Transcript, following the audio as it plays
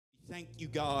thank you,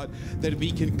 God, that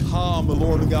we can come,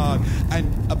 Lord God,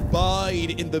 and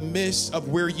abide in the midst of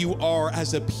where you are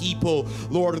as a people,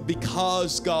 Lord,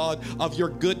 because, God, of your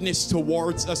goodness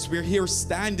towards us. We're here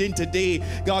standing today,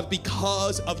 God,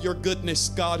 because of your goodness,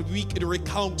 God. We could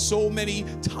recount so many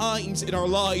times in our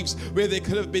lives where there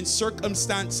could have been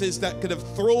circumstances that could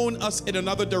have thrown us in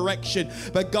another direction.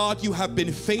 But God, you have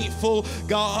been faithful.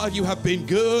 God, you have been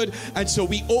good. And so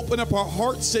we open up our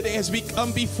hearts today as we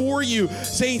come before you,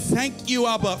 saying, thank you,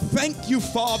 Abba. Thank you,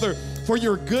 Father, for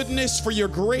your goodness, for your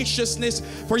graciousness,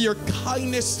 for your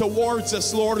kindness towards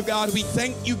us, Lord God. We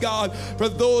thank you, God, for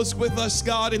those with us,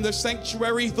 God, in the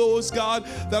sanctuary, those, God,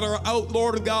 that are out,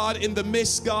 Lord God, in the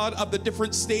midst, God, of the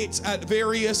different states at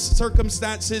various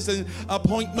circumstances and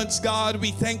appointments, God.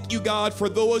 We thank you, God, for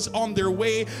those on their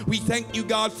way. We thank you,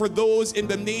 God, for those in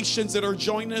the nations that are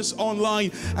joining us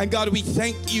online. And God, we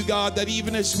thank you, God, that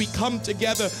even as we come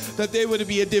together, that there would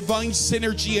be a divine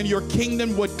synergy and your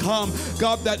kingdom would come.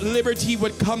 God, that liberty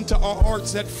would come to our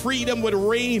hearts, that freedom would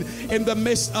reign in the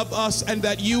midst of us, and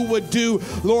that you would do,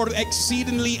 Lord,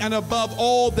 exceedingly and above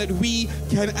all that we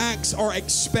can ask or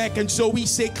expect. And so we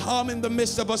say, come in the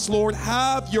midst of us, Lord.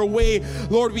 Have your way.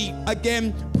 Lord, we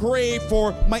again pray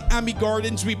for Miami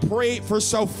Gardens. We pray for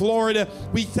South Florida.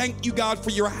 We thank you, God,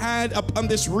 for your hand upon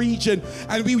this region.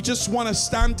 And we just want to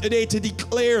stand today to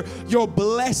declare your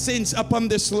blessings upon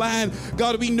this land.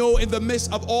 God, we know in the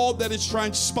midst of all that is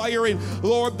transpiring,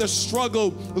 Lord, the struggle,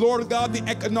 Lord God, the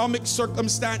economic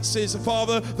circumstances,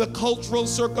 Father, the cultural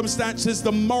circumstances,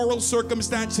 the moral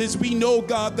circumstances, we know,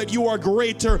 God, that you are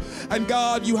greater. And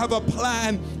God, you have a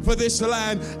plan for this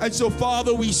land. And so,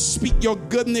 Father, we speak your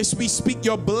goodness. We speak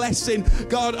your blessing,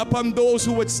 God, upon those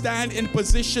who would stand in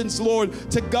positions, Lord,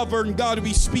 to govern. God,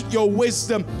 we speak your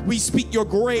wisdom. We speak your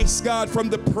grace, God, from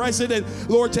the president,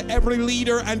 Lord, to every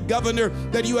leader and governor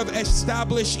that you have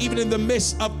established even in the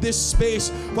midst of this space.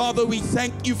 Father, we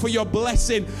thank you for your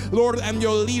blessing, Lord, and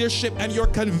your leadership and your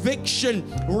conviction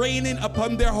reigning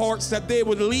upon their hearts, that they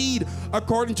would lead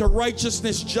according to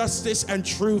righteousness, justice, and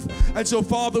truth. And so,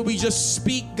 Father, we just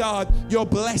speak, God, your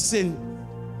blessing,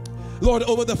 Lord,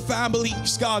 over the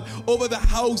families, God, over the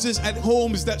houses and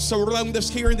homes that surround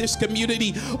us here in this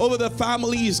community, over the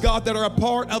families, God, that are a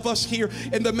part of us here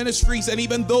in the ministries, and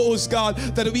even those, God,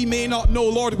 that we may not know.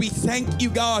 Lord, we thank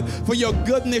you, God, for your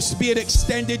goodness being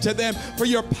extended to them, for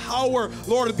your power,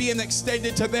 Lord, being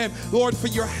extended to them, Lord, for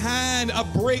your hand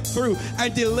of breakthrough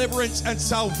and deliverance and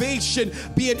salvation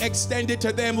being extended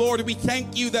to them. Lord, we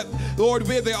thank you that, Lord,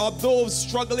 where there are those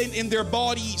struggling in their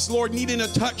bodies, Lord, needing a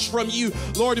touch from you,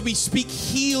 Lord, we speak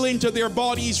healing to their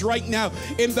bodies right now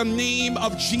in the name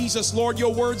of Jesus. Lord,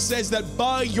 your word says that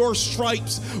by your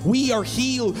stripes we are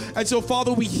healed. And so,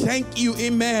 Father, we thank you,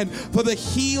 amen, for the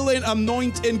healing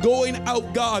anointing going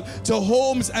out, God, to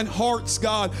homes and hearts,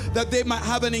 God, that they might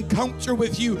have an encounter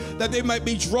with you, that they might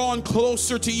be drawn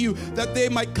closer to you, that they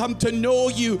might come to know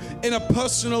you in a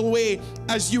personal way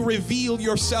as you reveal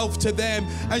yourself to them.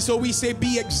 And so we say,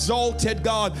 be exalted,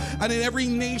 God, and in every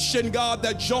nation, God,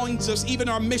 that joins us, even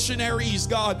our missionaries,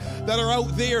 God, that are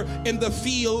out there in the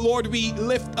field. Lord, we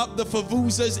lift up the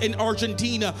Favuzas in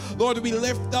Argentina. Lord, we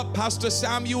lift up Pastor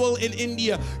Samuel in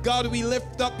India. God, we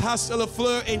lift up Pastor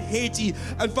Lafleur in Haiti.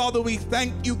 And Father, we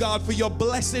thank you, God, for your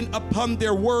blessing upon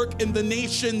their work in the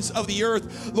nations of the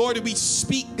earth. Lord, we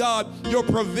speak, God, your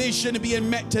provision being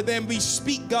met to them. We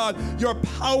speak, God, your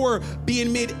power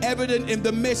being made evident in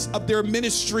the midst of their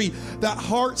ministry, that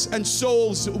hearts and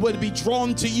souls would be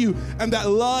drawn to you, and that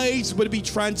lives would be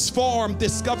transformed,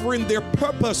 discovering their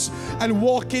purpose and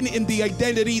walking in the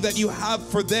identity that you have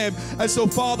for them. And so,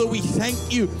 Father, we thank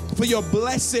you for your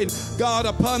blessing, God,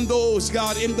 upon those,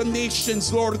 God, in the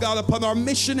nations, Lord God, upon our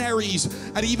missionaries,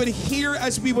 and even here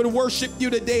as we would worship you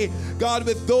today, God,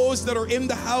 with those that are in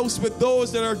the house, with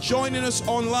those that are joining us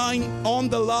online, on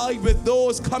the live, with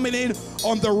those coming in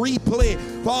on the replay.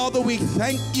 Father, we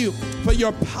thank you for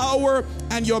your power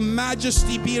and your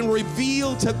majesty being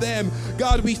revealed to them.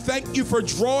 God, we thank you for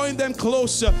drawing them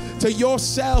closer to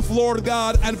yourself, Lord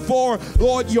God, and for,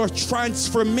 Lord, your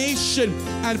transformation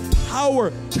and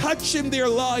power touching their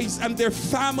lives and their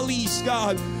families,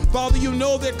 God. Father, you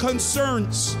know their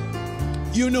concerns.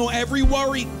 You know every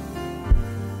worry.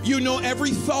 You know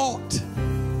every thought.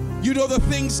 You know the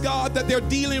things, God, that they're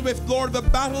dealing with, Lord, the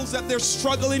battles that they're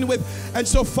struggling with. And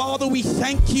so, Father, we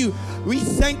thank you. We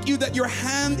thank you that your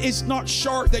hand is not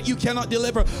short, that you cannot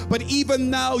deliver. But even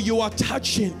now you are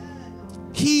touching,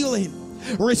 healing,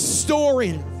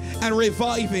 restoring, and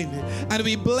reviving. And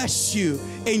we bless you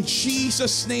in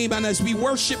Jesus' name. And as we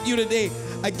worship you today,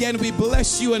 Again, we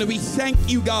bless you and we thank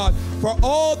you, God, for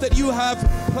all that you have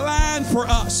planned for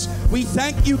us. We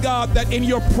thank you, God, that in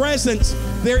your presence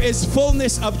there is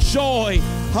fullness of joy.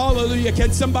 Hallelujah.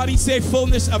 Can somebody say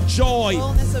fullness of joy?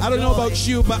 I don't know about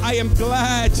you, but I am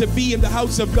glad to be in the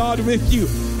house of God with you.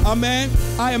 Amen.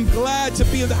 I am glad to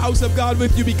be in the house of God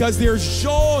with you because there's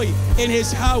joy in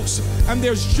his house. And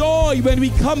there's joy when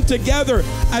we come together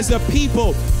as a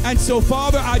people. And so,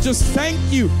 Father, I just thank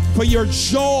you for your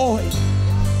joy.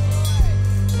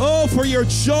 Oh, for your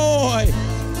joy.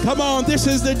 Come on, this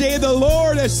is the day the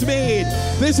Lord has made.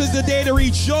 This is the day to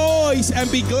rejoice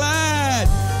and be glad.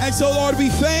 And so, Lord, we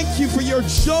thank you for your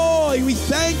joy. We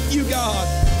thank you, God.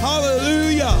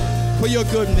 Hallelujah, for your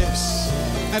goodness.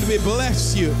 And we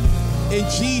bless you in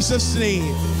Jesus'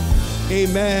 name.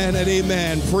 Amen and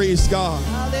amen. Praise God.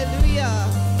 Hallelujah.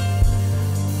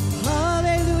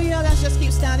 Hallelujah. Let's just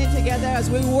keep standing together as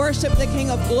we worship the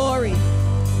King of Glory.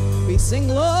 We sing,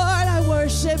 Lord, I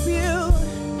worship you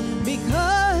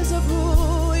because of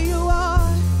who you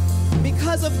are.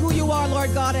 Because of who you are,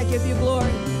 Lord God, I give you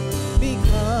glory.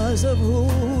 Because of who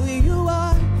you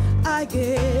are, I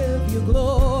give you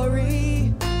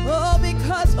glory. Oh,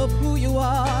 because of who you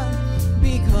are,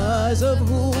 because of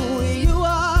who you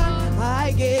are,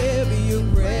 I give you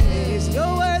praise.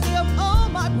 You're worthy of all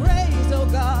my praise, oh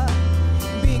God.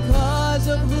 Because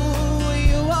of who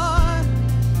you are,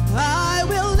 I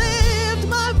will lift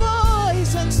my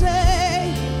voice and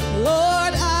say,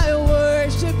 Lord, I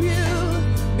worship you.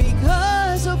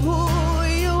 Because of who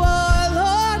you are,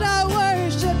 Lord, I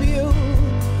worship you.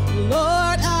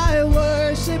 Lord, I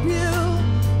worship you.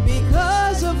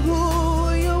 Because of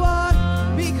who you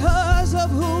are, because of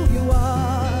who you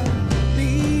are,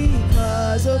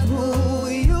 because of who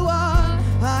you are,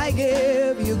 I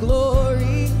give you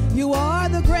glory. You are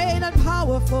the great and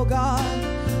powerful God.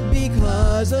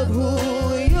 Because of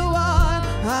who you are,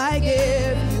 I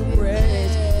give you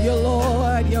praise. Your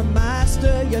Lord, your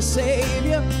Master, your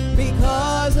Savior.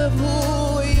 Because of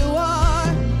who you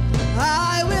are,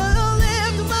 I will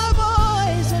lift my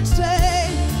voice and say,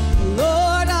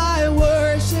 Lord, I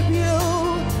worship you.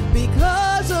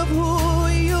 Because of who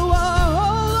you are,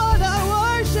 oh Lord, I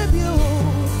worship you.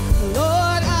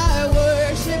 Lord, I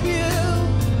worship you.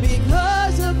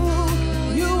 Because of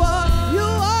who you are. You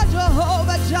are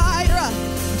Jehovah Jireh.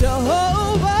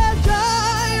 Jehovah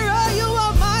Jireh, you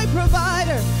are my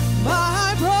provider.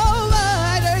 My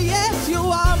provider, yes, you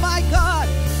are my God.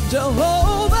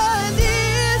 Jehovah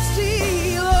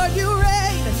Nissi, Lord, you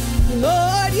reign.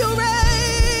 Lord, you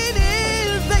reign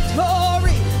in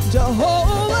victory.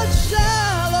 Jehovah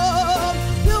Shalom,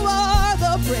 you are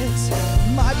the Prince,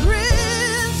 my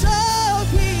Prince of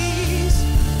Peace.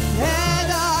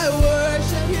 And I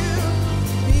worship you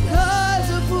because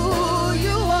of who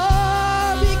you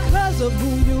are, because of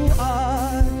who you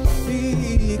are,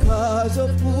 because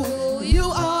of who you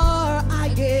are, I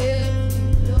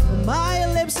give my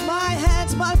lips, my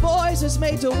hands, my voice is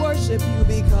made to worship you.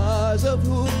 Because of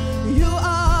who you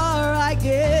are, I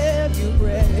give you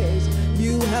praise.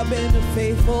 You have been a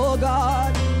faithful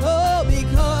God. Oh,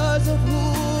 because of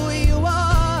who you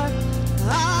are,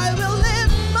 I will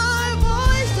lift my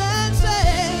voice and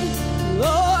say,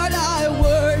 Lord, I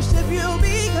worship you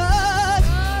because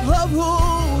of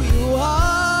who you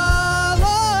are.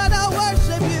 Lord, I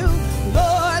worship you.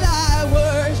 Lord, I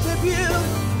worship you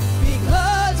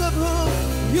because of who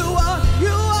you are.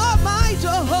 You are my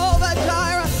Jehovah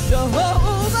Jireh.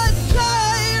 Jehovah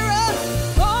Jireh.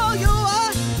 Oh, you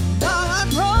are my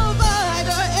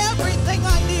provider. Everything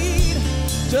I need.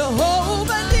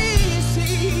 Jehovah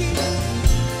Nissi.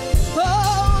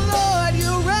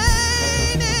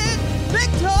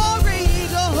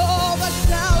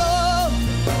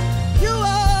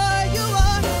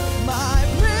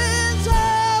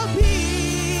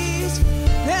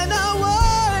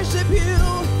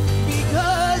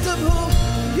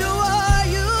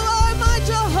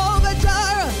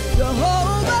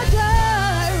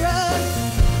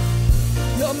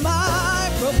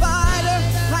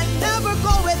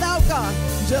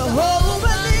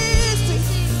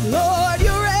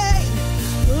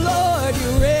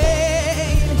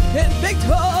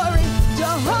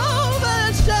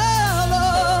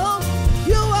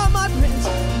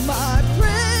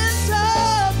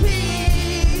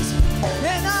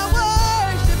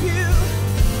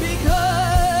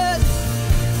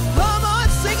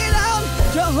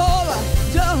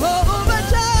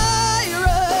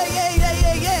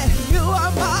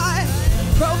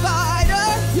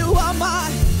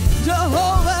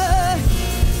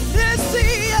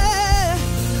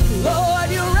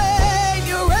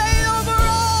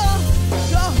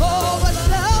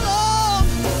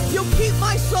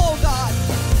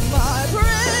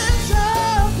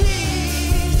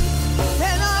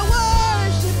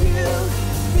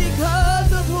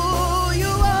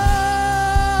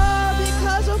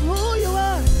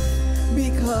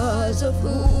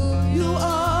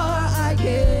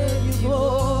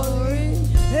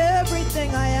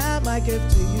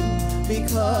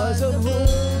 because of who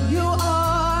you are,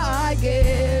 I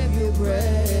give you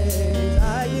praise.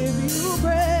 I give you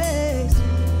praise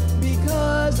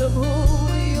because of who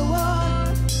you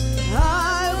are.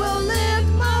 I will lift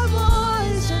my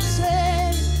voice and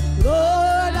say,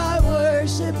 Lord, I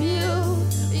worship you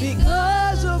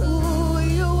because of who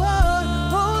you are.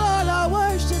 Oh Lord, I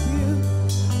worship you.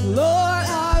 Lord,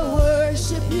 I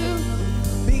worship you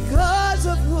because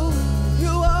of who you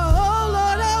are. Oh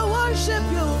Lord, I worship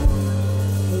you.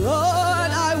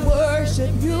 Lord, I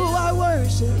worship you. I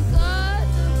worship.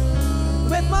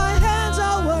 With my hands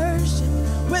I'll worship.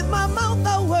 With my mouth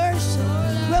I'll worship.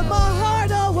 With my heart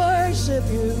I'll worship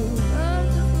you.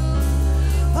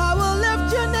 I will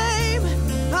lift your name.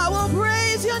 I will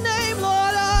praise your name,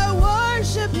 Lord. I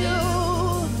worship you.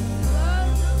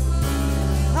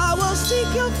 I will seek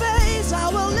your face. I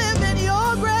will live in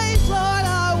your grace, Lord.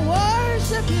 I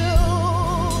worship you.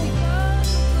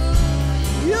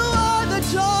 You are the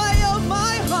joy of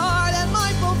my heart and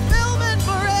my fulfillment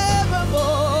forevermore.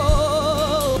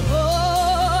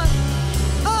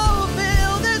 Oh,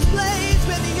 fill this place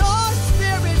with your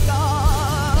spirit,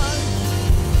 God.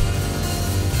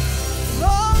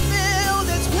 Oh, fill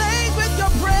this place with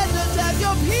your presence as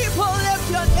your people lift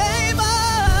your name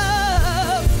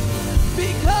up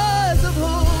because of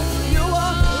who you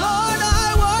are. Lord,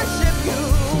 I worship you.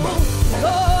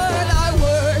 Lord, I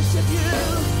worship you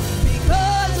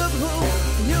because of who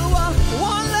you are.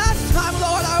 One last time,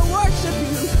 Lord, I worship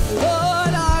you.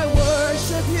 Lord, I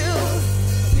worship you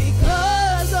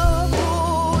because of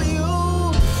who you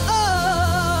are.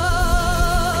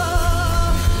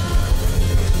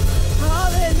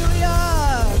 Hallelujah.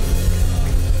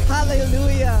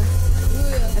 Hallelujah.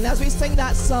 And as we sing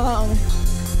that song,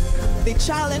 the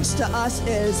challenge to us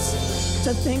is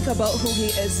to think about who he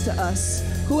is to us.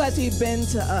 Who has he been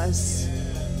to us?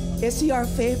 Is he our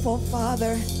faithful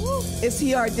father? Is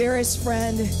he our dearest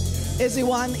friend? Is he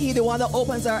the one that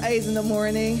opens our eyes in the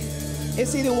morning?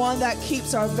 Is he the one that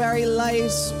keeps our very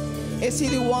lives? Is he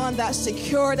the one that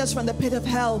secured us from the pit of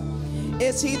hell?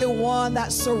 Is he the one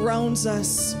that surrounds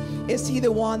us? Is he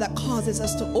the one that causes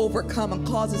us to overcome and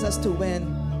causes us to win?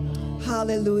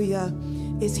 Hallelujah.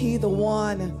 Is he the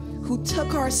one who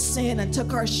took our sin and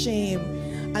took our shame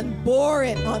and bore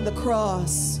it on the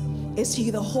cross? Is he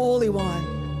the Holy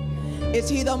One? Is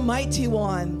he the Mighty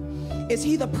One? Is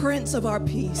he the Prince of our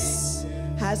peace?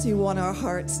 Has he won our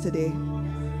hearts today?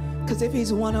 Because if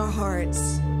he's won our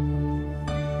hearts,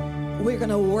 we're going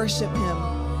to worship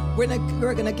him. We're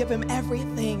gonna give him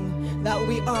everything that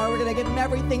we are. We're going to give him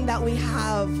everything that we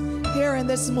have here in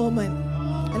this moment.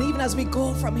 And even as we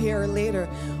go from here later,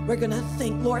 we're going to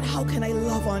think, Lord, how can I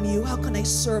love on you? How can I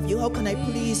serve you? How can I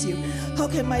please you? How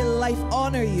can my life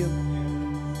honor you?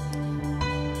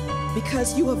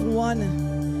 Because you have won.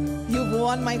 You've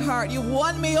won my heart. You've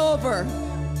won me over.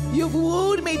 You've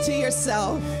wooed me to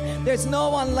yourself. There's no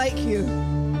one like you.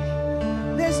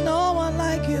 There's no one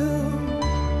like you.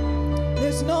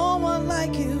 There's no one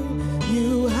like you.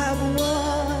 You have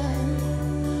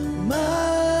won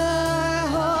my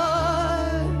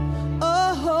heart,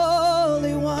 oh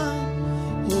Holy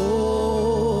One,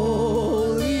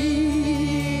 Holy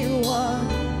One,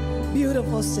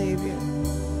 beautiful Savior.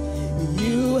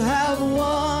 You have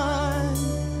won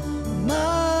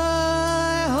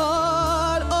my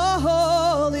heart, oh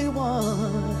Holy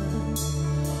One,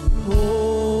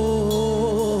 Holy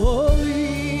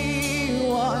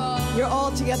One. You're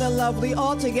altogether lovely,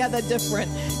 altogether different.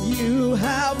 You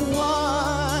have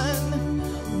won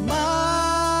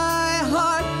my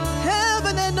heart.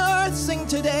 Heaven and earth sing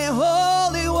today,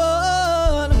 Holy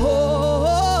One,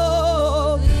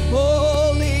 Holy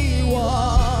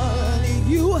One.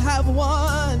 You have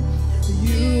won.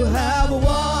 You have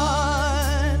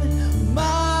won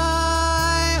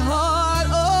my heart,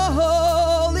 oh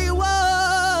Holy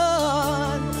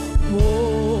One,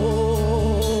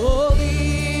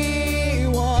 Holy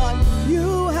One.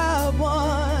 You have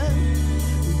won.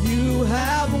 You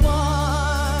have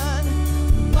won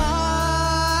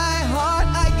my heart.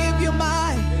 I give you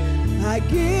my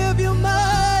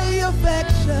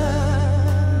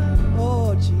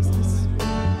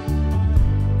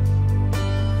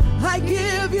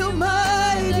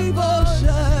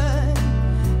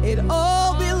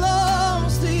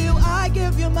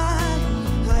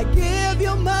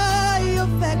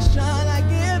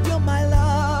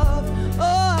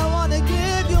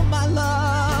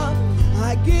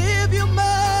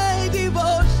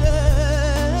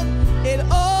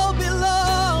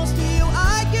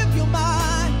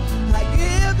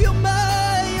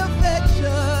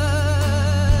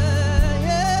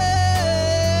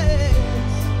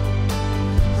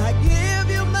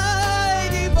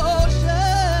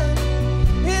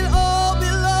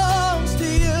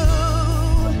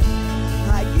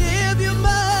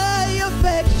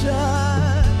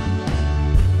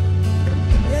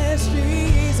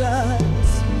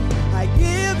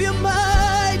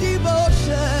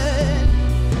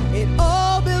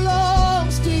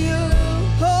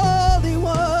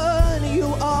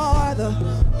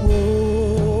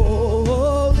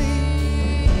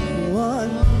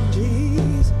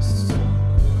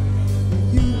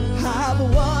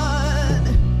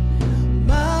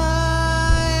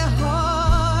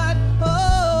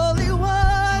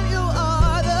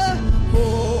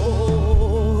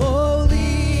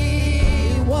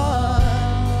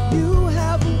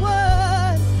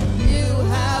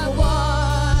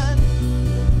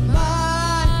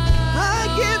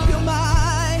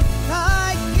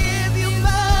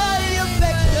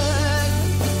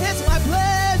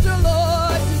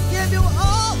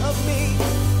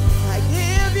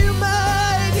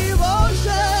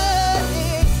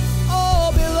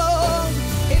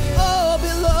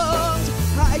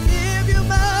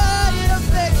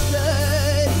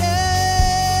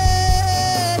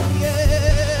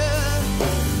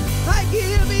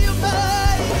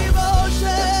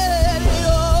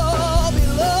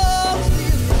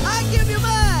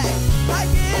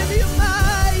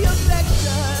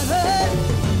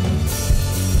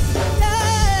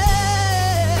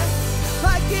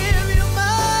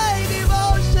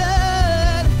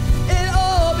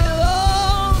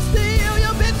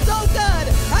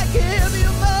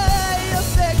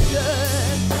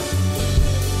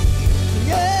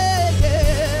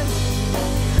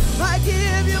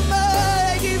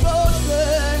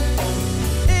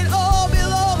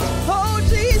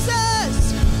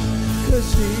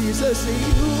Jesus,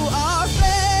 you are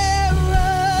fairer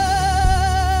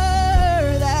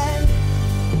than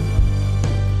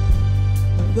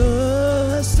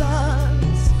the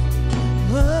sons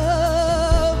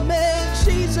of men.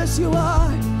 Jesus, you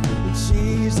are.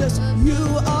 Jesus,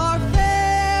 you are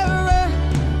fairer,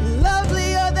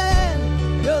 lovelier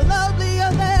than, you're lovelier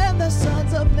than the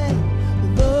sons of men.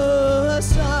 The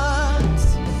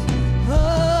sons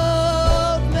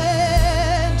of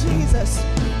men. Jesus,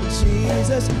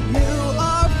 Jesus, you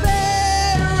are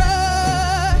fairer.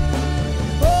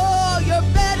 Oh, you're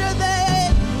better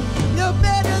than, you're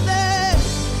better than,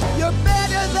 you're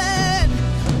better than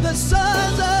the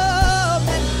sons of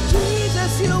men.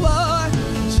 Jesus, you are.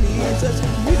 Jesus,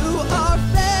 you are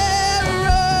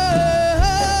fairer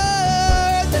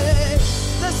than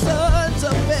the sons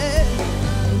of men.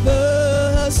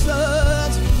 The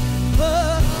sons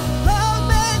of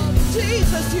men.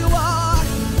 Jesus, you are.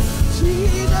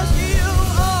 Jesus, you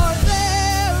are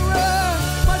fairer,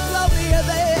 much lovelier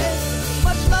than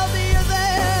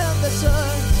the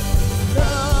sons. The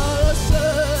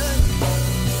sons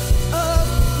of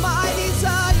my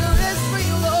desire is for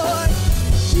you, Lord.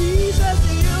 Jesus,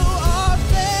 you are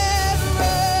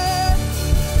fairer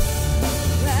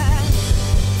than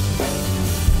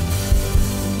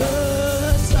the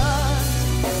sons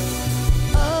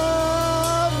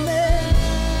of men.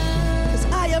 'Cause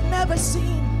I have never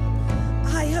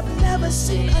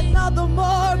seen another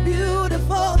more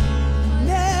beautiful,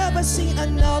 never seen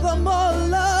another more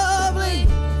lovely,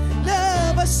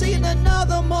 never seen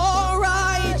another more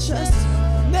righteous,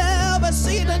 never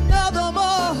seen another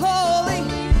more holy.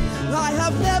 I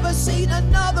have never seen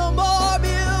another more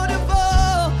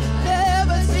beautiful,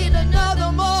 never seen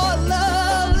another more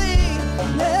lovely,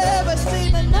 never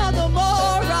seen another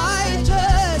more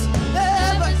righteous,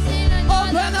 never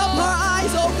open up our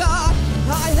eyes, oh God.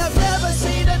 I have never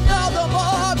seen another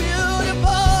more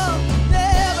beautiful,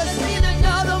 never seen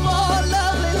another more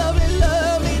lovely, lovely,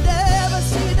 lovely, never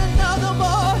seen another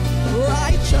more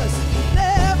righteous,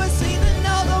 never seen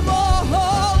another more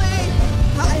holy.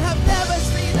 I have never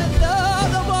seen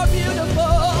another more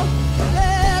beautiful,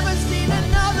 never seen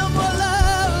another more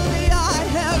lovely. I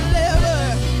have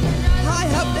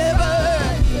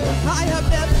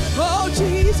never, oh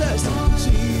Jesus,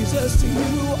 Jesus,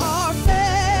 you are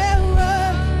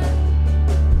fairer,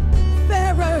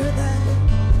 fairer than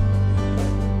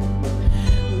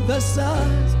the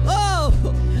sons of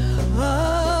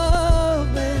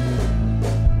men.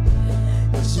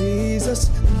 Jesus,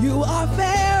 you are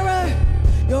fairer,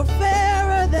 you're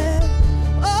fairer than,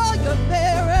 oh, you're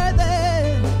fairer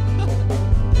than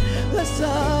the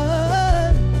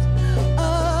sons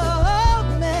of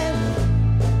men.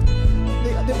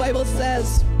 The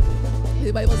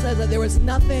Bible says that there was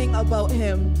nothing about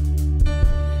him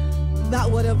that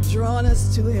would have drawn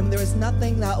us to him. There was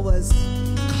nothing that was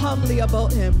comely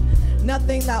about him,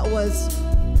 nothing that was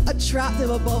attractive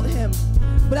about him.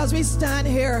 But as we stand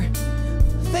here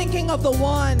thinking of the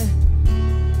one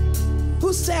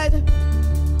who said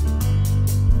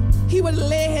he would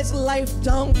lay his life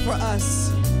down for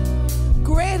us,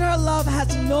 greater love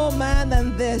has no man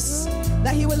than this,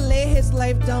 that he would lay his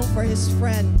life down for his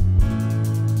friend.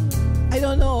 I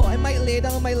don't know, I might lay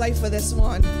down my life for this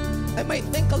one. I might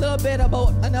think a little bit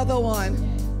about another one.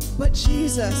 But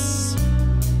Jesus,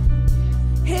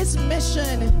 his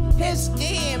mission, his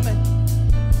aim,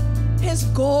 his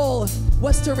goal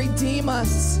was to redeem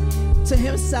us to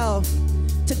himself,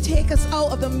 to take us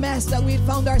out of the mess that we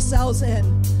found ourselves in,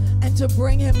 and to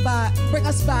bring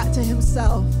us back to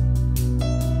himself.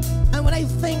 And when I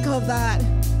think of that,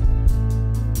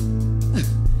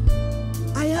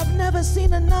 I have never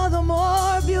seen another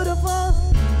more beautiful,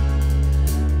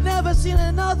 never seen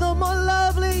another more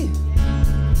lovely,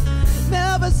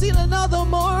 never seen another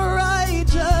more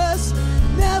righteous,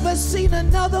 never seen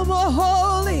another more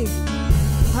holy.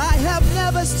 I have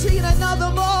never seen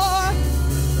another more,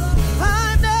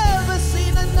 I've never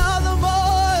seen another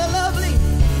more lovely,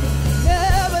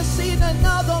 never seen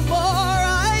another more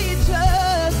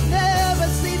righteous, never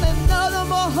seen another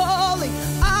more holy.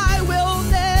 I will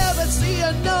never see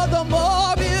another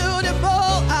more beautiful,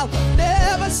 I'll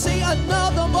never see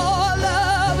another more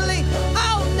lovely,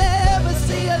 I'll never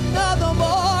see another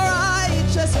more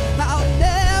righteous, I'll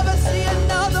never see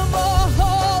another more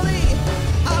holy,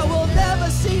 I will never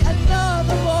see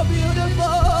another more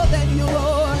beautiful than you,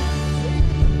 Lord,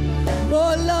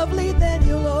 more lovely than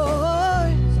you,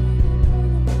 Lord,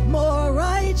 more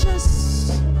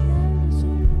righteous,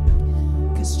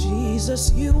 'cause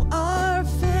Jesus, you are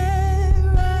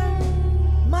fairer,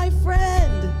 my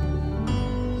friend,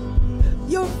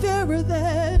 you're fairer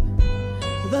than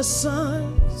the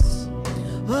sons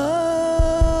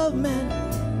of men.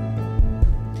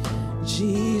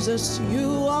 Jesus,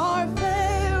 you are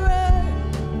fairer,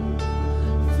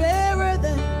 fairer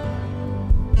than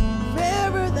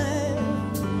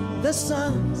the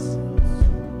sons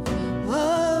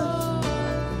of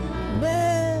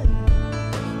men.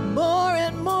 More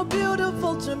and more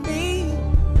beautiful to me,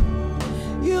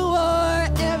 you are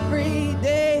every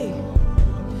day.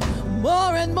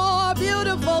 More and more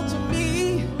beautiful to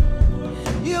me,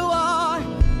 you are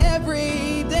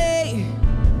every day.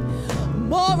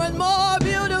 More and more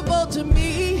beautiful to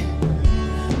me,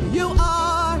 you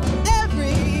are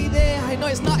every day. I know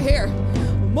it's not here.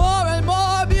 More and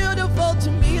more beautiful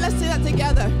to me. Let's say that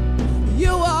together.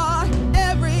 You are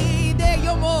every day.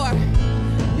 You're more.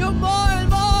 You're more and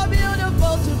more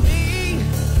beautiful to me.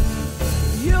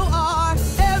 You are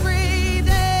every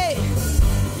day.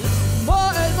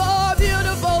 More and more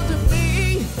beautiful to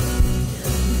me.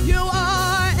 You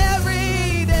are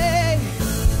every day.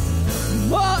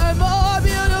 More and more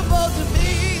beautiful to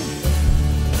me.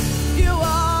 You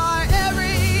are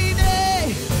every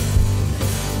day.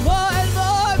 More and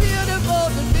more beautiful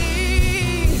to me.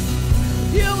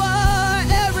 You are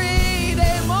every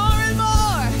day.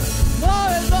 More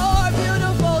and more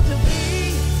beautiful to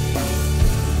me.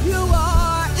 You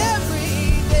are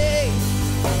every day.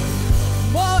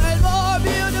 More and more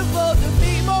beautiful to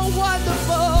me. More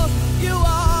wonderful. You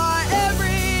are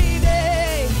every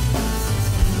day.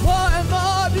 More and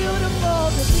more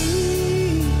beautiful to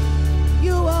me.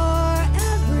 You are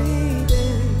every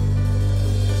day.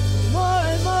 More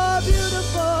and more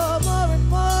beautiful. More and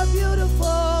more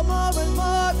beautiful. More and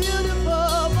more beautiful.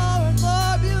 More and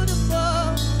more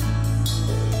beautiful.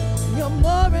 You're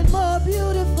more and more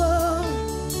beautiful.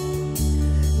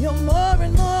 You're more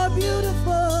and more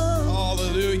beautiful.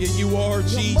 Hallelujah. You are You're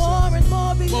Jesus. more and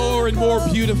more beautiful. More and more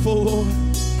beautiful, Lord.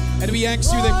 And we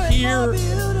ask you that here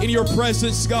in your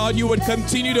presence, God, you would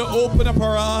continue to open up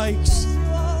our eyes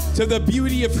to the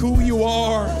beauty of who you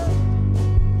are.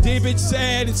 David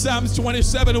said in Psalms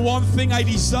 27, one thing I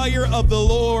desire of the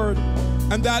Lord,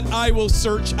 and that I will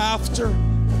search after,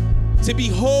 to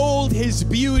behold his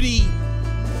beauty,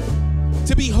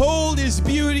 to behold his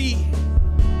beauty,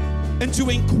 and to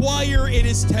inquire in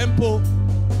his temple.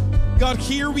 God,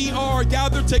 here we are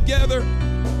gathered together,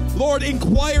 Lord,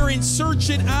 inquiring,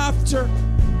 searching after,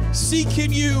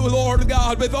 seeking you, Lord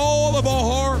God, with all of our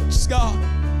hearts, God.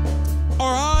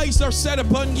 Our eyes are set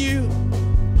upon you.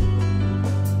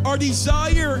 Our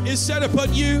desire is set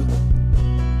upon you.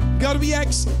 God, we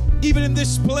ask, even in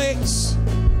this place,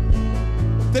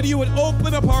 that you would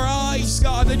open up our eyes,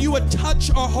 God, that you would touch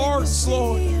our hearts,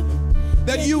 Lord,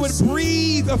 that you would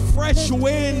breathe a fresh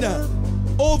wind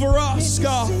over us,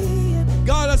 God.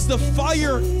 God, as the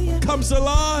fire comes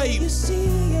alive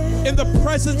in the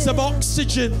presence of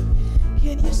oxygen,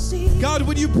 God,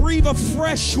 would you breathe a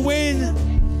fresh wind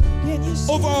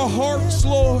over our hearts,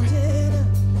 Lord?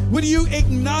 Would you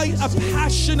ignite a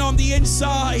passion on the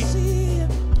inside?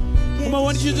 Come on,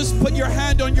 why don't you just put your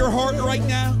hand on your heart right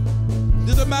now?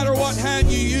 Doesn't matter what hand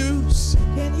you use,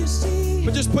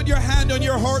 but just put your hand on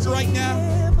your heart right now.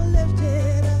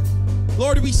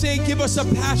 Lord, we say, give us a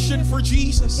passion for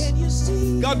Jesus.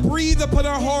 God, breathe upon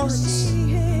our hearts.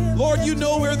 Lord, you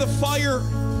know where the fire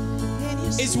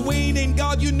is waning.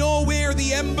 God, you know where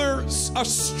the embers are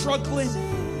struggling.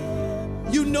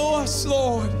 You know us,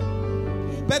 Lord,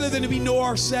 better than we know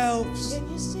ourselves.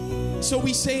 So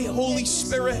we say, Holy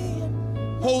Spirit,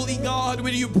 Holy God,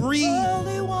 will you breathe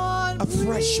a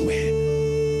fresh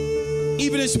wind,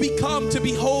 even as we come to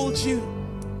behold you.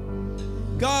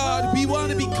 God, we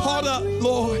want to be caught up,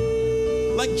 Lord,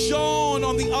 like John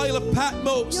on the Isle of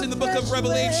Patmos in the book of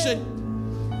Revelation.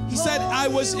 He said, I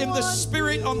was in the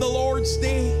Spirit on the Lord's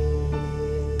day,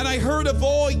 and I heard a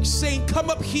voice saying, come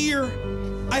up here.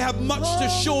 I have much to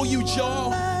show you,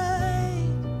 John.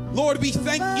 Lord, we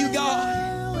thank you, God,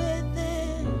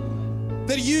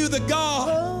 that you, the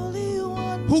God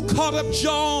who caught up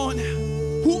John,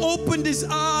 who opened his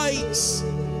eyes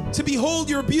to behold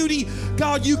your beauty,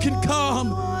 God, you can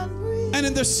come. And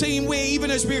in the same way, even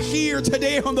as we're here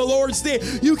today on the Lord's day,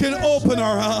 you can open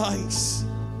our eyes.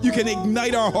 You can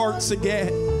ignite our hearts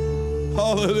again.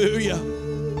 Hallelujah.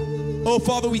 Oh,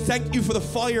 Father, we thank you for the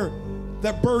fire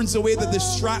that burns away the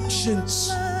distractions,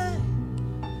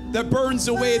 that burns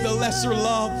away the lesser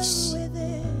loves,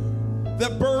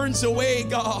 that burns away,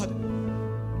 God,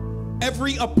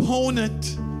 every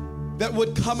opponent that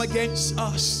would come against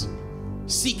us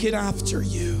seeking after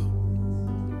you.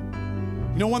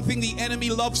 You know, one thing the enemy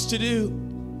loves to do,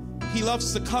 he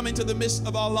loves to come into the midst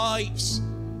of our lives.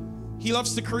 He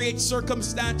loves to create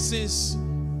circumstances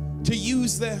to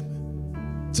use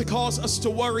them to cause us to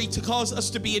worry, to cause us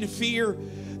to be in fear,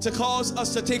 to cause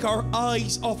us to take our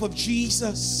eyes off of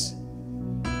Jesus.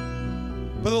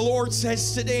 But the Lord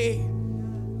says today,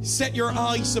 set your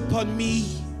eyes upon me.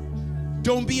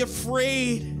 Don't be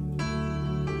afraid,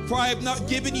 for I have not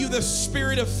given you the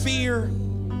spirit of fear,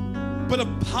 but of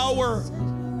power.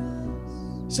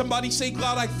 Somebody say,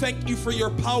 God, I thank you for your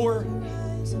power.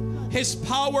 His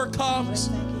power comes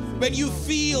when you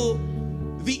feel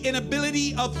the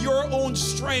inability of your own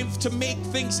strength to make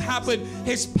things happen.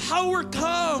 His power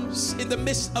comes in the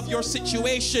midst of your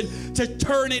situation to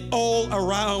turn it all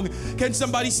around. Can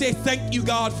somebody say, thank you,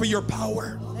 God, for your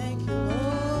power?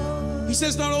 He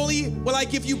says, not only will I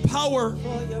give you power,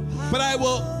 but I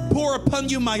will pour upon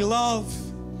you my love.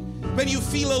 When you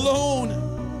feel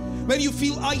alone, when you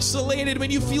feel isolated,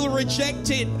 when you feel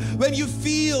rejected, when you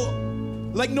feel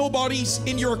like nobody's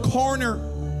in your corner,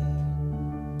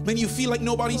 when you feel like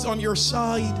nobody's on your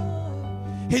side,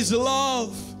 His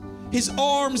love, His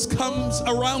arms comes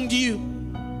around you.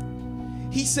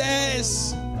 He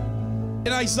says in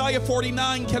Isaiah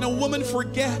 49, can a woman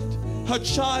forget her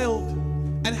child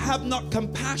and have not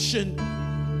compassion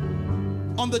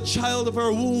on the child of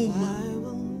her womb?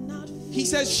 He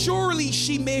says, surely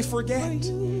she may forget,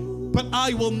 but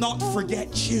I will not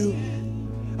forget you.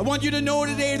 I want you to know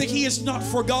today that He has not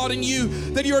forgotten you,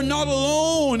 that you're not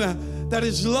alone, that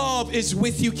His love is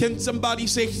with you. Can somebody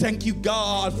say, thank you,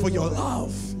 God, for your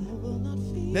love?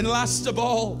 Then last of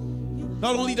all,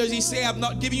 not only does He say, I've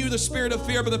not given you the spirit of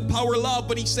fear, but the power of love,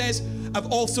 but He says,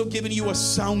 I've also given you a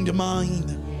sound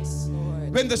mind.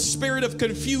 When the spirit of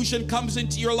confusion comes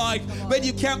into your life, when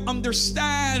you can't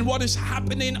understand what is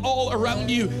happening all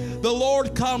around you, the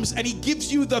Lord comes and He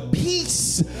gives you the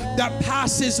peace that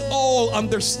passes all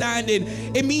understanding.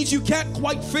 It means you can't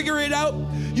quite figure it out,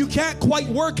 you can't quite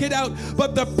work it out,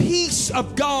 but the peace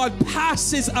of God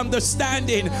passes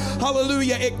understanding.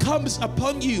 Hallelujah. It comes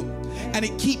upon you and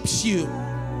it keeps you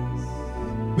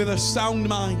with a sound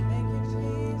mind.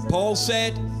 Paul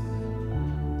said,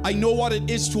 I know what it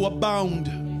is to abound,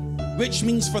 which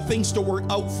means for things to work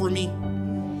out for me.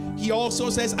 He also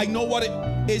says, I know what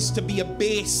it is to be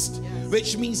abased,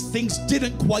 which means things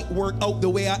didn't quite work out the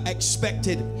way I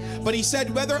expected. But he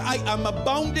said, whether I am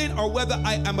abounding or whether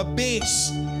I am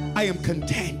abased, I am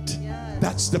content.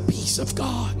 That's the peace of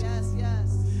God.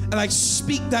 And I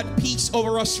speak that peace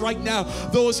over us right now.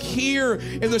 Those here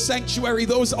in the sanctuary,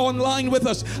 those online with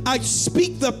us, I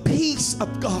speak the peace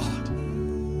of God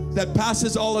that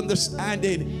passes all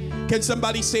understanding. Can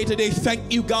somebody say today,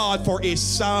 thank you, God, for a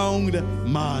sound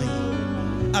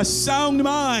mind? A sound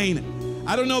mind.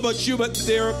 I don't know about you, but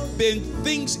there have been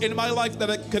things in my life that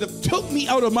could have took me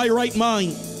out of my right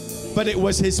mind, but it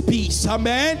was His peace.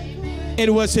 Amen.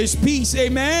 It was His peace.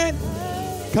 Amen.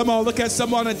 Come on, look at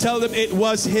someone and tell them it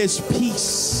was His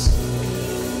peace.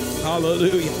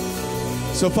 Hallelujah.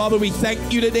 So Father, we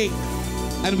thank you today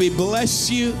and we bless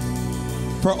you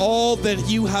for all that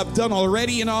you have done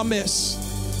already in our midst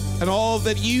and all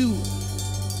that you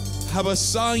have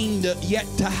assigned yet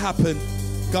to happen.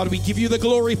 God, we give you the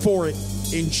glory for it.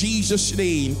 In Jesus'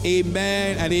 name,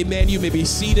 amen and amen. You may be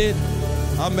seated.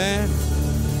 Amen.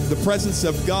 The presence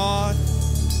of God.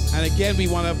 And again, we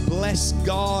want to bless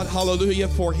God, hallelujah,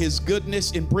 for His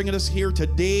goodness in bringing us here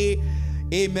today.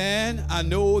 Amen. I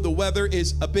know the weather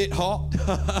is a bit hot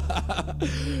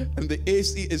and the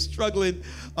AC is struggling,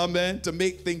 amen, to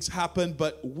make things happen.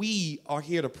 But we are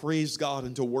here to praise God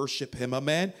and to worship Him,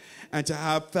 amen, and to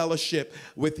have fellowship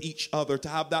with each other, to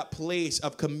have that place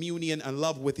of communion and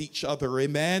love with each other,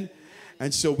 amen.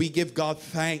 And so we give God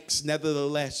thanks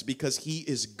nevertheless because He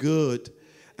is good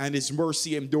and His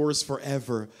mercy endures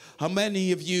forever. How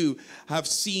many of you have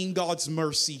seen God's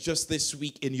mercy just this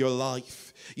week in your life?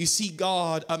 You see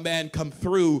God, amen, come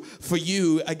through for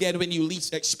you again when you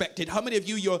least expected. How many of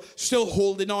you, you're still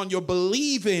holding on, you're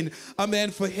believing,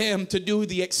 amen, for Him to do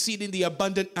the exceeding, the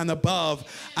abundant and above?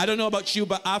 I don't know about you,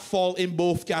 but I fall in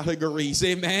both categories,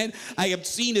 amen. I have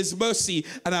seen His mercy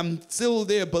and I'm still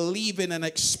there believing and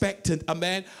expectant,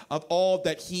 amen, of all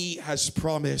that He has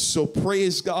promised. So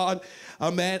praise God.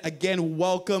 Amen. Again,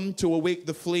 welcome to Awake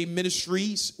the Flame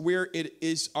Ministries, where it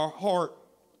is our heart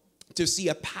to see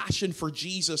a passion for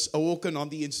Jesus awoken on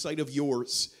the inside of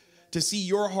yours, to see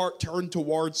your heart turned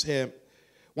towards Him.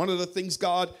 One of the things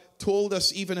God told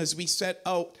us even as we set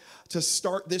out to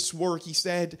start this work, He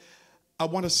said, I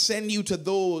want to send you to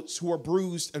those who are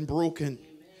bruised and broken.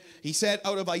 He said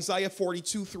out of Isaiah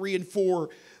 42, 3 and 4,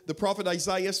 the prophet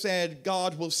Isaiah said,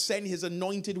 God will send His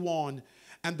anointed one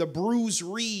And the bruised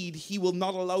reed he will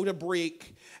not allow to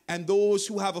break. And those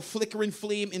who have a flickering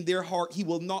flame in their heart, he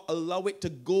will not allow it to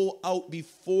go out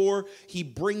before he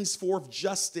brings forth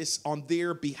justice on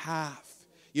their behalf.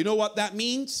 You know what that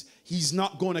means? He's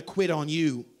not going to quit on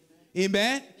you.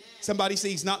 Amen? Somebody say,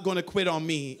 he's not going to quit on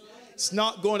me. It's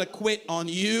not going to quit on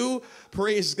you.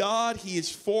 Praise God. He is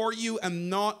for you and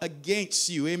not against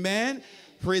you. Amen?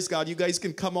 Praise God. You guys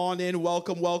can come on in.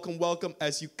 Welcome, welcome, welcome.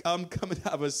 As you come and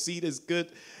have a seat. It's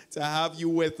good to have you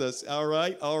with us. All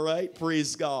right? All right.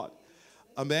 Praise God.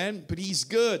 Amen. But he's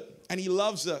good and he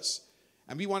loves us.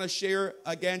 And we want to share,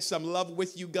 again, some love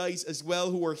with you guys as well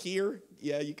who are here.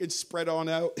 Yeah, you can spread on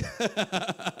out.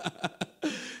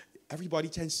 Everybody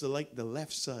tends to like the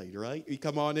left side, right? You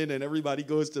come on in and everybody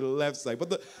goes to the left side.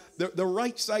 But the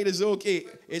right side is okay.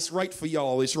 It's right for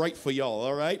y'all. It's right for y'all,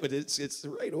 all right? But it's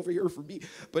right over here for me.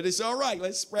 But it's all right.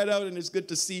 Let's spread out, and it's good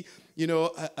to see, you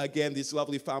know, again, these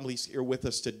lovely families here with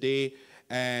us today.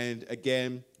 And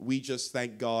again, we just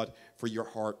thank God for your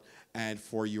heart and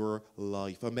for your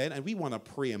life. Amen. And we want to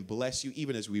pray and bless you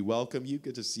even as we welcome you.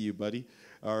 Good to see you, buddy.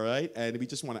 All right. And we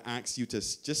just want to ask you to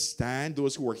just stand.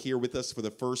 Those who are here with us for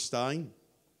the first time.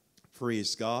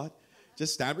 Praise God.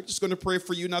 Just stand. We're just going to pray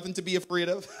for you. Nothing to be afraid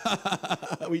of.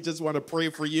 We just want to pray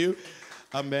for you.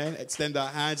 Amen. Extend our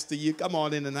hands to you. Come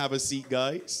on in and have a seat,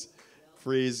 guys.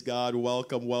 Praise God.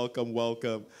 Welcome, welcome,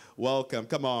 welcome, welcome.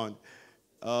 Come on.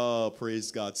 Oh,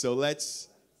 praise God. So let's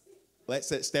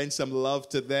extend some love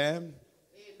to them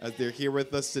as they're here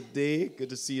with us today. Good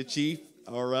to see you, Chief.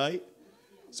 All right.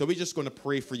 So we're just going to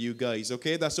pray for you guys,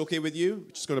 okay? That's okay with you?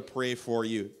 We're just going to pray for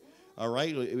you. All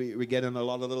right? We're getting a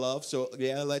lot of the love. So,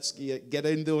 yeah, let's get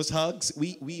in those hugs.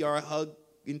 We are a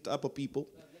hugging type of people.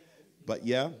 But,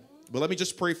 yeah. But let me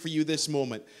just pray for you this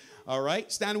moment. All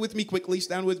right? Stand with me quickly.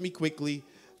 Stand with me quickly.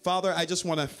 Father, I just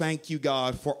want to thank you,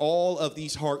 God, for all of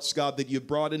these hearts, God, that you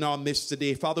brought in our midst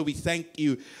today. Father, we thank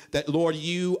you that, Lord,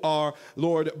 you are,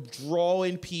 Lord,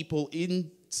 drawing people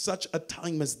in such a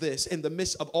time as this, in the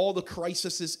midst of all the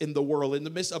crises in the world, in the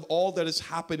midst of all that is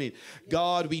happening.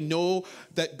 God, we know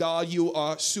that, God, you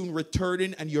are soon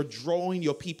returning and you're drawing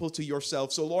your people to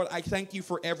yourself. So, Lord, I thank you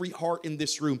for every heart in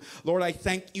this room. Lord, I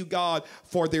thank you, God,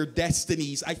 for their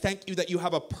destinies. I thank you that you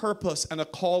have a purpose and a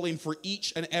calling for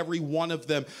each and every one of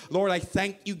them. Lord, I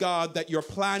thank you, God, that your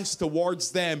plans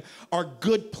towards them are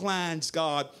good plans,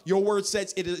 God. Your word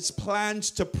says it is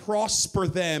plans to prosper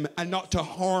them and not to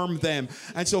harm them.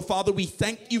 And so, Father, we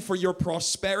thank you for your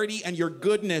prosperity and your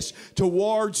goodness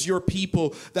towards your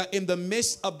people, that in the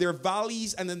midst of their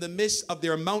valleys and in the midst of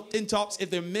their mountaintops, in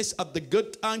the midst of the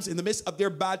good times, in the midst of their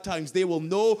bad times, they will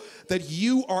know that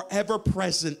you are ever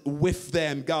present with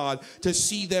them, God, to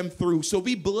see them through. So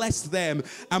we bless them.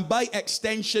 And by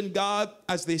extension, God,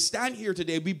 as they stand here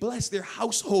today, we bless their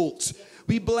households.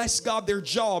 We bless, God, their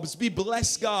jobs. We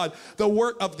bless, God, the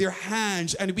work of their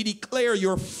hands. And we declare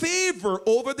your favor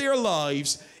over their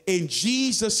lives. In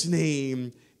Jesus'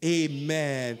 name,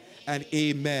 amen and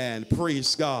amen.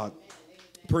 Praise God.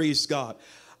 Praise God.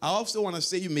 I also want to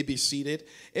say, you may be seated.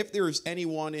 If there is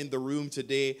anyone in the room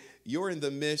today, you're in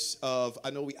the midst of, I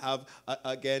know we have,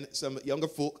 again, some younger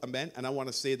folk, amen, and I want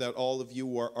to say that all of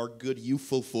you are good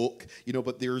youthful folk, you know,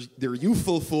 but they're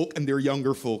youthful folk and they're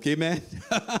younger folk, amen?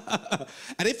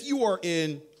 And if you are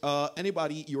in,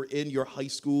 anybody, you're in your high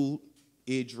school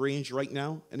age range right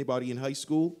now? Anybody in high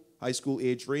school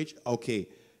age range? Okay,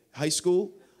 high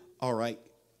school? All right,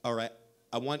 all right.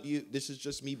 I want you, this is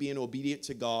just me being obedient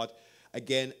to God.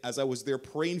 Again, as I was there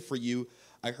praying for you,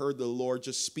 I heard the Lord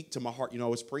just speak to my heart. You know, I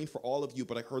was praying for all of you,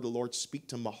 but I heard the Lord speak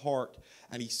to my heart.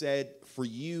 And he said, for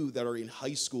you that are in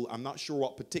high school, I'm not sure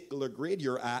what particular grade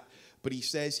you're at, but he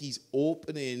says he's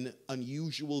opening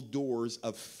unusual doors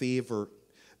of favor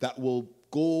that will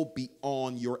go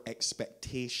beyond your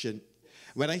expectation.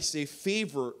 When I say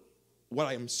favor, what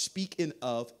I am speaking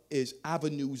of is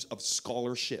avenues of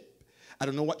scholarship. I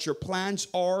don't know what your plans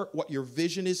are, what your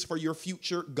vision is for your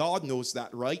future. God knows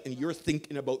that, right? And you're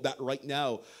thinking about that right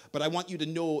now. But I want you to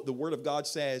know the word of God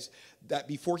says that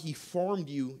before he formed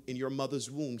you in your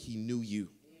mother's womb, he knew you.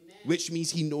 Amen. Which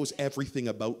means he knows everything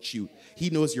about you.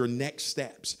 He knows your next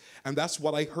steps. And that's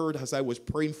what I heard as I was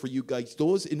praying for you guys.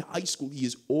 Those in high school, he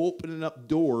is opening up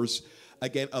doors,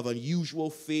 again, of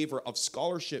unusual favor, of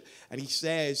scholarship. And he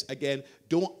says, again,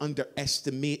 don't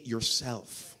underestimate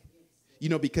yourself. You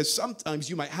know, because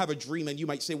sometimes you might have a dream and you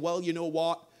might say, well, you know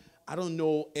what? I don't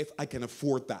know if I can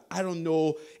afford that. I don't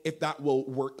know if that will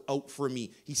work out for me.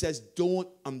 He says, don't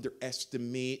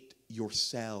underestimate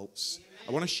yourselves. Amen.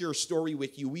 I want to share a story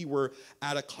with you. We were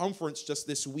at a conference just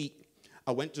this week.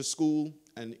 I went to school,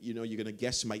 and, you know, you're going to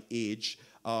guess my age.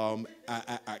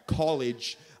 at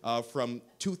college from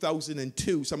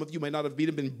 2002. Some of you might not have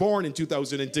even been born in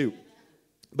 2002.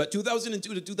 But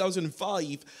 2002 to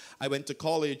 2005, I went to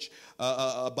college,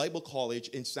 a Bible college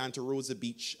in Santa Rosa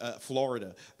Beach,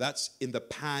 Florida. That's in the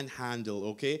Panhandle,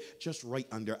 okay? Just right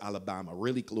under Alabama,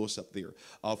 really close up there,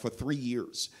 for 3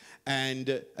 years.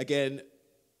 And again,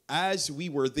 as we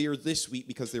were there this week,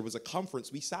 because there was a conference,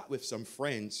 we sat with some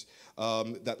friends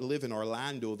that live in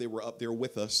Orlando. They were up there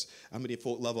with us. How many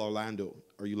folk love Orlando?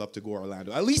 Or you love to go to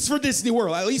Orlando? At least for Disney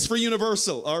World, at least for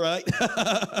Universal, all right?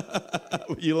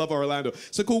 You love Orlando.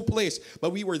 It's a cool place. But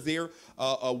we were there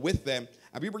with them,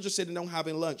 and we were just sitting down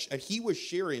having lunch, and he was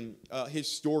sharing his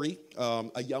story.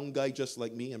 A young guy just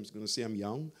like me. I'm just going to say I'm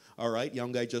young. All right,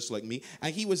 young guy just like me.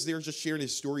 And he was there just sharing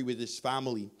his story with his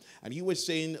family. And he was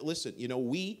saying, listen, you know,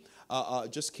 we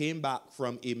just came back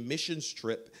from a missions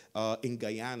trip in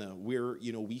Guyana where,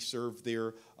 you know, we served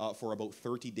there for about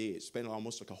 30 days. Spent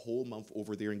almost like a whole month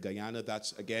over there in Guyana.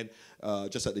 That's, again,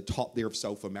 just at the top there of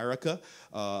South America.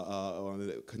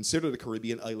 Considered a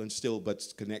Caribbean island still, but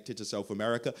connected to South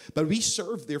America. But we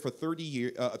served there for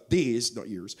 30 days, not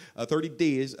years, 30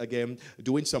 days, again,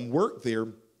 doing some work there.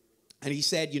 And he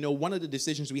said, you know, one of the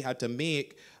decisions we had to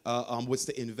make was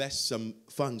to invest some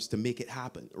funds to make it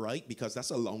happen, right? Because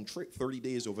that's a long trip, 30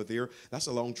 days over there. That's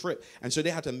a long trip. And so they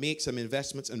had to make some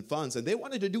investments and funds. And they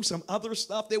wanted to do some other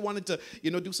stuff. They wanted to, you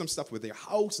know, do some stuff with their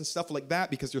house and stuff like that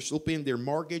because they're still paying their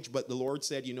mortgage. But the Lord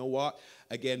said, you know what?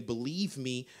 Again, believe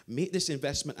me, make this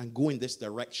investment and go in this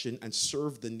direction and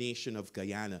serve the nation of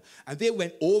Guyana. And they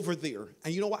went over there.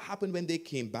 And you know what happened when they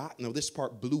came back? Now, this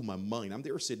part blew my mind. I'm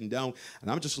there sitting down, and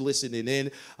I'm just listening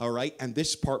in, all right? And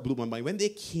this part blew my mind. When they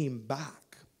came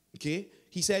back, okay,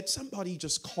 he said somebody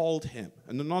just called him.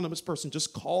 An anonymous person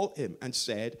just called him and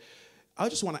said, I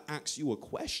just want to ask you a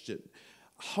question.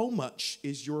 How much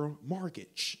is your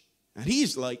mortgage? And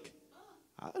he's like,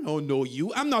 I don't know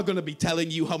you. I'm not going to be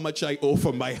telling you how much I owe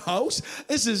for my house.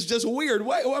 This is just weird.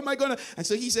 Why am I going to? And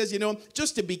so he says, you know,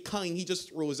 just to be kind, he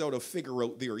just throws out a figure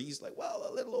out there. He's like, well,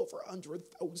 a little over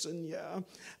 100,000, yeah.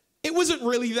 It wasn't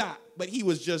really that, but he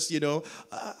was just, you know,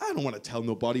 I don't want to tell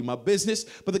nobody my business.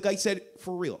 But the guy said,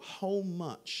 for real, how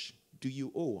much do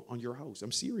you owe on your house?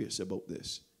 I'm serious about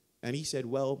this. And he said,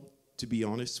 well, to be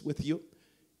honest with you,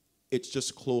 it's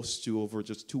just close to over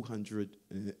just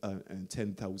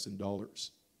 $210,000.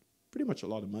 Pretty much a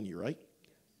lot of money, right?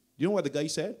 You know what the guy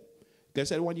said? The guy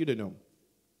said, I want you to know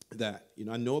that, you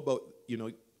know, I know about, you know,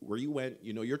 where you went,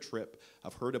 you know, your trip.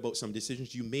 I've heard about some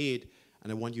decisions you made,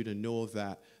 and I want you to know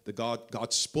that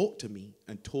God spoke to me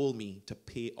and told me to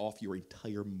pay off your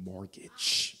entire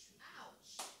mortgage.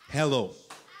 Hello.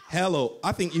 Hello.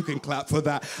 I think you can clap for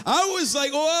that. I was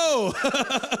like, whoa,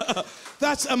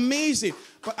 that's amazing.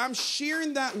 But I'm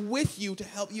sharing that with you to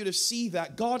help you to see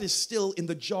that God is still in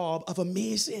the job of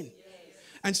amazing.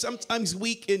 And sometimes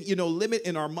we can, you know, limit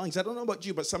in our minds. I don't know about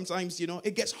you, but sometimes, you know,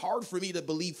 it gets hard for me to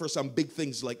believe for some big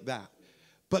things like that.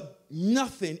 But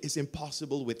nothing is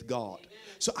impossible with God.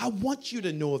 So I want you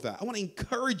to know that. I want to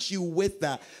encourage you with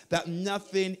that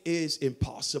nothing is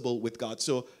impossible with God.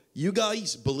 So you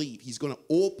guys believe he's going to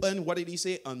open, what did he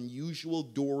say? Unusual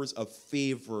doors of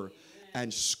favor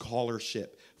and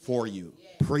scholarship for you.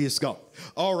 Praise God.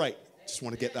 All right. Just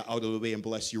want to get that out of the way and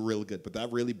bless you real good. But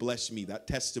that really blessed me, that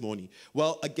testimony.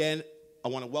 Well, again, I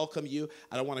want to welcome you,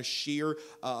 and I want to share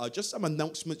just some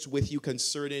announcements with you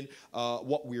concerning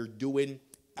what we're doing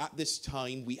at this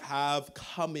time. We have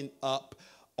coming up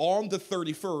on the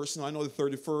 31st. Now, I know the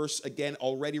 31st, again,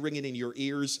 already ringing in your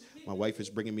ears. My wife is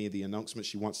bringing me the announcement.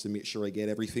 She wants to make sure I get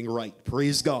everything right.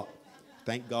 Praise God.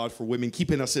 Thank God for women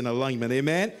keeping us in alignment.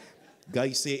 Amen.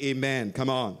 Guys, say amen. Come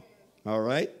on. All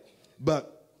right.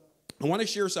 But I want to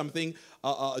share something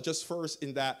just first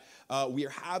in that we are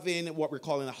having what we're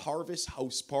calling a Harvest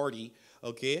House Party,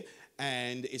 okay?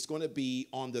 And it's going to be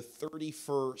on the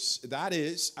 31st. That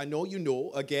is, I know you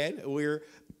know, again, we're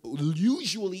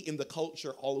usually in the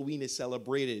culture, Halloween is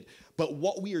celebrated. But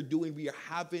what we are doing, we are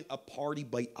having a party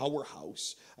by our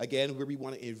house. Again, where we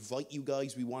want to invite you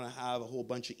guys. We want to have a whole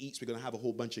bunch of eats. We're going to have a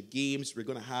whole bunch of games. We're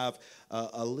going to have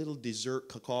a little dessert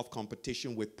cook-off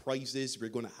competition with prizes. We're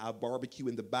going to have barbecue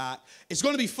in the back. It's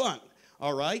going to be fun,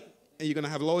 all right? And you're going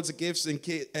to have loads of gifts and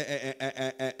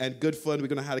good fun. We're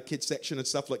going to have a kids section and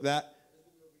stuff like that.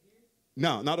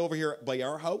 No, not over here by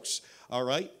our house, all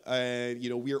right? And, you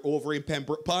know, we're over in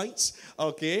Pembroke Pines,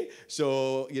 okay?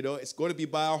 So, you know, it's going to be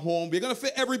by our home. We're going to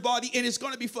fit everybody, and it's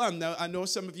going to be fun. Now, I know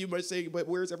some of you might say, but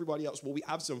where's everybody else? Well, we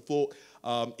have some folk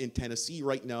in Tennessee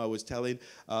right now. I was telling,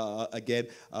 again,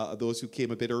 those who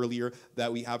came a bit earlier,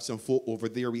 that we have some folk over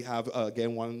there. We have,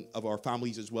 again, one of our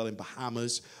families as well in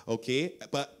Bahamas, okay?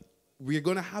 But we're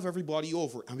going to have everybody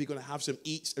over, and we're going to have some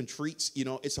eats and treats. You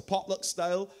know, it's a potluck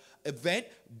style event,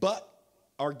 but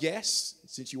our guests,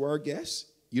 since you are a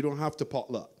guest, you don't have to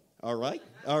potluck. All right?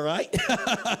 All right?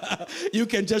 You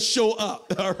can just show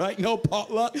up. All right? No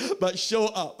potluck, but show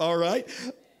up. All right?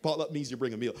 Potluck means you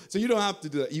bring a meal. So you don't have to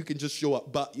do that. You can just show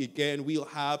up. But again, we'll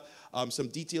have some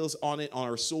details on it on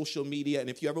our social media. And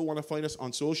if you ever want to find us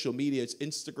on social media, it's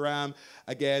Instagram,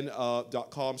 again,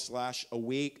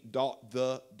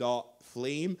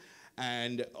 .com/awake.the.flame.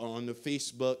 And on the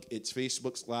Facebook, it's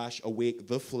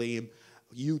Facebook/awake.the.flame.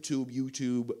 YouTube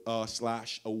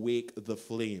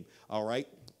 /awake.the.flame. All right?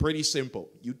 Pretty simple.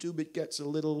 YouTube, it gets a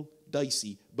little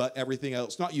dicey, but everything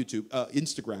else, not YouTube,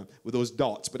 Instagram with those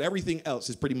dots, but everything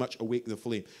else is pretty much Awake the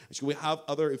Flame. So we have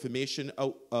other information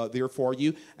out there for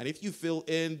you. And if you fill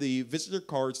in the visitor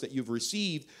cards that you've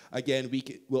received, again,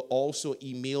 we'll also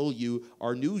email you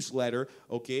our newsletter,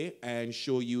 okay, and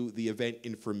show you the event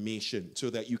information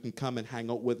so that you can come and hang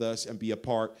out with us and be a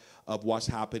part of what's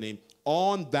happening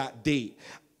on that date.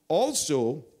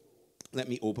 Also, let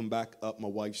me open back up my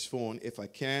wife's phone if I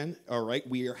can. All right,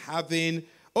 we are having,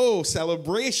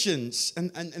 celebrations.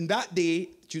 And that day,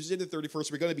 Tuesday the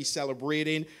 31st, we're going to be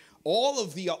celebrating all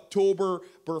of the October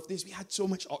birthdays. We had so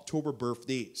much October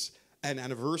birthdays and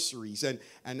anniversaries and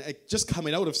just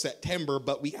coming out of September.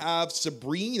 But we have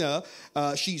Sabrina.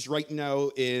 She's right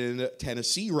now in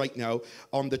Tennessee right now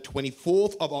on the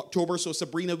 24th of October. So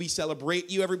Sabrina, we celebrate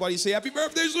you. Everybody say happy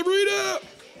birthday, Sabrina.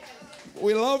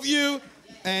 We love you.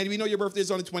 And we know your birthday is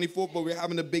on the 24th, but we're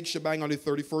having a big shebang on the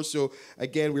 31st. So,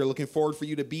 again, we're looking forward for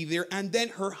you to be there. And then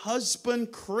her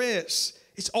husband, Chris,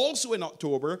 it's also in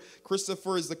October.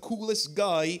 Christopher is the coolest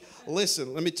guy.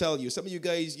 Listen, let me tell you, some of you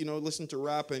guys, you know, listen to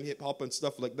rap and hip-hop and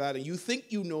stuff like that, and you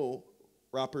think you know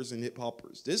rappers and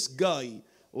hip-hoppers. This guy,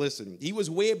 listen, he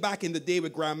was way back in the day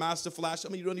with Grandmaster Flash.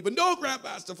 Some of you don't even know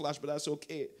Grandmaster Flash, but that's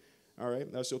okay. All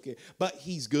right, that's okay. But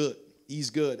he's good.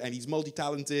 He's good, and he's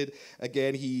multi-talented.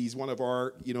 Again, he's one of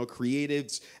our,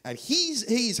 creatives, and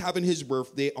he's having his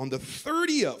birthday on the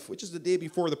 30th, which is the day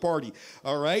before the party.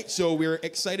 All right, so we're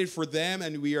excited for them,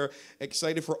 and we are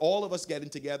excited for all of us getting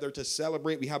together to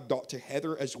celebrate. We have Dr.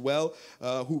 Heather as well,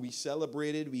 who we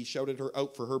celebrated. We shouted her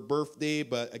out for her birthday,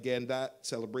 but again, that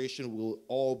celebration will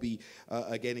all be,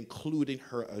 again, including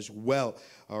her as well.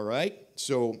 All right,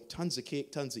 so tons of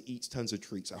cake, tons of eats, tons of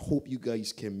treats. I hope you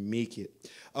guys can make it.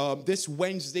 This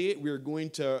Wednesday, we're going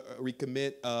to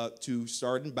recommit to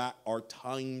starting back our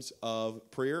times of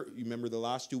prayer. You remember the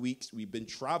last 2 weeks, we've been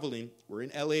traveling. We're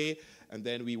in LA, and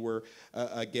then we were,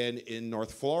 again, in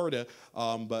North Florida.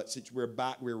 But since we're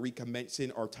back, we're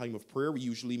recommencing our time of prayer. We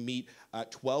usually meet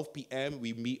at 12 p.m.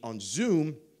 We meet on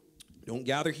Zoom. Don't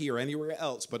gather here anywhere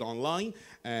else, but online.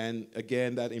 And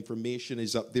again, that information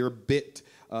is up there,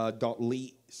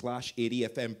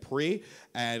 bit.ly/80FM pray.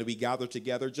 And we gather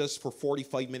together just for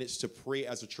 45 minutes to pray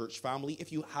as a church family.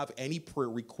 If you have any prayer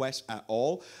requests at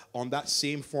all, on that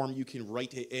same form, you can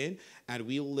write it in, and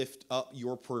we'll lift up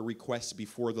your prayer requests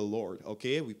before the Lord,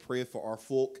 okay? We pray for our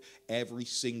folk every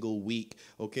single week,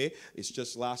 okay? It's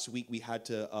just last week we had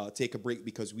to take a break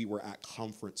because we were at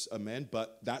conference, amen?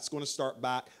 But that's going to start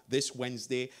back this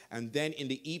Wednesday. And then in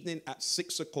the evening at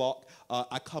 6 o'clock,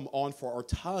 I come on for our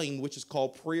time, which is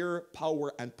called Prayer,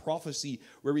 Power, and Prophecy,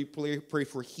 where we pray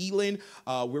for healing,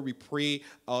 where we pray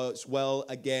as well,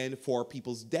 again, for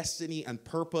people's destiny and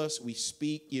purpose. We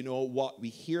speak, what we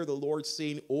hear the Lord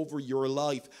saying over your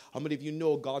life. How many of you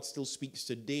know God still speaks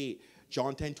today?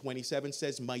 John 10:27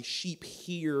 says, my sheep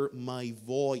hear my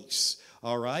voice.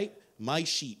 All right? My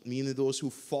sheep, meaning those who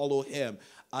follow him.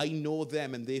 I know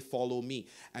them and they follow me.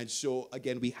 And so,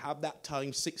 again, we have that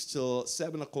time, 6 till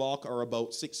 7 o'clock or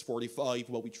about 6:45.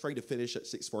 Well, we try to finish at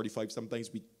 6:45.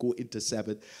 Sometimes we go into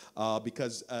 7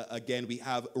 because, again, we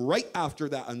have right after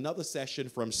that another session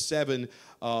from 7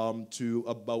 to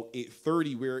about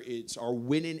 8:30 where it's our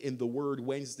Winning in the Word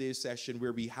Wednesday session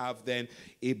where we have then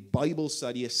a Bible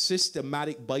study, a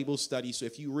systematic Bible study. So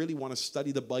if you really want to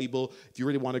study the Bible, if you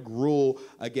really want to grow,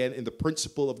 again, in the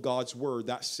principle of God's Word,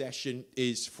 that session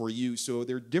is for you. So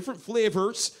there are different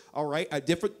flavors, all right, at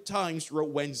different times throughout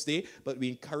Wednesday, but we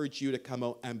encourage you to come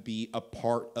out and be a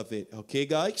part of it. Okay,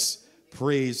 guys?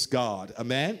 Praise God.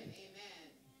 Amen? Amen.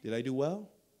 Did I do well?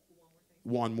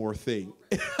 One more thing.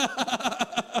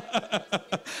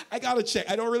 I got to check.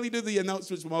 I don't really do the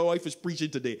announcements. My wife is preaching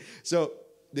today. So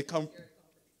they come.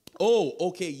 Oh,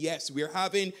 okay, yes. We're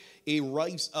having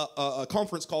a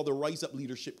conference called the Rise Up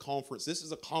Leadership Conference. This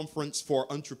is a conference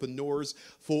for entrepreneurs,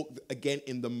 folk, again,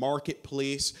 in the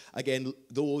marketplace, again,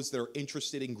 those that are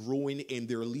interested in growing in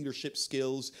their leadership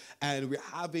skills. And we're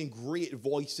having great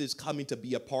voices coming to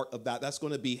be a part of that. That's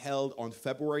going to be held on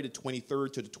February the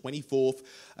 23rd to the 24th,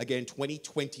 again,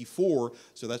 2024.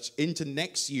 So that's into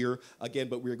next year, again,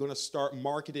 but we're going to start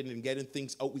marketing and getting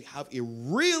things out. We have a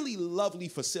really lovely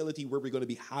facility where we're going to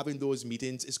be having those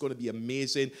meetings. It's going to be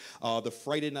amazing. The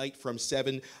Friday night from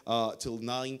 7 till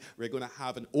 9, we're going to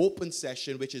have an open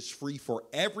session, which is free for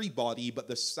everybody. But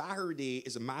the Saturday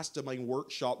is a mastermind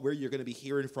workshop where you're going to be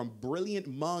hearing from brilliant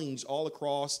minds all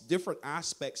across different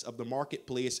aspects of the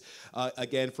marketplace,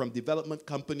 again, from development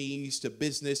companies to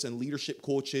business and leadership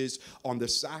coaches on the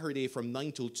Saturday from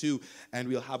 9 till 2. And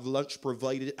we'll have lunch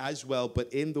provided as well.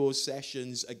 But in those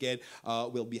sessions, again,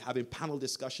 we'll be having panel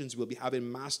discussions. We'll be having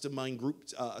mastermind group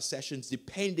sessions,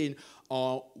 depending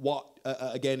on what,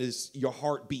 again, is your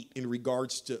heartbeat in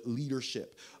regards to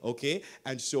leadership, okay?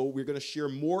 And so we're going to share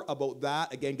more about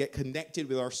that. Again, get connected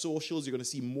with our socials. You're going to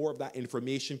see more of that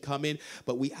information coming.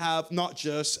 But we have not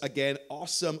just, again,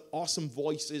 awesome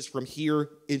voices from here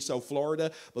in South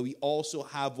Florida, but we also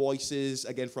have voices,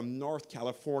 again, from North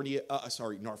Carolina.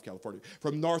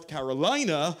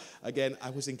 Again, I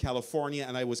was in California,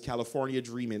 and I was California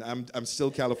dreaming. I'm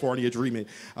still California dreaming,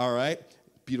 all right?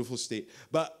 Beautiful state.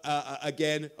 But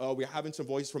again, we're having some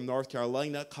voices from North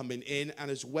Carolina coming in, and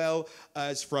as well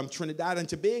as from Trinidad and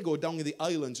Tobago down in the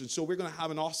islands. And so we're going to have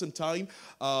an awesome time,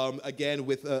 again,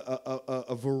 with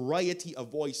a variety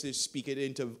of voices speaking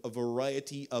into a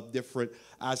variety of different,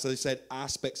 as I said,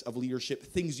 aspects of leadership,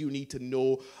 things you need to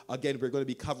know. Again, we're going to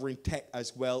be covering tech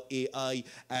as well, AI,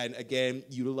 and again,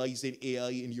 utilizing AI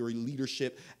in your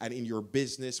leadership and in your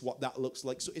business, what that looks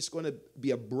like. So it's going to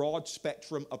be a broad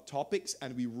spectrum of topics,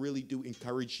 and we really do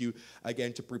encourage you,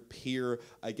 again, to prepare,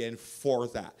 again, for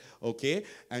that, okay?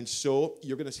 And so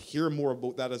you're going to hear more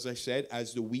about that, as I said,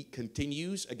 as the week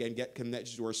continues. Again, get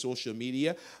connected to our social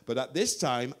media. But at this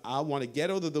time, I want to get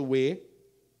out of the way.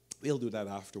 We'll do that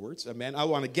afterwards, amen. I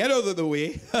want to get out of the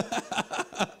way.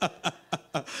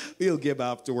 We'll give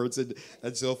afterwards and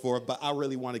so forth. But I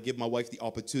really want to give my wife the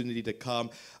opportunity to come,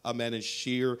 amen, and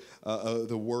share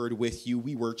the word with you.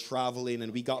 We were traveling,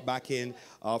 and we got back in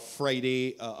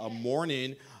Friday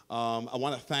morning. I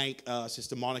want to thank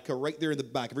Sister Monica right there in the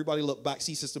back. Everybody look back.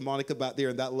 See Sister Monica back there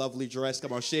in that lovely dress.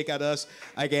 Come on, shake at us.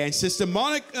 Again, Sister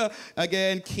Monica,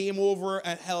 again, came over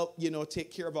and helped, take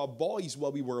care of our boys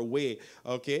while we were away.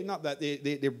 Okay? Not that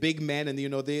they're big men, and,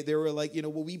 they were like,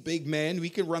 well, we big men, we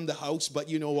can run the house, but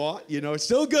you know what? It's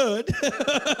still good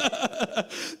to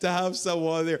have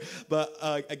someone there. But,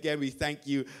 again, we thank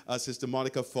you, Sister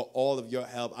Monica, for all of your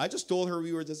help. I just told her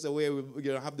we were just away,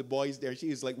 have the boys there. She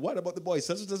was like, what about the boys?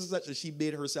 Such and she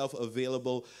made herself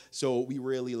available, so we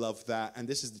really love that. And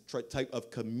this is the type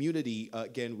of community,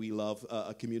 again, we love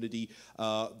a community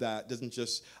that doesn't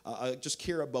just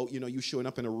care about, you showing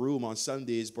up in a room on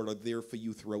Sundays, but are there for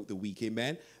you throughout the week,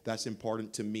 amen? That's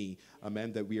important to me,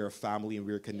 amen, that we are a family and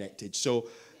we're connected. So,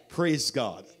 praise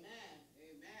God.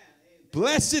 Amen.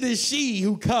 Blessed is she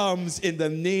who comes in the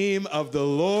name of the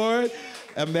Lord,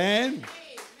 amen.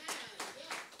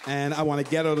 And I want to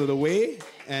get out of the way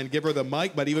and give her the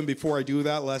mic. But even before I do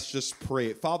that, let's just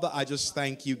pray. Father, I just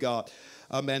thank you, God,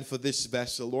 amen, for this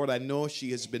vessel. Lord, I know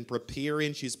she has been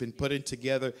preparing. She's been putting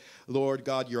together, Lord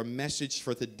God, your message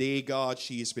for today, God.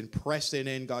 She has been pressing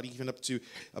in, God, even up to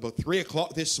about 3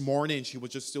 o'clock this morning. She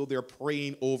was just still there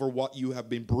praying over what you have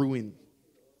been brewing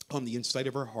on the inside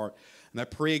of her heart. And I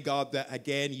pray, God, that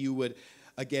again you would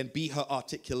be her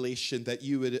articulation, that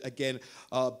you would,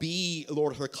 be,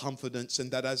 Lord, her confidence, and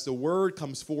that as the word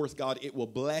comes forth, God, it will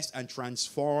bless and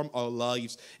transform our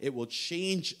lives. It will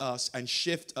change us and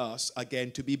shift us,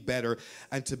 again, to be better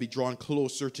and to be drawn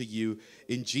closer to you.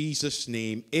 In Jesus'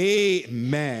 name,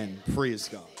 amen. Praise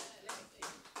God.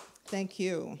 Thank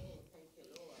you.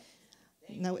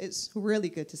 Now, it's really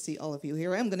good to see all of you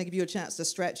here. I'm going to give you a chance to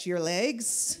stretch your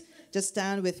legs. Just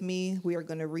stand with me. We are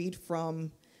going to read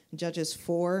from Judges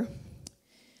 4,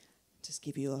 just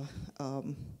give you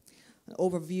an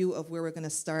overview of where we're going to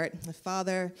start.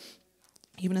 Father,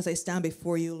 even as I stand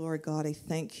before you, Lord God, I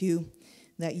thank you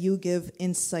that you give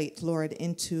insight, Lord,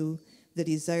 into the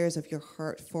desires of your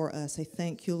heart for us. I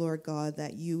thank you, Lord God,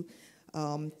 that you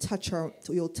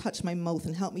you'll touch my mouth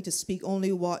and help me to speak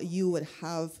only what you would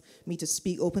have me to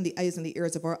speak. Open the eyes and the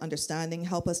ears of our understanding.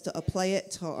 Help us to apply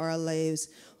it to our lives,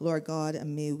 Lord God,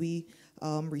 and may we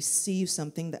receive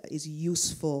something that is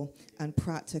useful and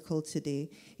practical today.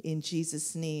 In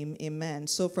Jesus' name, amen.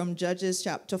 So from Judges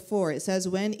chapter 4, it says,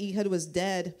 when Ehud was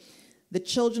dead, the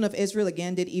children of Israel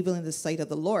again did evil in the sight of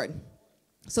the Lord.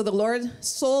 So the Lord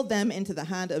sold them into the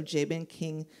hand of Jabin,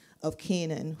 king of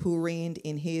Canaan, who reigned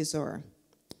in Hazor.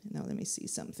 Now let me see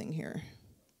something here,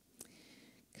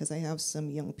 because I have some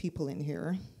young people in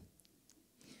here.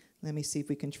 Let me see if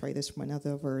we can try this from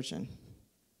another version.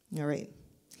 All right.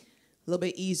 A little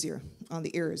bit easier on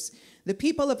the ears. The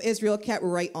people of Israel kept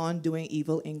right on doing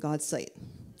evil in God's sight.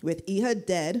 With Ehud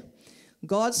dead,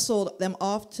 God sold them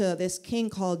off to this king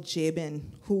called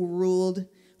Jabin, who ruled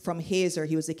from Hazor.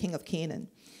 He was the king of Canaan.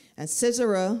 And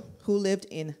Sisera, who lived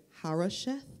in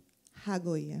Harosheth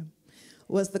Hagoyim,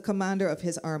 was the commander of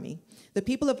his army. The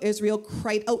people of Israel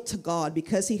cried out to God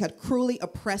because he had cruelly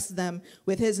oppressed them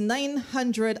with his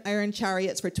 900 iron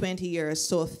chariots for 20 years.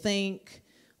 So think,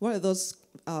 what are those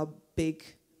big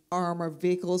armor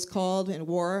vehicles called in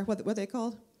war? What are they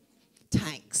called?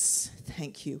 Tanks.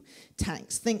 Thank you.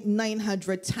 Tanks. Think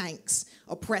 900 tanks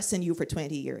oppressing you for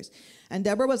 20 years. And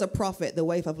Deborah was a prophet, the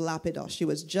wife of Lapidoth. She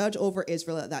was judge over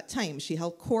Israel at that time. She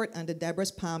held court under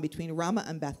Deborah's palm between Ramah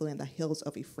and Bethel in the hills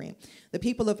of Ephraim. The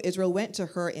people of Israel went to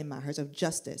her in matters of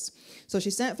justice. So she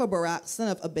sent for Barak, son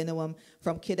of Abinoam,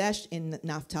 from Kadesh in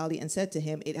Naphtali, and said to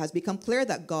him, "It has become clear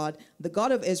that God, the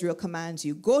God of Israel, commands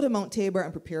you, go to Mount Tabor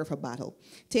and prepare for battle.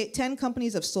 Take 10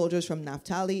 companies of soldiers from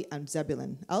Naphtali and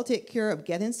Zebulun. I'll take care of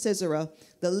getting Sisera,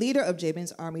 the leader of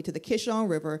Jabin's army, to the Kishon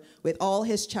River with all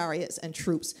his chariots and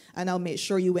troops, and I'll make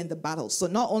sure you win the battle." So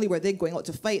not only were they going out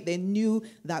to fight, they knew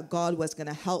that God was going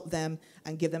to help them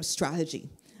and give them strategy.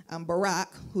 And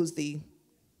Barak, who's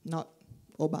not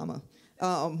Obama,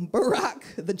 Barak,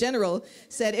 the general,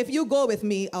 said, "If you go with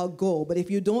me, I'll go. But if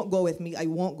you don't go with me, I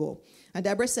won't go." And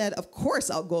Deborah said, "Of course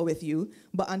I'll go with you,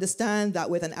 but understand that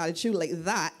with an attitude like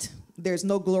that, there's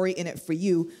no glory in it for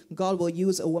you. God will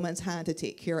use a woman's hand to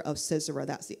take care of Sisera."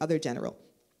 That's the other general.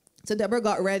 So Deborah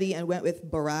got ready and went with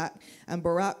Barak, and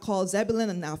Barak called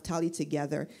Zebulun and Naphtali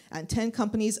together, and 10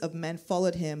 companies of men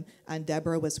followed him, and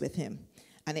Deborah was with him.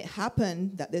 And it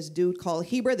happened that this dude called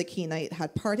Heber the Kenite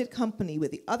had parted company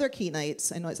with the other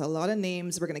Kenites. I know it's a lot of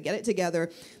names. We're going to get it together.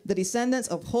 The descendants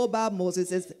of Hobab,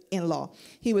 Moses' in-law.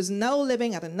 He was now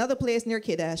living at another place near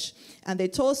Kadesh. And they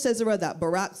told Sisera that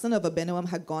Barak, son of Abinoam,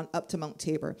 had gone up to Mount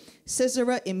Tabor.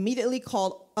 Sisera immediately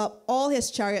called up all his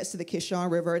chariots to the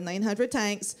Kishon River, 900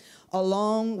 tanks,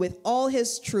 along with all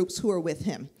his troops who were with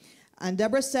him. And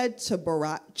Deborah said to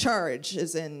Barak, "Charge,"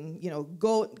 as in,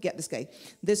 go get this guy.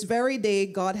 "This very day,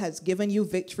 God has given you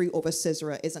victory over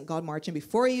Sisera. Isn't God marching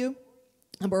before you?"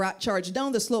 And Barak charged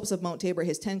down the slopes of Mount Tabor,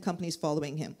 his 10 companies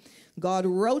following him. God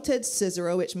routed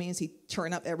Sisera, which means he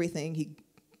turned up everything. He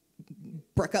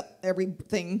broke up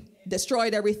everything,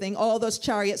 destroyed everything, all those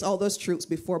chariots, all those troops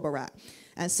before Barak.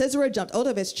 And Sisera jumped out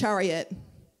of his chariot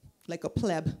like a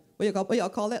pleb. What y'all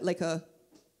call it? Like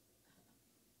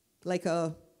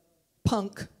a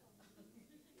punk.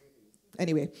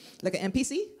 Anyway, like an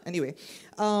NPC? Anyway.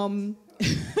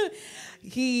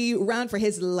 He ran for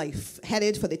his life,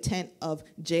 headed for the tent of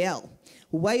Jael,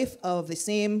 wife of the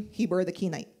same Heber the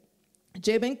Kenite.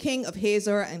 Jabin, king of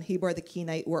Hazor, and Heber the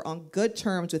Kenite were on good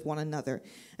terms with one another.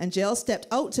 And Jael stepped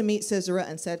out to meet Sisera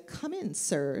and said, "Come in,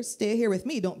 sir. Stay here with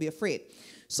me. Don't be afraid."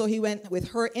 So he went with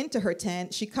her into her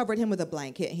tent. She covered him with a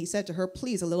blanket, and he said to her,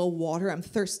 "Please, a little water. I'm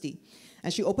thirsty."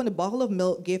 And she opened a bottle of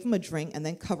milk, gave him a drink, and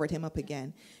then covered him up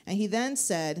again. And he then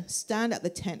said, "Stand at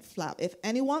the tent flap. If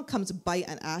anyone comes by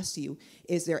and asks you,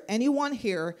 'Is there anyone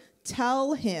here?'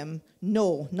 tell him,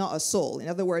 'No, not a soul.' In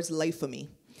other words, lie for me."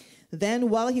 Then,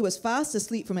 while he was fast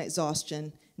asleep from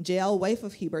exhaustion, Jael, wife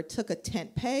of Heber, took a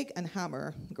tent peg and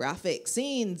hammer, graphic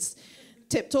scenes,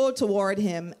 tiptoed toward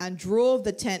him and drove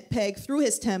the tent peg through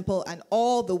his temple and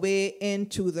all the way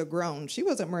into the ground. She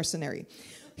was a mercenary.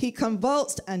 He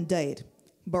convulsed and died.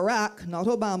 Barak, not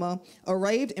Obama,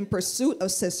 arrived in pursuit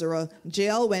of Sisera.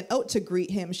 Jael went out to greet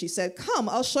him. She said, "Come,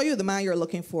 I'll show you the man you're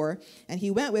looking for." And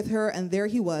he went with her, and there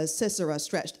he was, Sisera,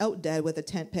 stretched out dead with a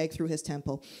tent peg through his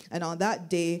temple. And on that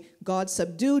day, God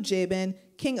subdued Jabin,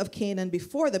 king of Canaan,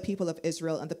 before the people of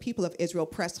Israel, and the people of Israel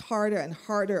pressed harder and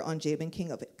harder on Jabin,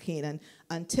 king of Canaan,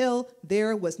 until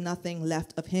there was nothing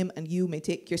left of him. And you may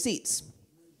take your seats.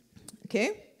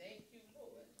 Okay?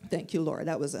 Thank you, Lord.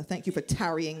 That was a thank you for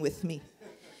tarrying with me.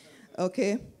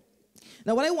 Okay.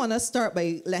 Now, what I want to start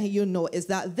by letting you know is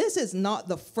that this is not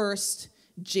the first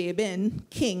Jabin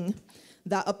king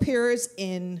that appears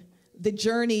in the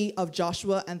journey of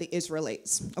Joshua and the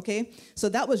Israelites. Okay. So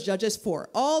that was Judges 4.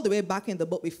 All the way back in the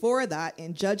book before that,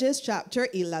 in Judges chapter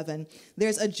 11,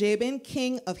 there's a Jabin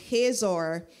king of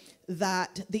Hazor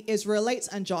that the Israelites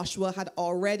and Joshua had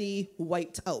already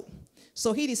wiped out.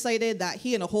 So he decided that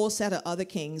he and a whole set of other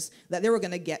kings, that they were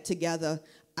going to get together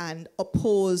and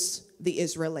oppose the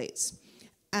Israelites.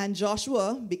 And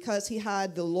Joshua, because he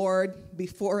had the Lord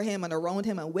before him and around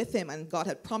him and with him, and God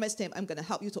had promised him, I'm going to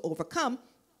help you to overcome,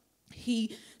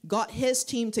 he got his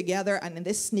team together, and in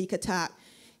this sneak attack,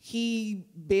 he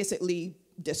basically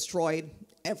destroyed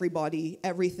everybody,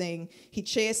 everything. He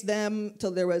chased them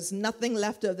till there was nothing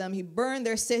left of them. He burned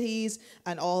their cities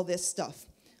and all this stuff.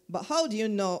 But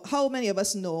how many of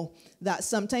us know that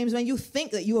sometimes when you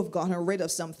think that you have gotten rid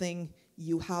of something,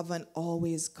 you haven't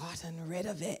always gotten rid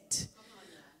of it?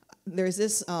 There's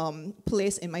this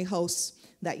place in my house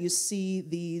that you see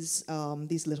these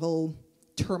little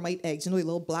termite eggs, you know, the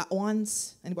little black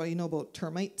ones. Anybody know about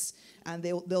termites? And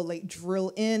they'll like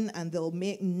drill in and they'll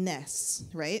make nests,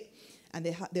 right? And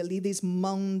they leave these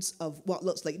mounds of what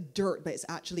looks like dirt, but it's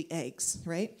actually eggs,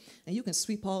 right? And you can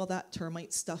sweep all that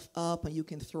termite stuff up and you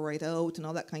can throw it out and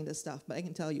all that kind of stuff. But I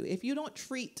can tell you, if you don't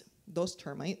treat those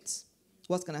termites,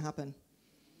 what's going to happen?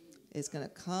 It's going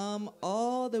to come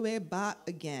all the way back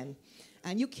again.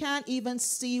 And you can't even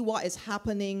see what is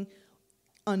happening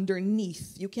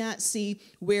underneath. You can't see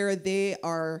where they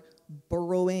are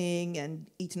burrowing and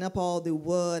eating up all the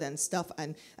wood and stuff,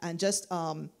 and just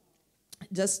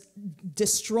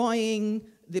destroying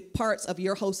the parts of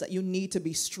your house that you need to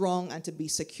be strong and to be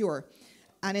secure.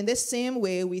 And in this same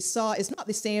way, we saw, it's not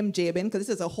the same Jabin, because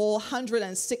this is a whole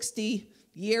 160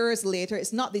 years later.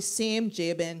 It's not the same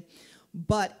Jabin,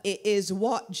 but it is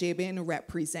what Jabin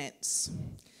represents.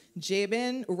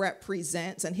 Jabin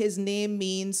represents, and his name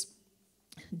means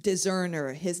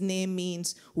discerner. His name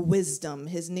means wisdom.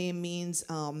 His name means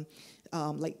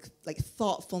like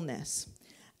thoughtfulness.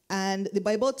 And the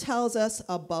Bible tells us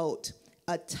about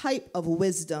a type of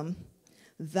wisdom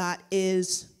that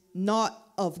is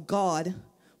not of God,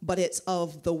 but it's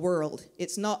of the world.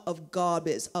 It's not of God,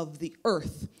 but it's of the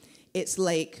earth. It's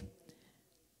like,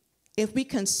 if we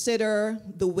consider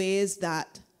the ways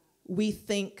that we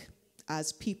think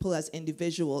as people, as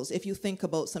individuals, if you think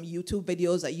about some YouTube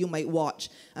videos that you might watch,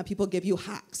 and people give you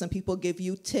hacks and people give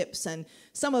you tips, and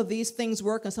some of these things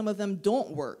work and some of them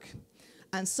don't work.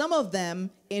 And some of them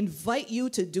invite you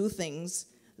to do things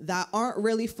that aren't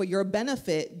really for your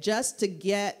benefit, just to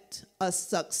get a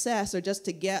success or just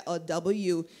to get a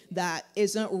W that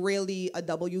isn't really a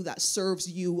W that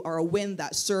serves you, or a win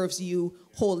that serves you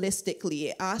holistically.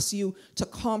 It asks you to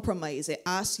compromise. It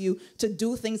asks you to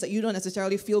do things that you don't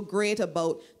necessarily feel great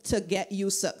about to get you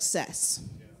success.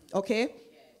 Okay?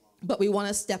 But we want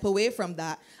to step away from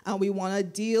that, and we want to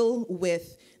deal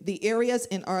with the areas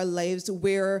in our lives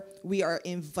where we are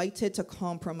invited to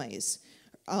compromise.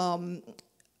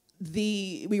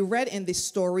 We read in the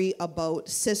story about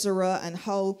Sisera and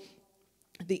how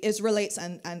the Israelites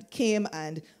came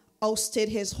and ousted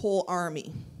his whole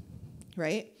army,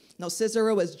 right? Now,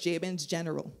 Sisera was Jabin's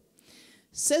general.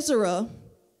 Sisera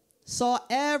saw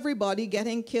everybody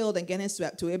getting killed and getting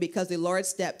swept away because the Lord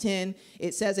stepped in.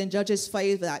 It says in Judges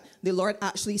 5 that the Lord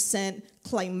actually sent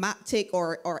climatic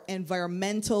or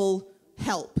environmental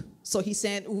help. So he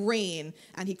sent rain,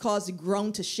 and he caused the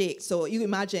ground to shake. So you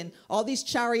imagine all these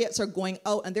chariots are going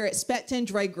out, and they're expecting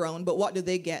dry ground, but what do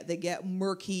they get? They get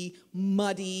murky,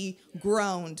 muddy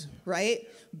ground, right?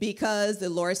 Because the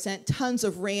Lord sent tons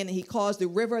of rain, and he caused the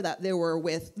river that they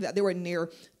were near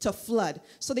to flood.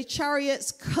 So the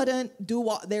chariots couldn't do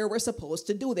what they were supposed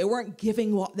to do. They weren't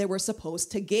giving what they were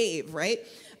supposed to give, right?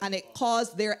 And it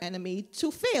caused their enemy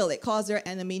to fail. It caused their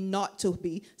enemy not to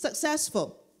be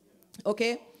successful.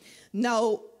 Okay?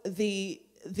 Now, the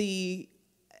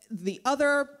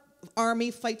other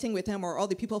army fighting with him, or all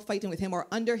the people fighting with him or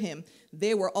under him,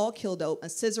 they were all killed out,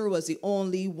 and Sisera was the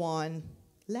only one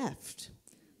left.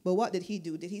 But what did he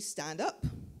do? Did he stand up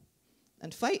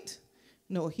and fight?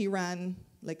 No, he ran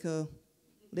like a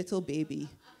little baby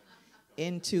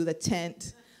into the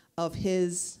tent of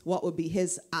what would be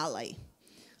his ally.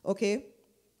 Okay?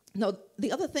 Now,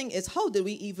 the other thing is, how did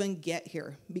we even get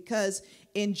here? Because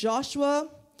in Joshua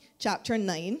chapter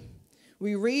 9,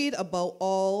 we read about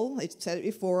I said it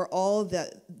before, all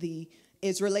that the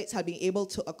Israelites had been able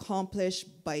to accomplish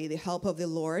by the help of the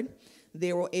Lord.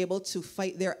 They were able to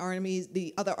fight their armies,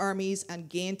 the other armies, and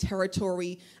gain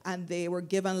territory, and they were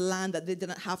given land that they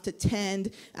didn't have to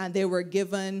tend, and they were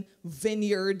given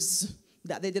vineyards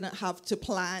that they didn't have to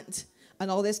plant, and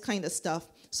all this kind of stuff.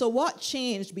 So what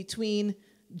changed between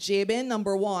Jabin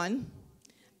number 1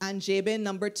 and Jabin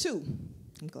number 2?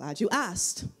 I'm glad you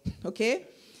asked, okay?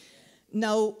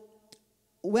 Now,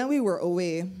 when we were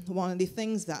away, one of the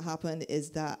things that happened is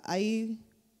that I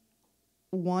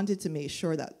wanted to make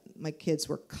sure that my kids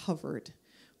were covered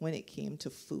when it came to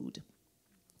food.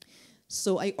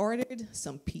 So I ordered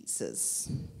some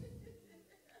pizzas.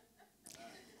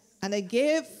 And I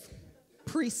gave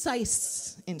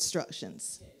precise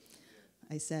instructions.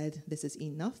 I said, this is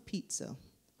enough pizza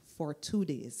for 2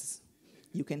 days.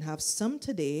 You can have some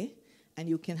today, and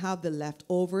you can have the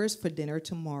leftovers for dinner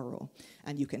tomorrow.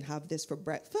 And you can have this for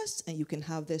breakfast, and you can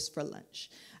have this for lunch.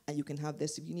 And you can have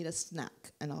this if you need a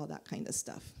snack and all that kind of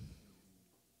stuff.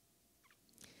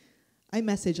 I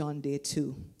message on day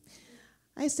 2.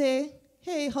 I say,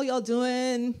 hey, how y'all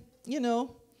doing? You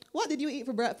know, what did you eat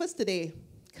for breakfast today?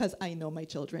 Because I know my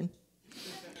children.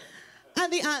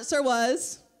 And the answer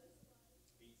was,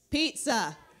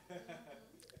 pizza.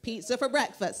 Pizza for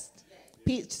breakfast.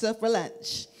 Pizza for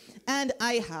lunch. And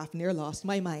I have near lost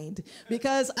my mind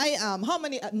because I am,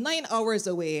 9 hours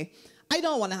away. I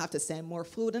don't want to have to send more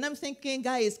food. And I'm thinking,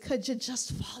 guys, could you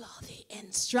just follow the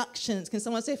instructions? Can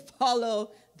someone say,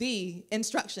 follow the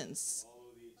instructions? Follow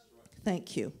the instructions.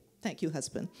 Thank you. Thank you,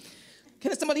 husband.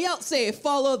 Can somebody else say,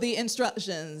 follow the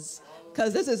instructions?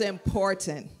 Because this is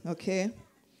important, okay?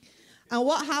 And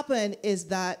what happened is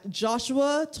that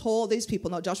Joshua told these people,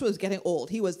 now Joshua was getting old.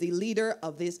 He was the leader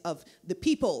of the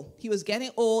people. He was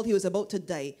getting old. He was about to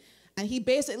die. And he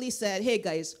basically said, hey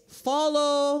guys,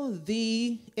 follow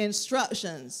the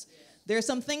instructions. There are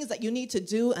some things that you need to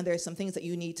do, and there are some things that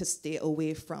you need to stay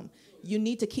away from. You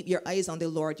need to keep your eyes on the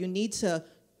Lord. You need to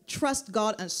trust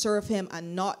God and serve him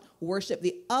and not worship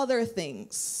the other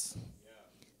things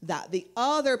that the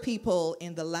other people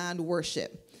in the land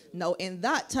worship. Now, in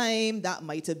that time, that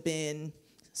might have been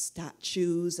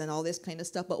statues and all this kind of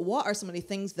stuff. But what are some of the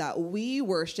things that we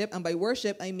worship? And by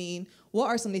worship, I mean, what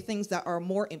are some of the things that are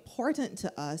more important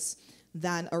to us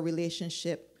than a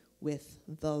relationship with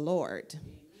the Lord?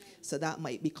 So that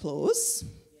might be clothes.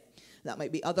 That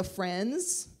might be other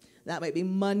friends. That might be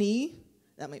money.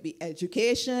 That might be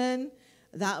education.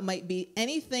 That might be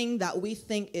anything that we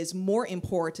think is more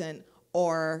important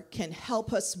or can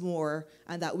help us more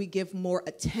and that we give more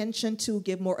attention to,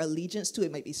 give more allegiance to.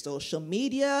 It might be social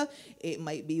media. It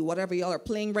might be whatever y'all are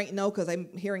playing right now, because I'm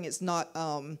hearing it's not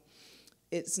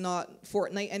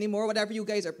Fortnite anymore, whatever you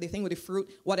guys are, the thing with the fruit,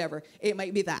 whatever. It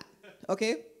might be that,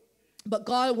 okay? But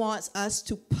God wants us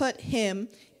to put him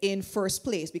in first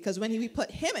place, because when we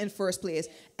put him in first place,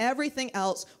 everything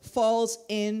else falls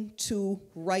into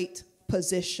right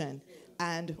position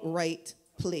and right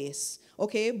place.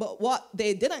 Okay, but what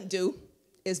they didn't do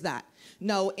is that.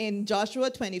 Now, in Joshua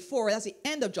 24, that's the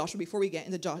end of Joshua before we get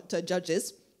into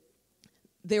Judges,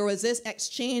 there was this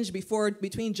exchange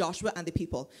between Joshua and the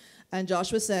people. And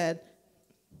Joshua said,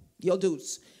 yo,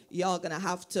 dudes, y'all going to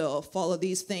have to follow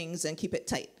these things and keep it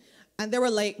tight. And they were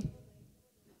like,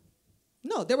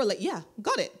 no, they were like, yeah,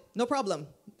 got it. No problem.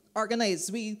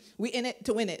 Organize. We in it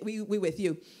to win it. We with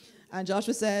you. And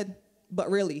Joshua said,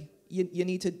 but really, you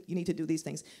need to do these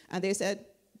things. And they said,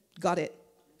 got it.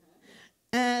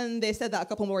 And they said that a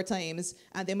couple more times.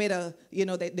 And they made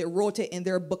they wrote it in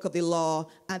their book of the law.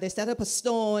 And they set up a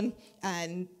stone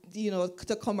and,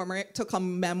 to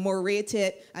commemorate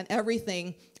it and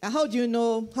everything. And how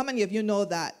many of you know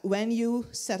that when you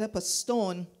set up a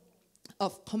stone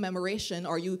of commemoration,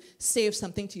 or you save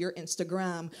something to your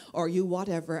Instagram, or you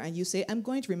whatever, and you say, I'm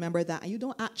going to remember that, and you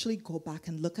don't actually go back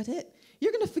and look at it,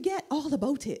 you're going to forget all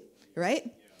about it. Right?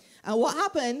 Yeah. And what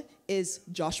happened is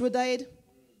Joshua died,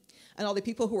 and all the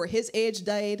people who were his age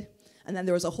died, and then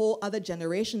there was a whole other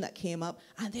generation that came up,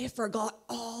 and they forgot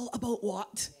all about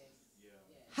what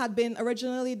had been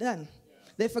originally done.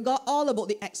 They forgot all about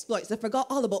the exploits. They forgot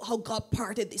all about how God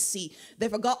parted the sea. They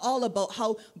forgot all about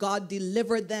how God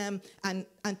delivered them and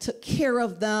took care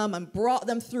of them and brought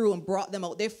them through and brought them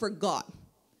out. They forgot.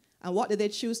 And what did they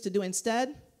choose to do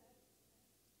instead?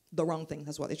 The wrong thing.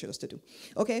 That's what they chose to do.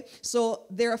 Okay? So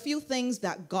there are a few things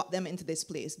that got them into this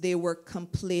place. They were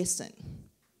complacent.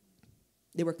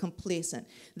 They were complacent.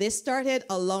 They started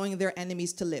allowing their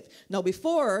enemies to live. Now,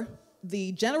 before,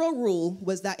 the general rule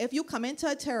was that if you come into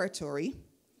a territory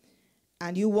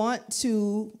and you want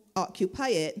to occupy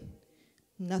it,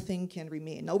 nothing can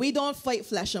remain. Now, we don't fight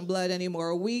flesh and blood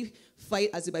anymore. We fight,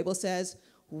 as the Bible says,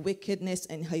 wickedness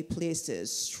in high places,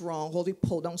 strongholds. We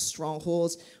pull down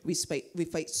strongholds. We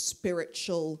fight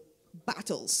spiritual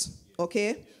battles,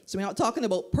 okay? So we're not talking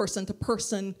about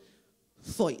person-to-person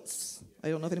fights. I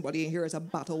don't know if anybody in here is a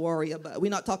battle warrior, but we're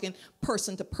not talking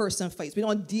person-to-person fights. We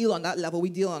don't deal on that level. We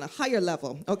deal on a higher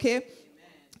level, okay? Amen.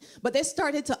 But they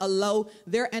started to allow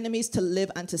their enemies to live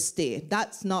and to stay.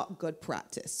 That's not good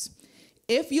practice.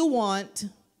 If you want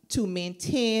to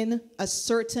maintain a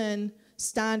certain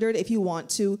standard, if you want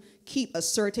to keep a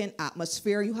certain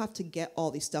atmosphere, you have to get all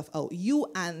this stuff out.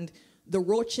 You and the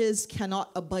roaches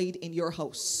cannot abide in your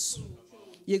house.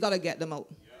 You got to get them out,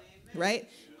 right?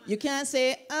 You can't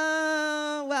say,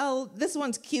 well, this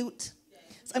one's cute,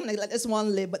 So I'm going to let this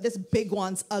one live, but this big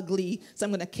one's ugly, so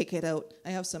I'm going to kick it out.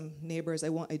 I have some neighbors, I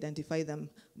won't identify them,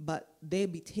 but they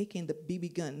be taking the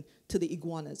BB gun to the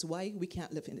iguanas. Why? We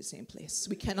can't live in the same place.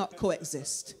 We cannot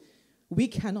coexist. We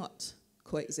cannot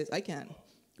coexist. I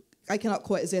cannot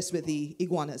coexist with the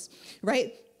iguanas,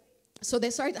 right? So they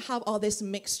started to have all this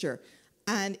mixture,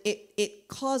 and it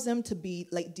caused them to be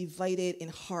like divided in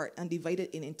heart and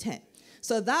divided in intent.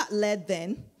 So that led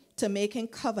then to making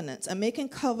covenants. And making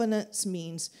covenants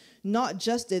means not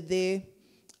just did they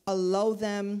allow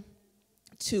them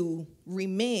to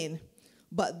remain,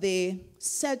 but they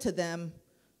said to them,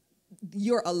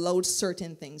 you're allowed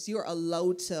certain things. You're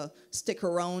allowed to stick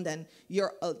around, and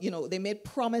they made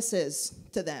promises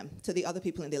to them, to the other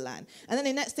people in the land. And then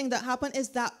the next thing that happened is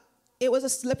that it was a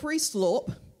slippery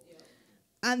slope,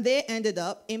 and they ended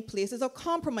up in places of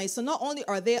compromise. So not only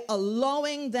are they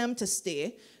allowing them to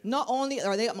stay, not only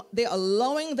are they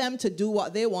allowing them to do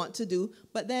what they want to do,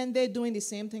 but then they're doing the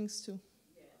same things too,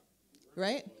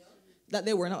 right? That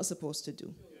they were not supposed to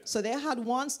do. So they had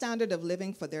one standard of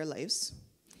living for their lives,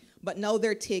 but now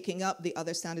they're taking up the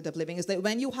other standard of living. Is that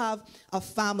when you have a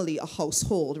family, a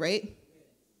household, right?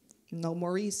 Now,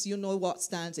 Maurice, you know what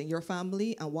stands in your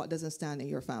family and what doesn't stand in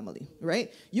your family,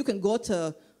 right? You can go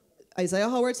to Isaiah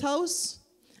Howard's house,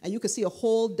 and you can see a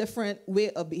whole different way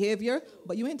of behavior,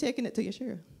 but you ain't taking it to your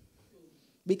share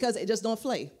because it just don't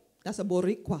fly. That's a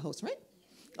Boricua house, right?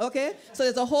 Okay? So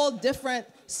there's a whole different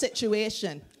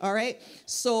situation, all right?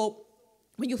 So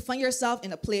when you find yourself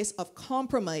in a place of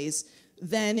compromise,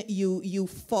 then you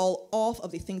fall off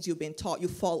of the things you've been taught. You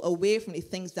fall away from the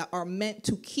things that are meant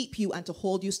to keep you and to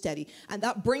hold you steady. And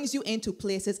that brings you into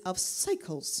places of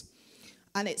cycles.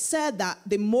 And it said that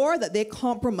the more that they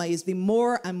compromised, the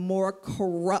more and more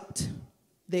corrupt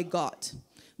they got.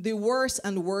 The worse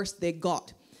and worse they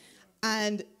got.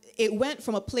 And it went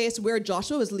from a place where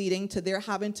Joshua was leading to there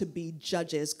having to be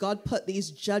judges. God put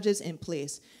these judges in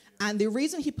place. And the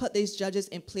reason he put these judges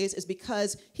in place is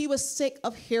because he was sick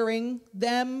of hearing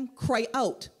them cry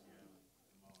out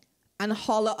and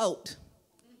holler out.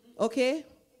 Okay?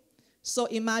 So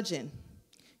imagine,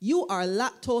 you are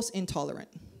lactose intolerant,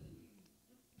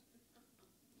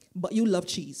 but you love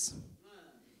cheese.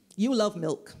 You love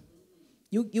milk.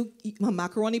 You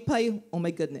macaroni pie, oh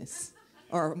my goodness.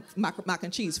 Or mac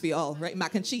and cheese for y'all, right?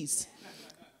 Mac and cheese.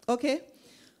 Okay?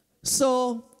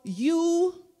 So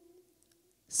you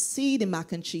see the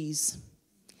mac and cheese.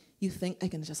 You think, I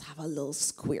can just have a little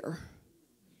square.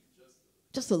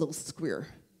 Just a little square.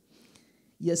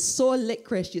 You're so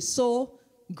licorice, you're so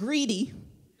greedy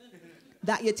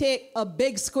that you take a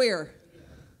big square.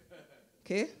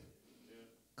 Okay?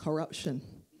 Corruption.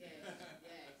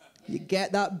 You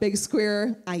get that big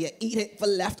square and you eat it for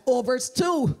leftovers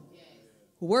too.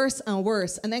 Worse and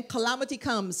worse. And then calamity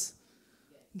comes.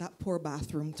 That poor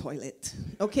bathroom toilet.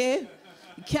 Okay?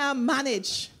 You can't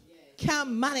manage.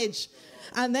 Can't manage.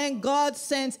 And then God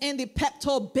sends in the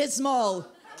Pepto-Bismol.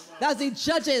 That's the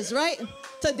judges, right?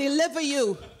 To deliver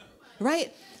you.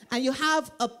 Right? And you have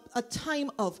a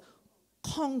time of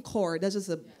concord. That's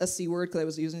just a C word because I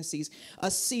was using C's.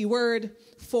 A C word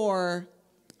for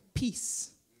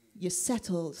peace. You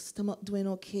settle, stomach doing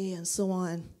okay, and so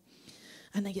on.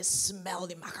 And then you smell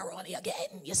the macaroni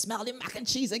again. You smell the mac and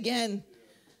cheese again.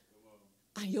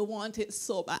 And you want it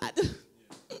so bad.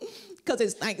 Because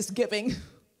it's Thanksgiving.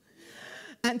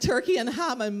 And turkey and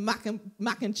ham and mac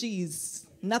and cheese.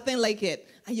 Nothing like it.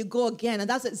 And you go again. And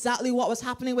that's exactly what was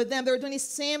happening with them. They were doing the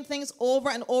same things over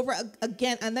and over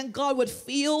again. And then God would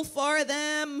feel for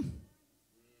them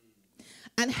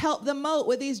and help them out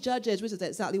with these judges, which is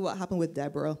exactly what happened with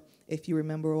Deborah, if you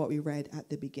remember what we read at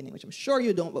the beginning, which I'm sure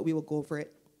you don't, but we will go over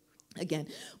it again.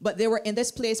 But they were in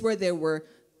this place where they were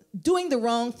doing the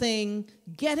wrong thing,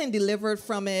 getting delivered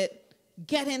from it,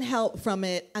 getting help from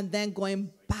it, and then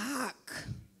going back.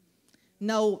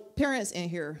 Now, parents in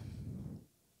here,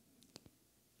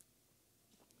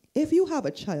 if you have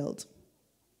a child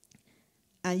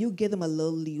and you give them a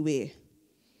little leeway,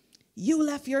 you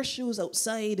left your shoes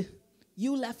outside,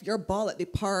 you left your ball at the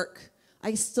park,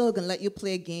 I still gonna let you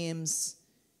play games.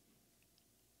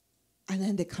 And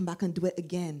then they come back and do it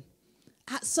again.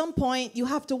 At some point, you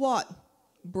have to what?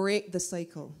 Break the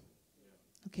cycle.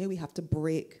 Okay, we have to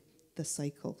break the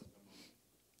cycle.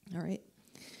 All right.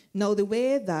 Now, the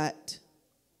way that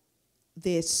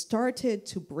they started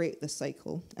to break the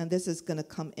cycle, and this is gonna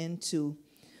come into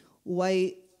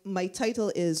why my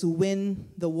title is Win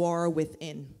the War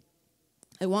Within.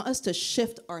 I want us to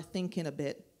shift our thinking a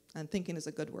bit, and thinking is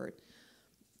a good word,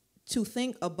 to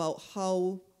think about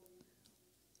how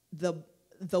the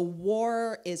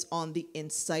war is on the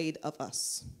inside of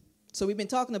us. So we've been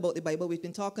talking about the Bible, we've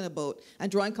been talking about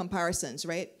and drawing comparisons,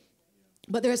 right?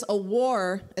 But there's a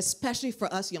war, especially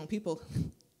for us young people,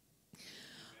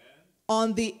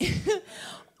 on the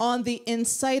on the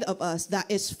inside of us that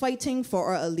is fighting for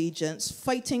our allegiance,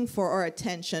 fighting for our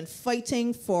attention,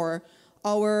 fighting for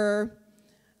our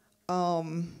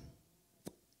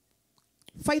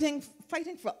fighting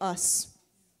for us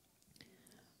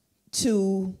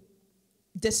to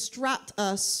distract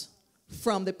us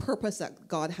from the purpose that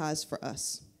God has for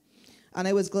us. And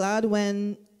I was glad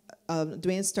when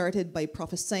Dwayne started by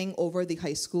prophesying over the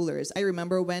high schoolers. I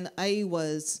remember when I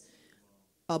was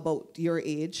about your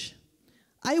age,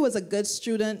 I was a good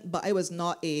student, but I was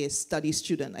not a study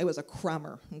student. I was a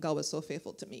crammer. And God was so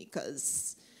faithful to me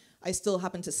because I still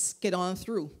happened to skid on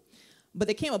through. But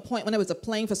there came a point when I was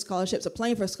applying for scholarships,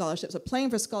 applying,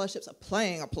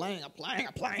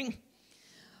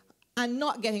 and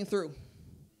not getting through.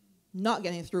 Not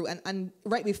getting through. And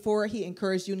right before he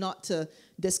encouraged you not to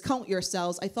discount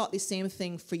yourselves, I thought the same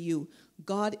thing for you.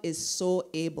 God is so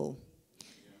able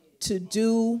to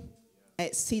do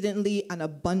exceedingly and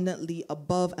abundantly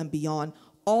above and beyond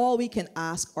all we can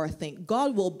ask or think.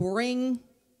 God will bring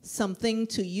something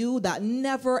to you that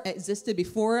never existed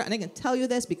before. And I can tell you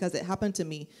this because it happened to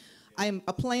me. I'm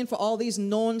applying for all these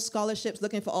known scholarships,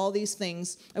 looking for all these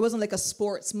things. I wasn't like a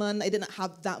sportsman. I didn't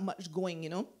have that much going, you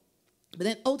know. But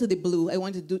then out of the blue, I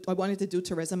wanted to do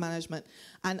tourism management.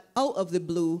 And out of the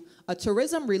blue, a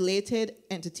tourism-related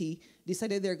entity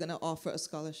decided they're going to offer a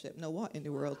scholarship. Now, what in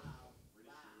the world?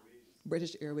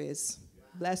 British Airways.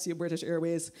 Bless you, British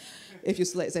Airways, if you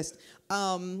still exist.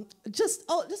 Just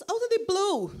out of the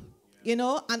blue, you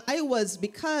know. And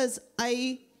because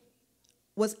I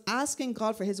was asking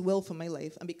God for his will for my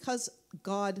life, and because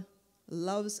God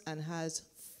loves and has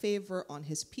favor on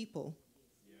his people,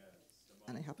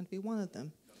 and I happen to be one of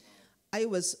them, I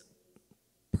was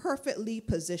perfectly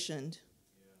positioned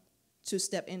to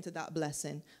step into that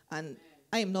blessing. And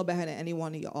I am no better than any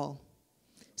one of you all.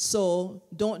 So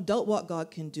don't doubt what God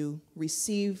can do.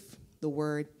 Receive the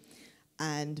word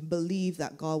and believe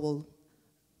that God will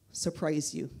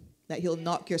surprise you, that he'll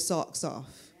knock your socks off.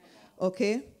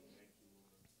 Okay?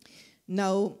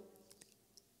 Now,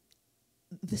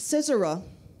 the Sisera,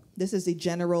 this is the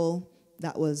general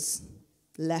that was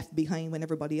left behind when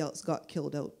everybody else got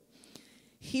killed out.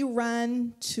 He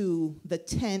ran to the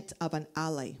tent of an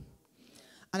ally.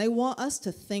 And I want us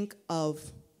to think of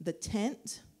the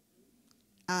tent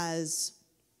as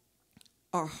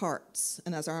our hearts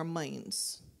and as our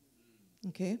minds.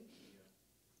 Okay?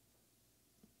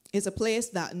 It's a place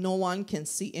that no one can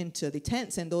see into. The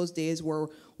tents in those days were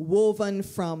woven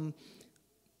from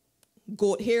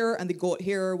goat hair, and the goat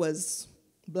hair was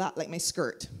black like my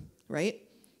skirt, right?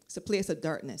 It's a place of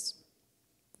darkness.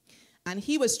 And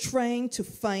he was trying to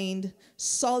find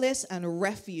solace and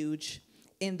refuge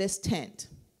in this tent.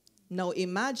 Now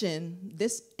imagine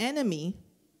this enemy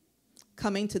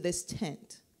coming to this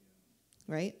tent,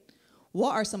 right?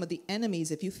 What are some of the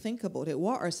enemies, if you think about it,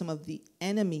 what are some of the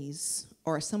enemies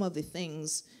or some of the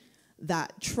things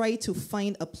that try to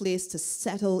find a place to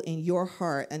settle in your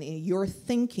heart and in your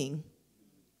thinking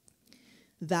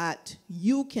that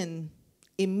you can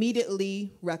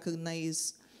immediately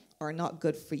recognize are not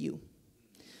good for you?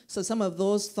 So some of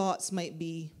those thoughts might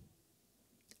be,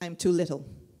 I'm too little,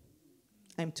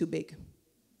 I'm too big,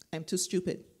 I'm too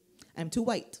stupid, I'm too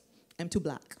white, I'm too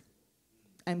black,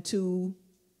 I'm too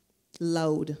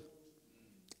loud,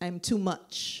 I'm too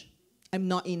much, I'm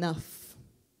not enough.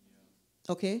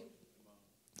 Okay?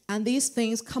 And these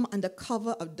things come under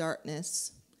cover of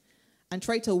darkness and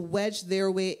try to wedge their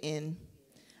way in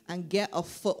and get a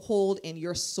foothold in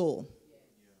your soul.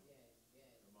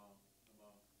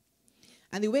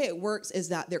 And the way it works is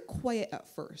that they're quiet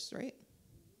at first, right?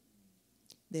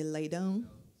 They lie down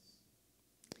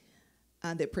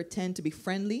and they pretend to be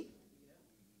friendly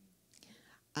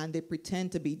and they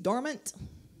pretend to be dormant.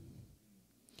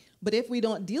 But if we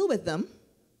don't deal with them,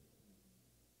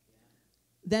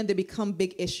 then they become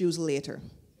big issues later.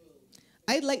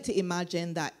 I'd like to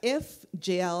imagine that if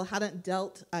Jael hadn't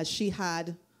dealt as she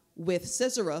had with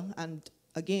Sisera, and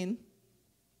again,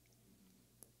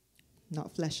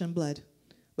 not flesh and blood,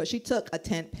 but she took a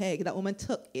tent peg. That woman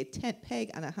took a tent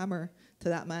peg and a hammer to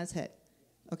that man's head.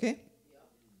 Okay?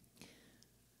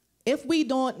 If we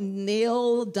don't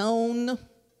nail down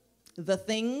the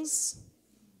things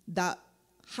that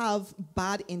have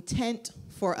bad intent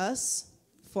for us,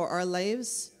 for our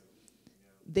lives,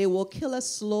 they will kill us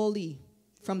slowly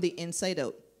from the inside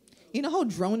out. You know how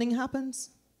drowning happens?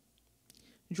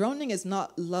 Drowning is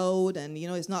not loud and, you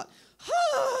know, it's not,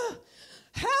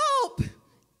 help!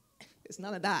 It's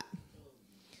none of that.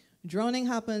 Drowning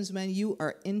happens when you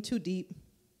are in too deep.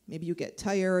 Maybe you get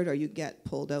tired or you get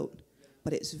pulled out.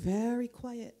 But it's very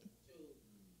quiet.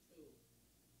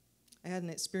 I had an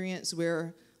experience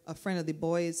where a friend of the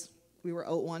boys, we were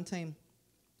out one time,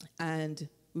 and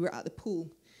we were at the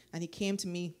pool, and he came to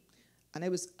me, and I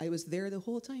was there the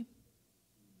whole time.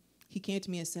 He came to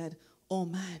me and said, "Oh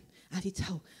man, Auntie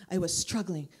Tao, I was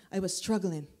struggling.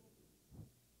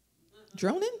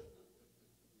 Drowning?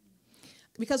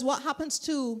 Because what happens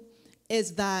too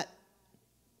is that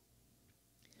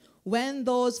when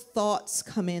those thoughts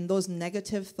come in, those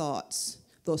negative thoughts,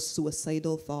 those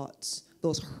suicidal thoughts,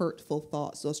 those hurtful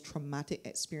thoughts, those traumatic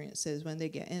experiences, when they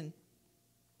get in,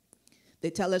 they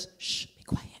tell us, shh, be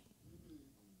quiet.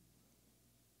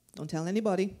 Don't tell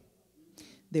anybody.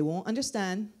 They won't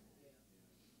understand.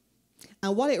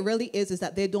 And what it really is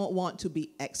that they don't want to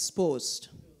be exposed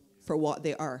for what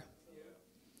they are.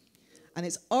 And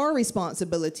it's our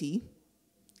responsibility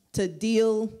to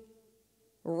deal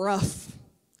rough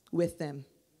with them.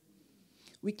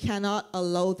 We cannot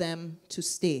allow them to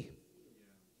stay.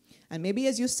 And maybe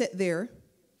as you sit there,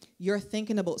 you're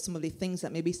thinking about some of the things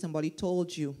that maybe somebody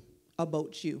told you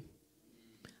about you.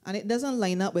 And it doesn't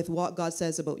line up with what God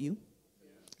says about you.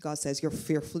 God says you're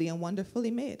fearfully and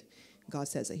wonderfully made. God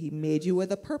says that he made you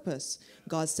with a purpose.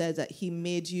 God says that he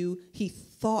made you, he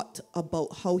thought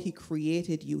about how he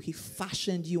created you. He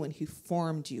fashioned you and he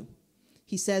formed you.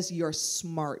 He says you're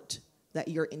smart, that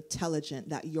you're intelligent,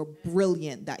 that you're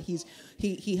brilliant, that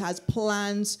he has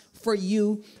plans for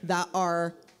you that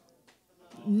are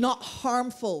not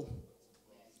harmful,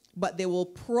 but they will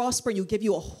prosper you, give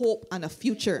you a hope and a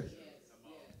future,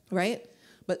 right?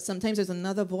 But sometimes there's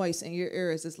another voice in your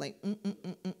ears. It's like,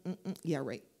 yeah,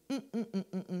 right.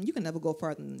 You can never go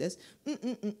farther than this.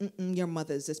 Your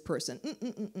mother is this person.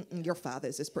 Your father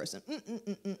is this person.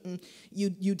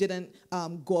 You didn't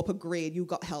go up a grade. You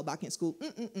got held back in school.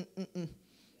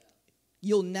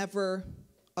 You'll never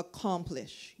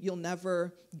accomplish. You'll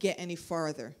never get any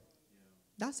farther.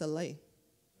 That's a lie.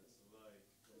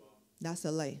 That's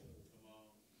a lie.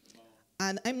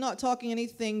 And I'm not talking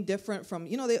anything different from,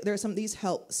 there are some of these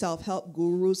self-help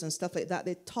gurus and stuff like that.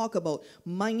 They talk about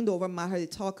mind over matter. They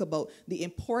talk about the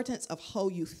importance of how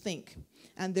you think.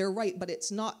 And they're right, but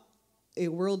it's not a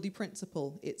worldly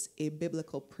principle. It's a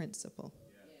biblical principle.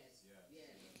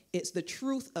 It's the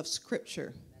truth of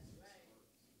Scripture.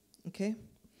 Okay?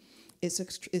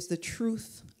 It's the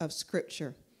truth of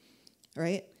Scripture.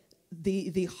 Right?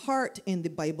 The heart in the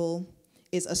Bible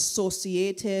is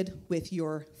associated with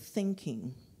your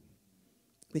thinking.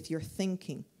 With your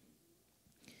thinking.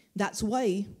 That's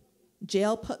why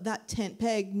Jael put that tent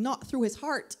peg not through his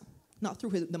heart, not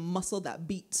through the muscle that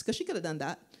beats, because she could have done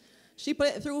that. She put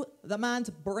it through the man's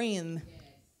brain.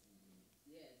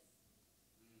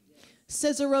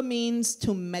 Caesarea means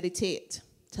to meditate,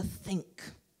 to think,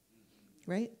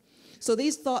 right? So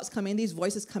these thoughts come in, these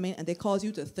voices come in, and they cause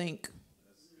you to think.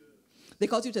 They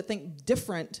cause you to think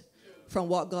different from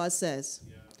what God says.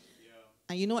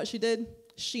 And you know what she did?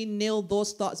 She nailed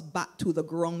those thoughts back to the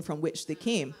ground from which they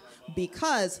came.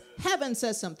 Because heaven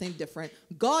says something different.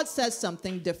 God says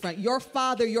something different. Your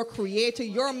Father, your Creator,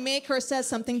 your Maker says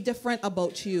something different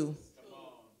about you.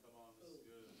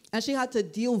 And she had to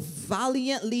deal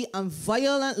valiantly and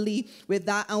violently with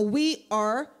that. And we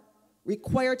are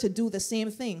required to do the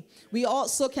same thing. We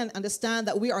also can understand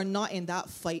that we are not in that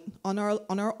fight on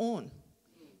our own.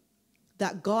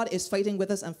 That God is fighting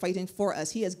with us and fighting for us.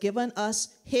 He has given us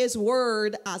his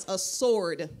word as a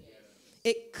sword.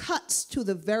 It cuts to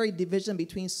the very division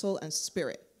between soul and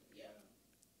spirit.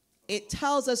 It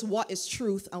tells us what is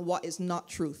truth and what is not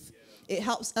truth. It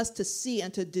helps us to see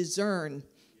and to discern.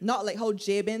 Not like how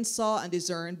Jabin saw and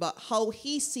discerned, but how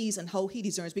he sees and how he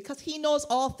discerns. Because he knows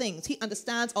all things. He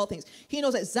understands all things. He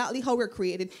knows exactly how we're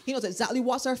created. He knows exactly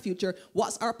what's our future,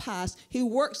 what's our past. He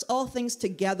works all things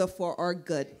together for our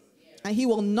good. And he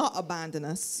will not abandon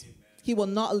us. He will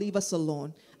not leave us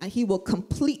alone. And he will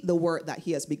complete the work that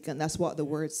he has begun. That's what the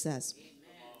word says.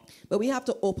 But we have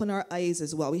to open our eyes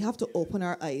as well. We have to open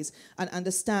our eyes and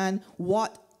understand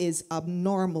what is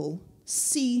abnormal.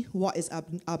 See what is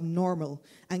abnormal.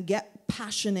 And get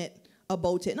passionate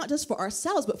about it. Not just for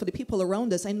ourselves, but for the people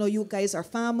around us. I know you guys are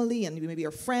family and maybe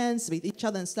you're friends with each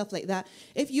other and stuff like that.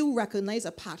 If you recognize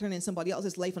a pattern in somebody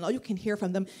else's life and all you can hear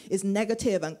from them is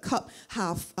negative and cup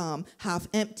half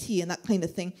empty and that kind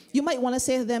of thing, you might want to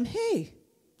say to them, hey,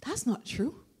 that's not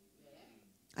true.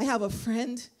 I have a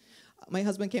friend. My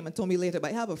husband came and told me later,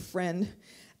 but I have a friend.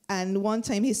 And one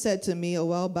time he said to me a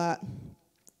while back,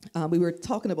 we were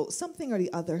talking about something or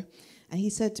the other, and he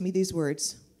said to me these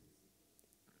words,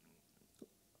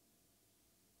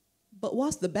 but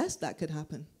what's the best that could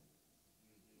happen?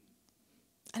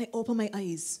 And it opened my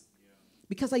eyes.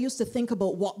 Because I used to think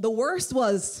about what the worst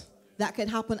was that could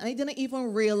happen. And I didn't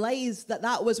even realize that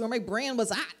that was where my brain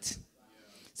was at.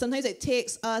 Sometimes it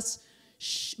takes us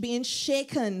being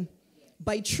shaken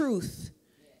by truth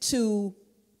to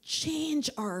change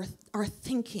our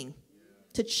thinking,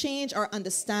 to change our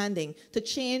understanding, to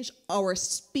change our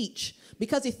speech.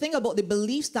 Because the thing about the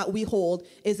beliefs that we hold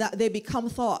is that they become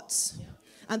thoughts.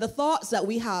 And the thoughts that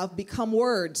we have become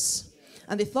words.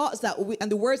 And the thoughts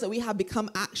and the words that we have become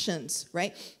actions,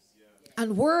 right?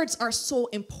 And words are so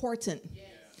important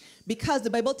because the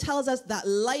Bible tells us that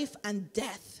life and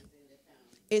death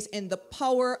is in the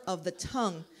power of the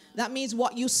tongue. That means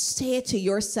what you say to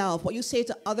yourself, what you say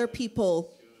to other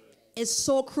people is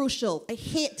so crucial. I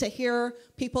hate to hear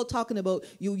people talking about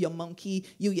you monkey,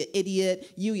 you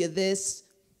idiot, you this.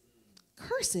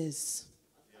 Curses.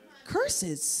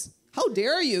 Curses. How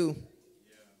dare you?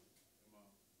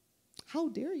 How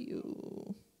dare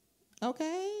you?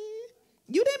 Okay?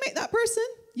 You didn't make that person.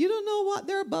 You don't know what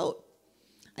they're about.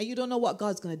 And you don't know what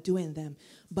God's going to do in them.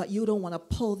 But you don't want to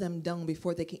pull them down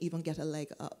before they can even get a leg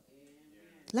up.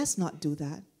 Let's not do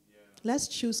that. Let's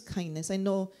choose kindness. I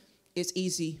know it's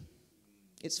easy.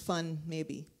 It's fun,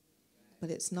 maybe. But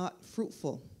it's not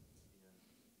fruitful.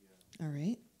 All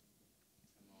right?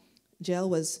 Jael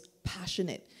was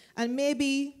passionate. And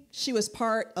maybe she was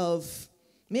part of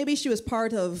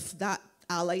that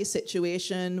ally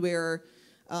situation where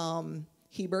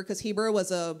Heber, because Heber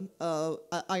was a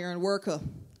iron worker,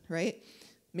 right?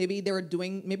 Maybe they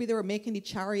were making the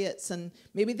chariots, and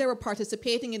maybe they were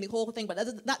participating in the whole thing, but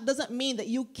that doesn't mean that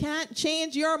you can't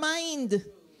change your mind.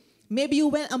 Maybe you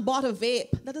went and bought a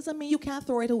vape. That doesn't mean you can't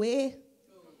throw it away.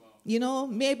 You know,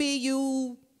 maybe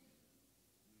you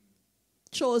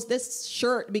chose this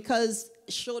shirt because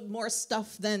it showed more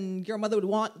stuff than your mother would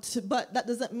want, but that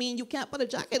doesn't mean you can't put a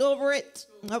jacket over it.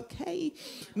 Okay.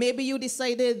 Maybe you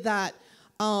decided that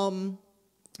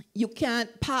you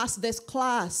can't pass this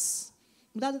class.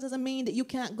 That doesn't mean that you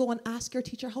can't go and ask your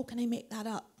teacher, how can I make that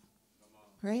up?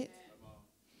 Right?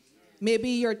 Maybe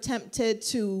you're tempted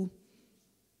to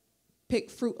pick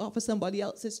fruit off of somebody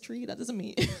else's tree. That doesn't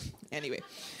mean. Anyway.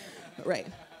 Right.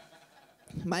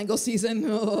 Mango season.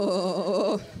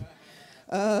 Oh.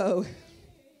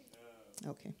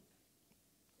 Okay.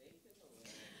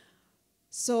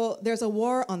 So there's a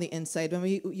war on the inside. When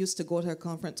we used to go to a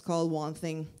conference called One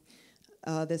Thing,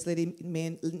 this lady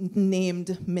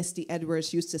named Misty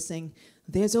Edwards used to sing,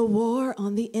 "There's a war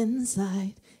on the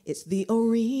inside. It's the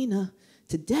arena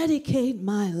to dedicate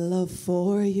my love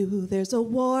for you. There's a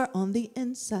war on the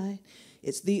inside.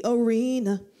 It's the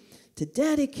arena to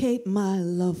dedicate my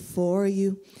love for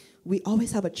you." We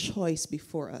always have a choice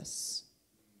before us,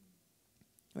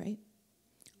 right?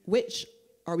 Which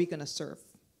are we going to serve?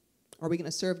 Are we going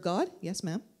to serve God? Yes,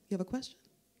 ma'am. You have a question?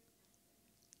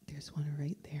 There's one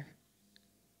right there.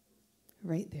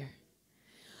 Right there.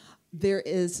 There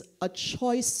is a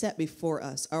choice set before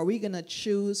us. Are we going to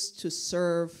choose to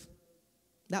serve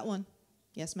that one?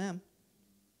 Yes, ma'am.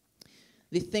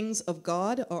 The things of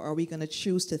God, or are we going to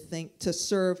choose to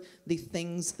serve the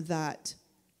things that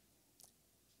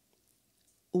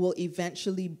will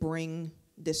eventually bring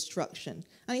destruction?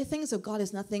 And the things of God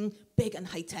is nothing big and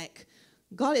high tech.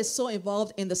 God is so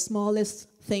involved in the smallest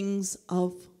things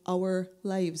of our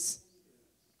lives.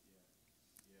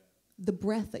 The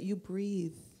breath that you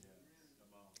breathe.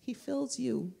 He fills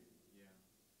you.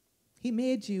 He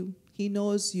made you. He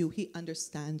knows you. He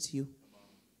understands you.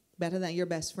 Better than your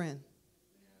best friend.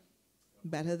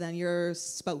 Better than your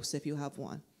spouse if you have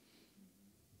one.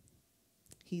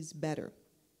 He's better.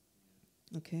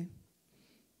 Okay?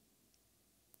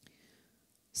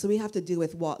 So we have to deal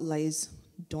with what lies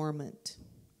dormant.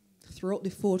 Throw out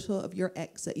the photo of your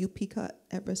ex that you peek at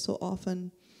ever so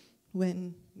often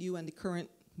when you and the current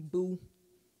boo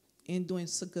ain't doing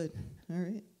so good. All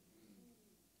right?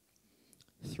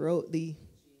 Throw out the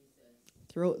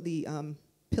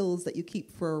pills that you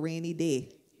keep for a rainy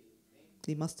day.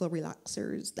 The muscle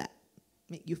relaxers that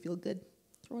make you feel good.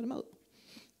 Throw them out.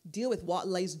 Deal with what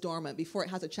lies dormant before it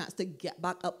has a chance to get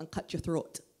back up and cut your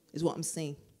throat, is what I'm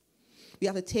saying. We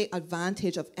have to take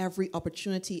advantage of every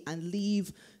opportunity and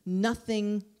leave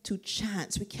nothing to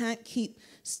chance. We can't keep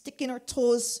sticking our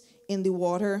toes in the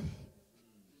water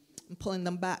and pulling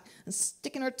them back and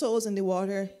sticking our toes in the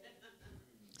water.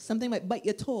 Something might bite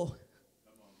your toe.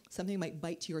 Something might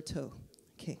bite your toe.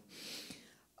 Okay.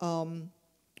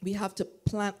 We have to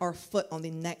plant our foot on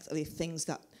the necks of the things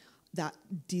that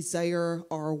desire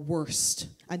our worst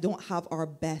and don't have our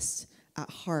best at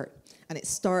heart. And it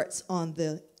starts on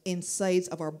the insides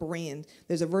of our brain.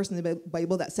 There's a verse in the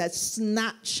Bible that says,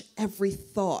 snatch every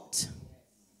thought.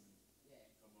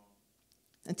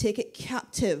 and take it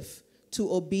captive to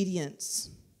obedience.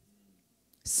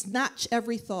 Snatch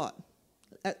every thought.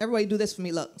 Everybody do this for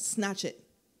me. Look, snatch it.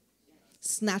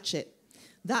 Snatch it.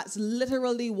 That's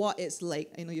literally what it's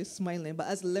like. I know you're smiling, but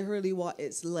that's literally what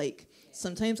it's like.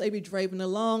 Sometimes I be driving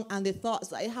along and the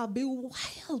thoughts I have be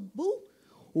wild, boo.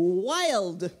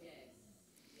 Wild.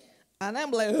 And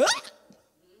I'm like, ah!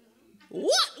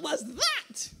 What was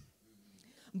that?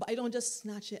 But I don't just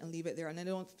snatch it and leave it there. And I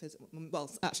don't,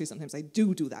 well, actually sometimes I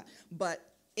do that. But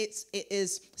it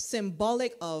is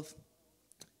symbolic of,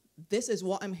 this is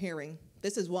what I'm hearing.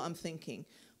 This is what I'm thinking.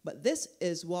 But this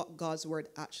is what God's word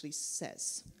actually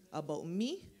says about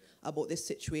me, about this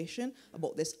situation,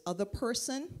 about this other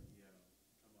person.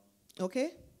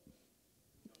 Okay?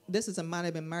 This is a man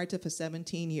I've been married to for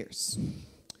 17 years.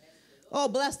 Oh,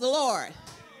 bless the Lord.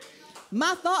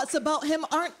 My thoughts about him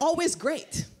aren't always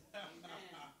great.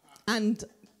 And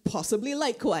possibly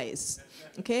likewise.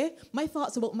 Okay? My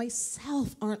thoughts about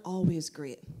myself aren't always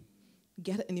great.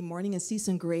 Get it in the morning and see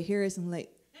some gray hairs and like,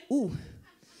 ooh.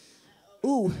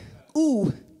 Ooh,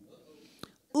 ooh,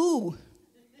 ooh.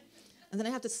 And then I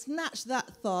have to snatch that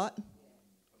thought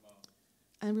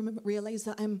and realize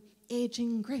that I'm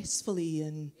aging gracefully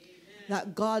and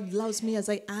that God loves me as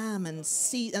I am and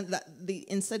see and that the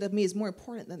inside of me is more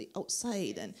important than the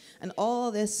outside and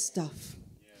all this stuff.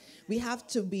 We have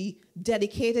to be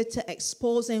dedicated to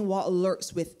exposing what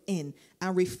lurks within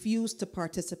and refuse to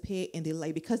participate in the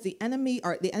lie, because the enemy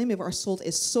of our soul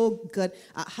is so good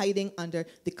at hiding under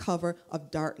the cover of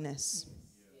darkness.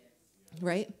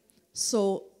 Right?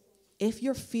 So if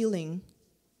you're feeling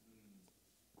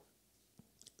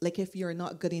like if you're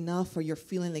not good enough, or you're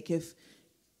feeling like if,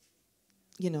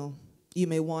 you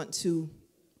may want to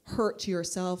hurt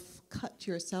yourself, cut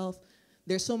yourself,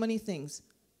 there's so many things.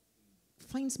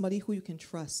 Find somebody who you can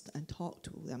trust and talk to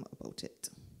them about it.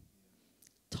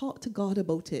 Talk to God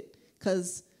about it.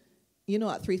 Because,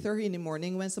 at 3:30 in the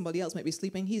morning when somebody else might be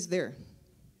sleeping, he's there.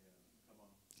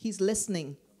 He's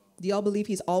listening. Do y'all believe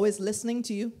he's always listening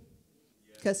to you?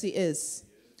 Because he is.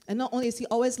 And not only is he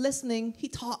always listening, he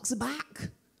talks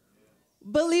back.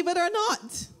 Believe it or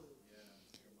not.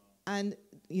 And,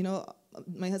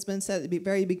 my husband said at the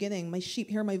very beginning, my sheep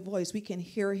hear my voice. We can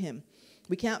hear him.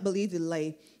 We can't believe the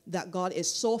lie that God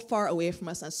is so far away from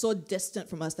us and so distant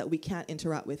from us that we can't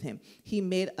interact with him. He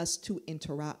made us to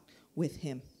interact with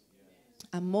him.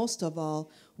 And most of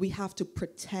all, we have to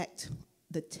protect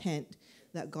the tent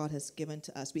that God has given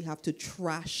to us. We have to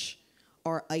trash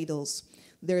our idols.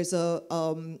 There's a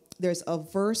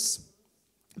verse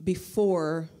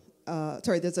before,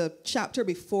 there's a chapter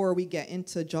before we get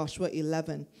into Joshua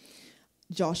 11,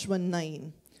 Joshua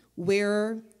 9,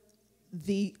 where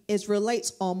the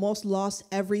Israelites almost lost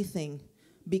everything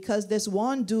because this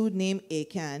one dude named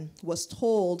Achan was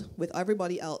told with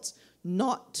everybody else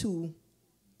not to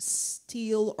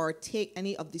steal or take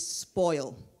any of the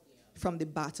spoil from the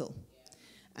battle.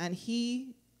 And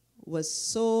he was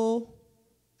so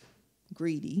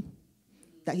greedy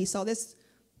that he saw this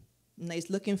nice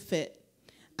looking fit,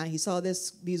 and he saw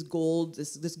this gold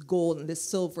and this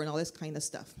silver and all this kind of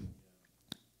stuff.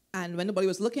 And when nobody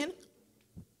was looking,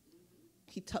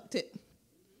 he tucked it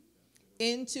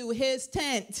into his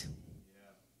tent.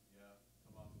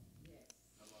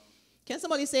 Can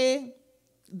somebody say,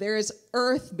 there is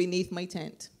earth beneath my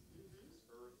tent?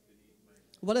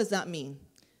 What does that mean?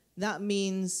 That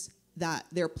means that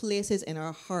there are places in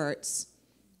our hearts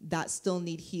that still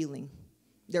need healing.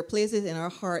 There are places in our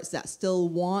hearts that still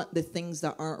want the things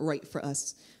that aren't right for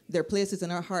us. There are places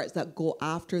in our hearts that go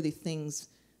after the things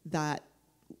that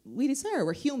we desire.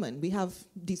 We're human. We have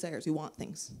desires. We want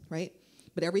things, right?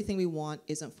 But everything we want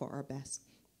isn't for our best.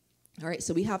 All right,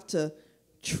 so we have to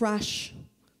trash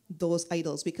those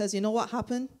idols, because you know what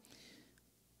happened?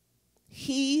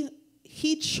 He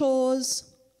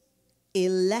chose a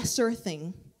lesser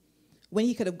thing when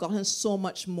he could have gotten so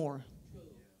much more,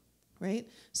 right?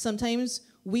 Sometimes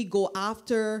we go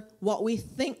after what we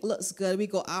think looks good. We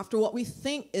go after what we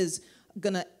think is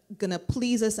gonna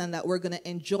please us and that we're gonna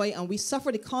enjoy, and we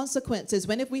suffer the consequences.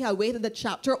 When if we had waited the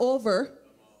chapter over,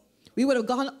 we would have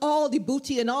gotten all the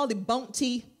booty and all the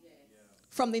bounty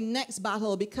from the next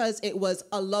battle because it was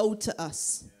allowed to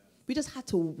us. We just had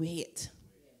to wait.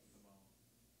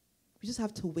 We just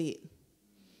have to wait.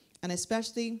 And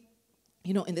especially,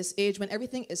 in this age when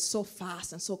everything is so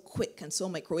fast and so quick and so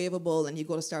microwavable, and you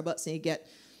go to Starbucks and you get,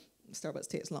 Starbucks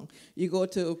takes long. You go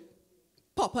to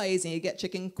Popeyes and you get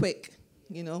chicken quick,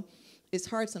 It's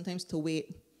hard sometimes to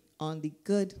wait on the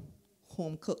good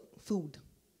home-cooked food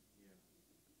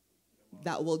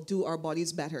that will do our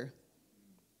bodies better.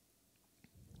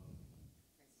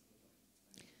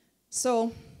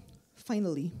 So,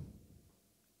 finally,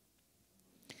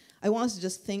 I want us to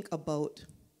just think about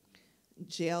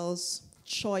Jael's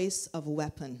choice of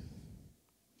weapon.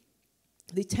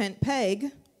 The tent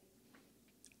peg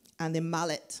and the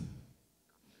mallet.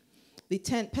 The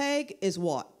tent peg is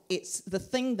what? It's the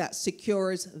thing that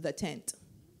secures the tent.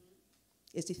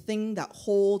 It's the thing that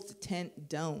holds the tent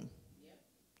down.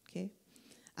 Okay?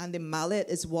 And the mallet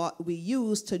is what we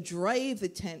use to drive the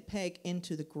tent peg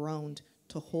into the ground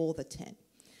to hold the tent.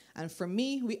 And for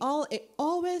me, it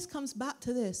always comes back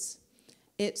to this.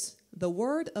 It's the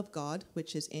word of God,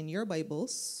 which is in your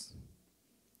Bibles,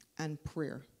 and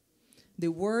prayer. The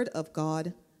word of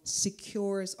God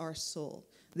secures our soul.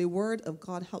 The word of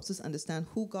God helps us understand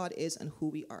who God is and who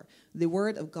we are. The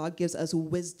word of God gives us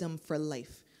wisdom for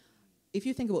life. If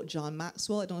you think about John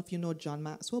Maxwell, I don't know if you know John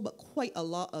Maxwell, but quite a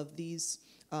lot of these,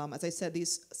 as I said,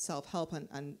 these self-help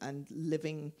and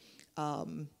living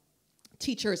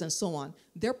teachers and so on,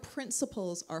 their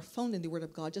principles are found in the word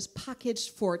of God, just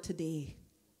packaged for today,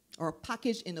 or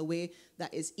packaged in a way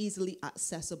that is easily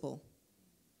accessible.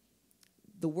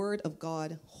 The word of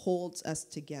God holds us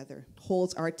together,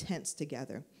 holds our tents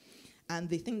together. And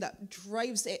the thing that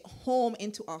drives it home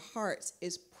into our hearts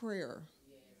is prayer.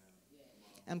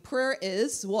 And prayer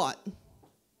is what?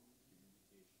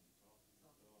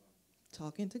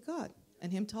 Talking to God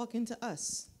and him talking to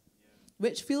us,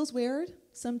 which feels weird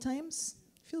sometimes.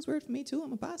 It feels weird for me too.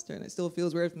 I'm a pastor and it still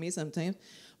feels weird for me sometimes.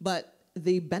 But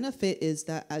the benefit is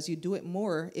that as you do it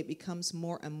more, it becomes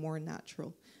more and more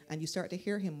natural. And you start to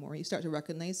hear him more. You start to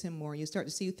recognize him more. You start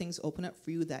to see things open up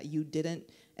for you that you didn't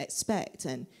expect.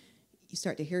 And you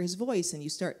start to hear his voice and it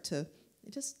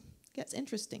just gets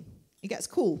interesting. It gets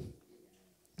cool.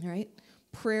 All right?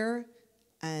 Prayer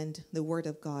and the word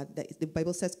of God. The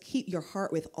Bible says, keep your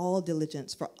heart with all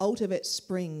diligence, for out of it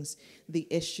springs the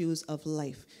issues of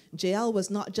life. Jael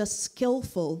was not just she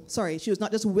was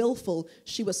not just willful,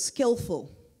 she was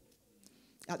skillful.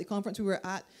 At the conference we were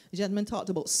at, the gentleman talked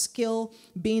about skill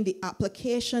being the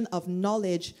application of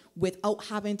knowledge without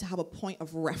having to have a point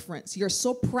of reference. You're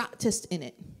so practiced in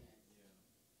it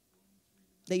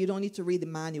that you don't need to read the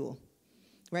manual,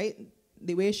 right?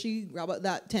 The way she grabbed up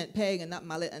that tent peg and that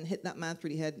mallet and hit that man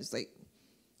through the head, it's like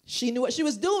she knew what she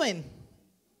was doing,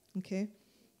 okay?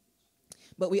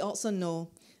 But we also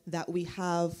know that we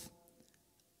have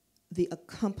the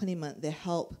accompaniment, the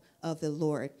help of the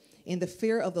Lord. In the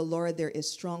fear of the Lord, there is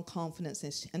strong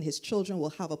confidence, and his children will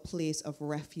have a place of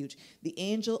refuge. The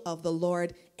angel of the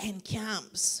Lord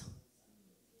encamps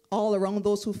all around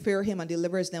those who fear him and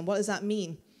delivers them. What does that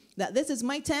mean? That this is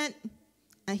my tent,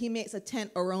 and he makes a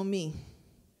tent around me.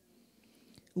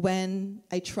 When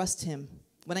I trust him,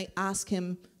 when I ask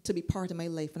him to be part of my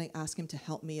life, when I ask him to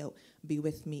help me out, be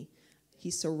with me,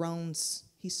 he surrounds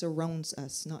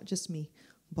us, not just me,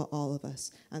 but all of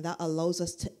us. And that allows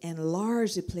us to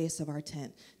enlarge the place of our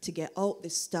tent, to get out the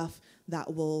stuff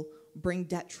that will bring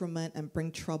detriment and bring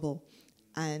trouble,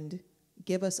 and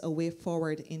give us a way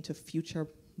forward into future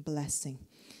blessing.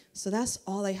 So that's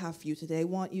all I have for you today. I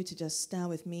want you to just stand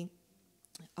with me.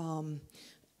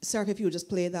 Sarah, if you would just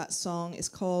play that song. It's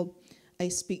called I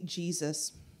Speak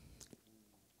Jesus.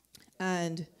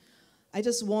 And I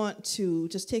just want to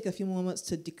just take a few moments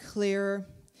to declare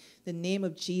the name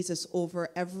of Jesus over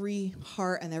every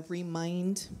heart and every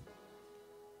mind.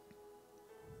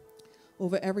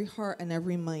 Over every heart and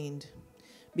every mind.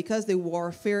 Because the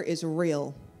warfare is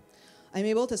real. I'm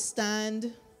able to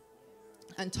stand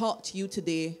and talk to you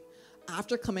today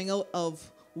after coming out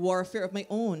of warfare of my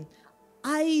own.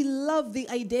 I love the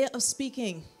idea of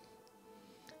speaking.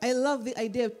 I love the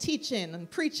idea of teaching and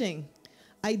preaching.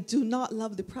 I do not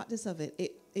love the practice of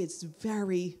it. It's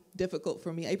very difficult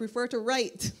for me. I prefer to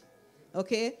write.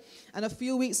 Okay? And a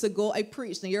few weeks ago, I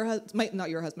preached. And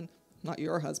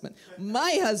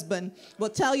my husband will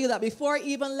tell you that before I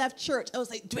even left church, I was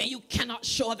like, Dwayne, you cannot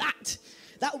show that.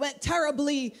 That went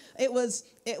terribly. It was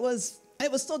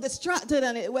so distracted,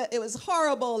 and it was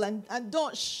horrible, and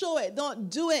don't show it,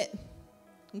 don't do it.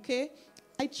 Okay?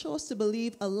 I chose to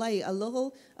believe a lie. A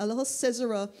little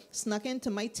scissorer snuck into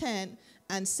my tent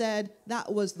and said,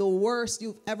 that was the worst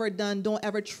you've ever done. Don't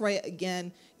ever try it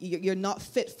again. You're not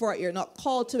fit for it. You're not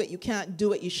called to it. You can't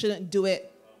do it. You shouldn't do it.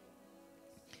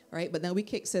 Right? But then we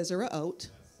kicked Scissorer out.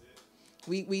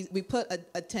 We put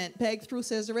a tent peg through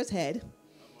Scissorer's head.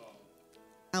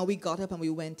 And we got up and we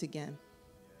went again.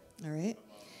 All right?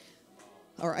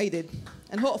 Or I did.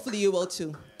 And hopefully you will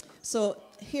too. So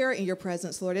here in your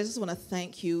presence, Lord, I just want to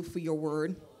thank you for your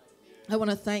word. I want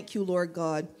to thank you, Lord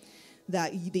God,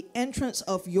 that the entrance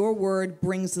of your word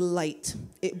brings light.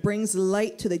 It brings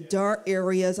light to the dark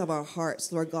areas of our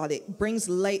hearts, Lord God. It brings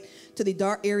light to the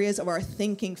dark areas of our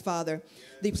thinking, Father.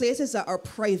 The places that are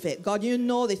private. God, you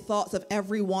know the thoughts of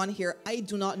everyone here. I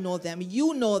do not know them.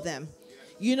 You know them.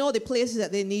 You know the places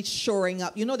that they need shoring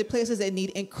up. You know the places they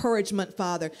need encouragement,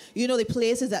 Father. You know the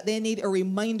places that they need a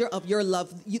reminder of your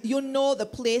love. You know the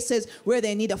places where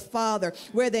they need a father,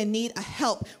 where they need a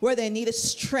help, where they need a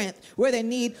strength, where they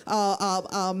need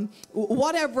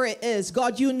whatever it is.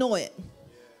 God, you know it.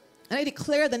 And I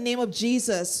declare the name of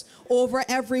Jesus over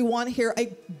everyone here.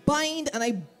 I bind and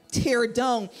I tear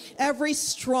down every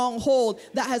stronghold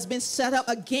that has been set up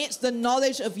against the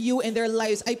knowledge of you in their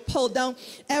lives. I pull down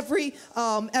every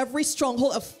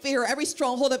stronghold of fear, every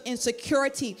stronghold of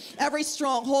insecurity, every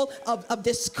stronghold of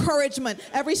discouragement,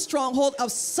 every stronghold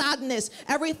of sadness,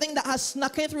 everything that has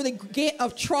snuck in through the gate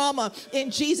of trauma in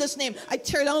Jesus' name. I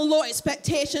tear down low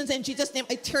expectations in Jesus' name.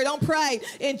 I tear down pride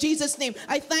in Jesus' name.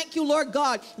 I thank you, Lord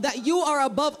God, that you are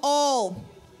above all.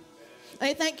 And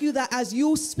I thank you that as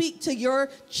you speak to your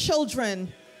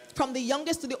children, from the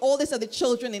youngest to the oldest of the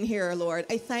children in here, Lord,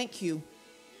 I thank you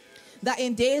that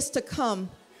in days to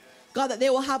come, God, that they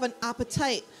will have an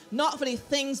appetite, not for the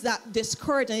things that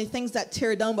discourage and the things that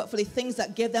tear down, but for the things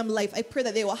that give them life. I pray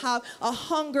that they will have a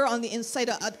hunger on the inside,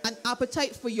 an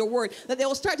appetite for your word, that they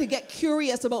will start to get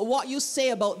curious about what you say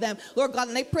about them, Lord God.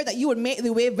 And I pray that you would make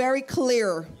the way very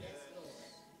clear.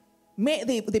 Make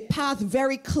the path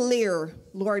very clear,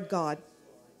 Lord God,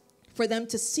 for them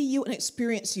to see you and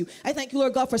experience you. I thank you,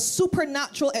 Lord God, for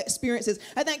supernatural experiences.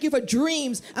 I thank you for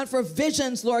dreams and for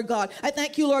visions, Lord God. I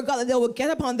thank you, Lord God, that they will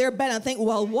get up on their bed and think,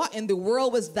 well, what in the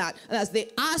world was that? And as they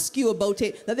ask you about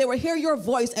it, that they will hear your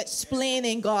voice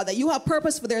explaining, God, that you have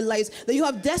purpose for their lives, that you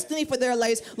have destiny for their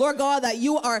lives, Lord God, that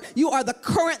you are the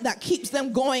current that keeps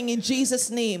them going in Jesus'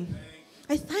 name.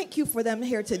 I thank you for them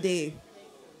here today.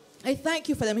 I thank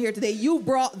you for them here today. You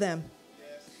brought them.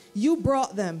 You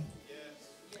brought them.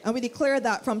 And we declare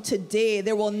that from today,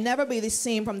 there will never be the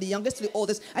same from the youngest to the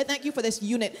oldest. I thank you for this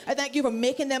unit. I thank you for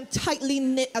making them tightly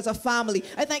knit as a family.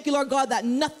 I thank you, Lord God, that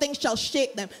nothing shall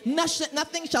shake them.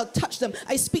 Nothing shall touch them.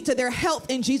 I speak to their health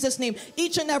in Jesus' name.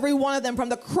 Each and every one of them, from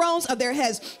the crowns of their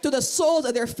heads to the soles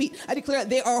of their feet. I declare that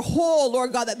they are whole,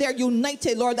 Lord God, that they're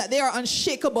united, Lord, that they are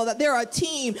unshakable, that they're a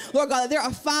team, Lord God, that they're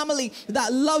a family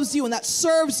that loves you and that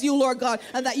serves you, Lord God,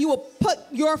 and that you will put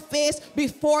your face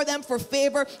before them for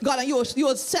favor, God, and you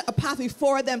will set a path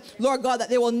before them, Lord God, that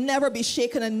they will never be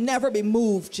shaken and never be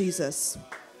moved, Jesus.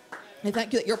 I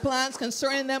thank you that your plans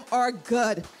concerning them are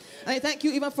good. And I thank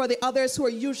you even for the others who are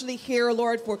usually here,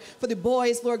 Lord, for the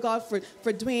boys, Lord God, for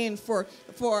Dwayne, for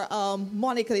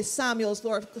Monica, the Samuels,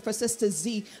 Lord, for Sister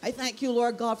Z. I thank you,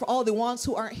 Lord God, for all the ones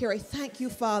who aren't here. I thank you,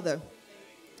 Father,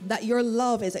 that your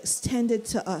love is extended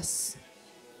to us.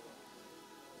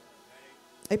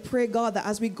 I pray, God, that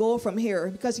as we go from here,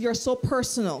 because you're so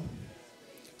personal,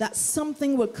 that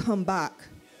something will come back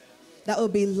that will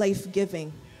be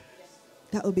life-giving.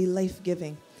 That will be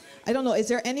life-giving. I don't know, is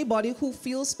there anybody who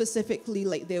feels specifically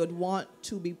like they would want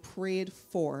to be prayed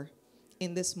for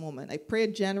in this moment? I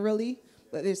prayed generally,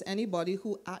 but if there's anybody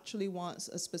who actually wants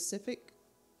a specific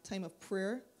time of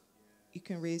prayer, you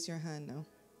can raise your hand now.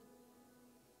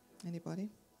 Anybody?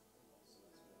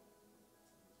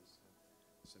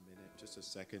 Just a minute, just a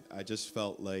second. I just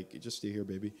felt like, just stay here,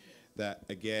 baby, that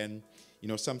again, you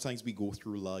know, sometimes we go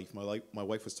through life. My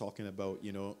wife was talking about,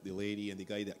 you know, the lady and the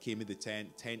guy that came in the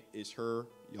tent. Tent is her.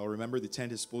 Y'all remember the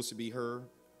tent is supposed to be her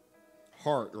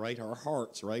heart, right? Our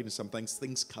hearts, right? And sometimes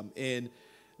things come in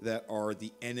that are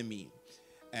the enemy,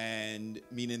 and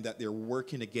meaning that they're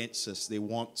working against us. They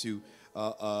want to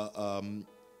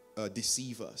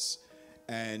deceive us.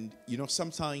 And, you know,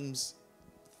 sometimes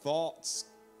thoughts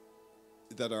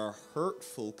that are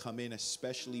hurtful come in,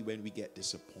 especially when we get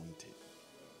disappointed.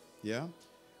 Yeah?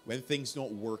 When things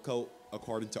don't work out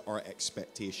according to our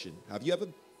expectation. Have you ever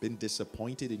been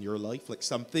disappointed in your life? Like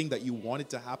something that you wanted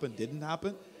to happen didn't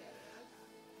happen?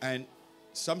 And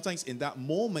sometimes in that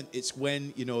moment, it's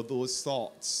when, you know, those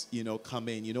thoughts, you know, come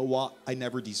in. You know what? I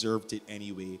never deserved it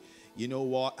anyway. You know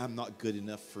what? I'm not good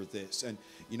enough for this. And,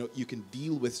 you know, you can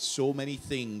deal with so many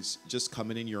things just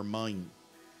coming in your mind.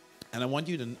 And I want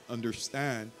you to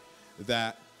understand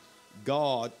that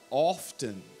God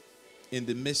often, in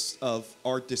the midst of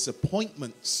our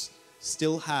disappointments,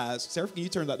 still has... Sarah, can you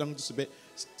turn that down just a bit?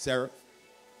 Sarah?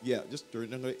 Yeah, just turn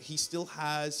it down. He still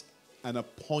has an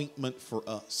appointment for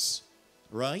us,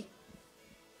 right?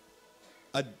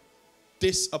 A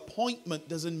disappointment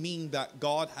doesn't mean that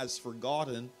God has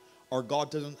forgotten or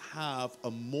God doesn't have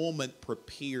a moment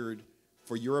prepared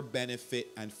for your benefit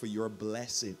and for your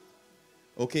blessing.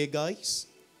 Okay, guys?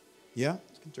 Yeah?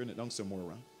 You can turn it down some more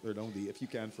around. Or down if you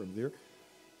can from there.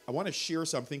 I want to share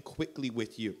something quickly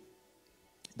with you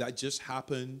that just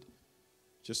happened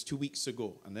just 2 weeks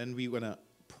ago. And then we're going to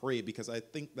pray because I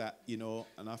think that, you know,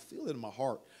 and I feel it in my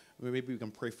heart. Maybe we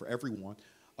can pray for everyone.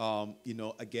 You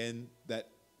know, again, that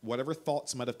whatever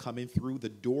thoughts might have come in through the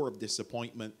door of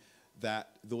disappointment, that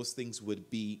those things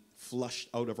would be flushed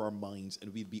out of our minds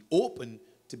and we'd be open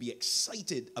to be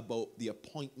excited about the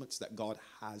appointments that God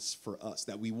has for us.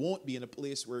 That we won't be in a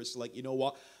place where it's like, you know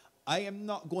what, I am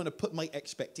not going to put my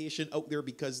expectation out there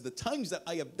because the times that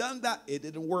I have done that, it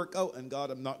didn't work out, and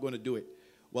God, I'm not going to do it.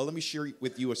 Well, let me share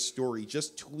with you a story.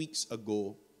 Just 2 weeks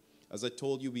ago, as I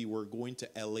told you, we were going to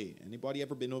LA. Anybody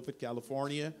ever been over to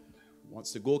California?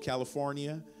 Wants to go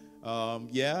California?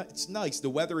 Yeah, it's nice. The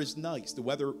weather is nice. The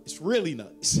weather is really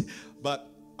nice. But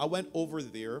I went over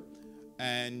there,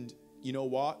 and you know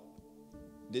what?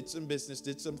 Did some business,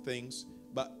 did some things.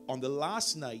 But on the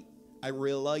last night, I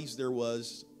realized there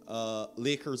was a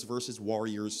Lakers versus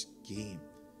Warriors game.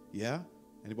 Yeah?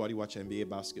 Anybody watch NBA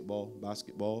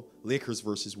basketball? Lakers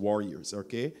versus Warriors,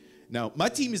 okay? Now, my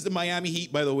team is the Miami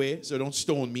Heat, by the way, so don't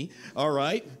stone me. All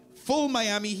right? Full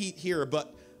Miami Heat here,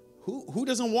 but who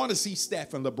doesn't want to see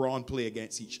Steph and LeBron play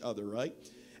against each other, right?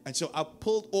 And so I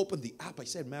pulled open the app. I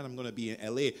said, man, I'm going to be in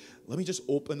LA. Let me just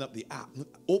open up the app.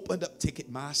 Opened up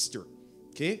Ticketmaster,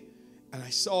 okay? And I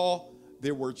saw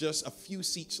there were just a few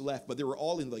seats left, but they were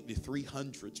all in like the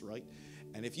 300s, right?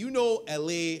 And if you know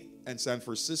LA and San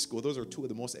Francisco, those are two of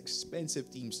the most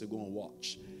expensive teams to go and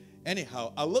watch.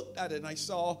 Anyhow, I looked at it and I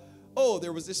saw, oh,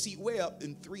 there was this seat way up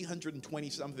in 320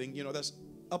 something, you know, that's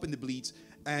up in the bleeds.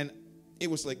 And it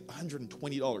was like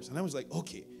 $120. And I was like,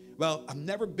 okay, well, I've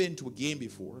never been to a game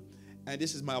before, and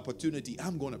this is my opportunity.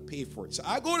 I'm going to pay for it. So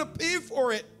I go to pay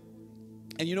for it,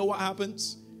 and you know what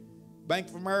happens? Bank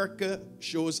of America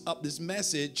shows up this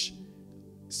message.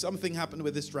 Something happened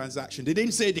with this transaction. They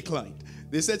didn't say declined.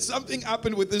 They said something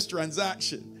happened with this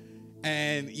transaction,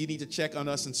 and you need to check on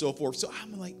us and so forth. So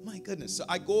I'm like, my goodness. So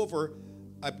I go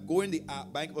in the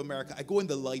app, Bank of America. I go in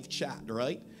the live chat,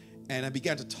 right? And I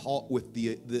began to talk with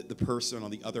the person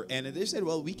on the other end. And they said,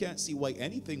 well, we can't see why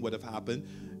anything would have happened.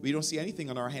 We don't see anything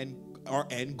on our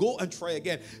end. Go and try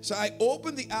again. So I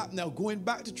open the app now, going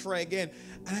back to try again.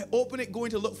 And I open it,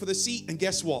 going to look for the seat. And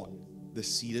guess what? The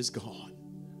seat is gone.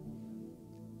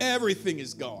 Everything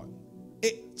is gone.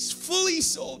 It's fully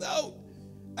sold out.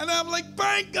 And I'm like,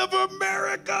 Bank of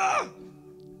America!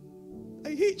 I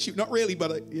hate you. Not really,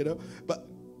 but but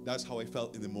that's how I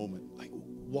felt in the moment. Like,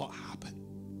 what happened?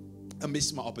 I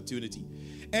missed my opportunity.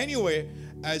 Anyway,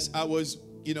 as I was,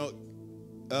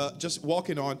 just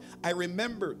walking on, I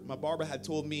remembered my barber had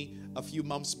told me a few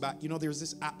months back, there's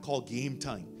this app called Game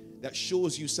Time that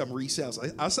shows you some resales.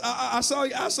 I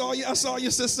saw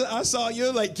you, sister. I saw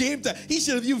you, like Game Time. He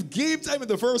should have used Game Time in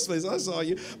the first place. I saw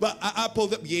you. But I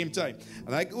pulled up Game Time.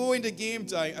 And I go into Game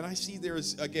Time, and I see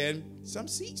there's, again, some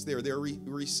seats there. They're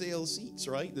resale seats,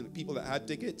 right? The people that had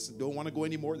tickets don't want to go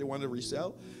anymore. They want to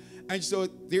resell. And so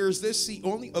there's this seat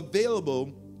only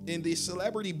available in the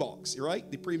celebrity box, right?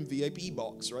 The premium VIP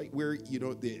box, right? Where,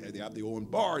 they have their own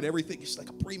bar and everything. It's like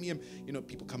a premium,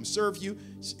 people come serve you.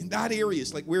 It's in that area,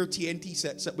 it's like where TNT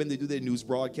sets up when they do their news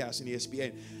broadcast in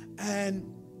ESPN. And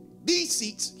these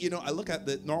seats, I look at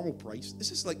the normal price.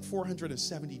 This is like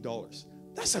 $470.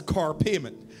 That's a car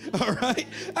payment, all right?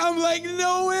 I'm like,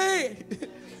 no way.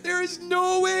 There is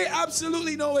no way,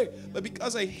 absolutely no way. But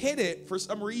because I hit it, for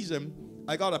some reason,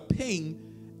 I got a ping,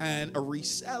 and a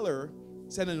reseller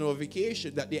sent a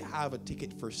notification that they have a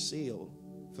ticket for sale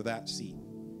for that seat.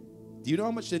 Do you know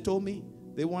how much they told me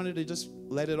they wanted to just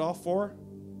let it off for?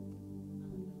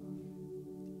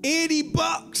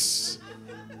 $80.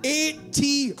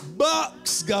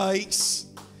 $80, guys.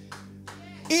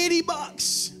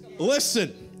 $80.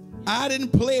 Listen, I didn't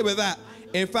play with that.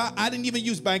 In fact, I didn't even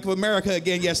use Bank of America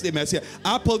again yesterday, man.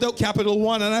 I pulled out Capital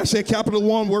One, and I said Capital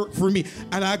One worked for me,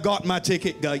 and I got my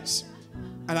ticket, guys.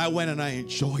 And I went and I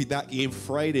enjoyed that game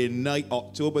Friday night,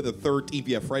 October the 13th.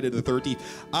 Yeah, Friday the 13th.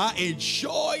 I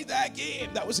enjoyed that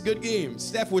game. That was a good game.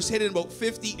 Steph was hitting about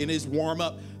 50 in his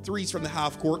warm-up, threes from the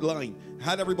half-court line.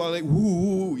 Had everybody like,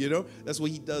 woo, That's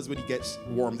what he does when he gets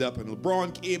warmed up. And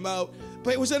LeBron came out.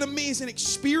 But it was an amazing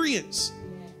experience.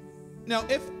 Now,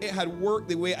 if it had worked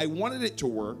the way I wanted it to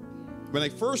work, when I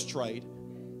first tried,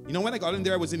 when I got in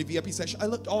there, I was in the VIP section. I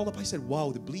looked all up. I said, wow,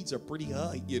 the bleeds are pretty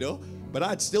high, But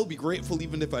I'd still be grateful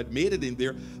even if I'd made it in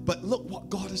there. But look what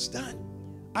God has done.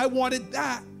 I wanted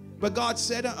that. But God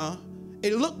said,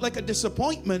 It looked like a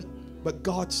disappointment, but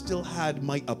God still had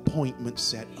my appointment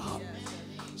set up.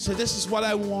 So this is what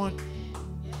I want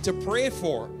to pray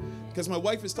for. Because my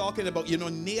wife is talking about, you know,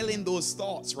 nailing those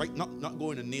thoughts, right? Not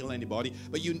going to nail anybody,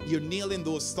 but you're nailing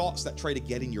those thoughts that try to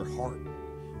get in your heart,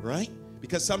 right?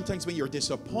 Because sometimes when you're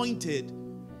disappointed,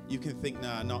 you can think,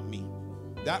 nah, not me.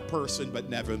 That person, but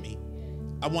never me.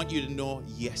 I want you to know,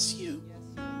 yes, you.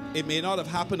 It may not have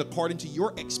happened according to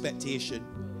your expectation,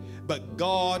 but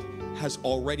God has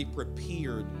already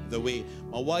prepared the way.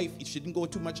 My wife, she didn't go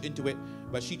too much into it,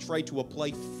 but she tried to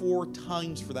apply 4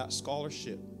 times for that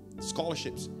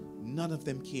scholarships. None of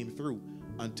them came through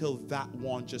until that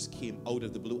one just came out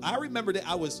of the blue. I remember that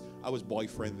I was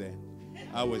boyfriend then.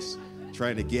 I was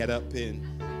trying to get up in,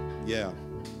 yeah,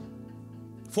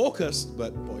 focused,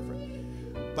 but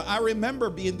boyfriend. But I remember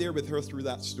being there with her through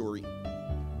that story.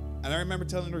 And I remember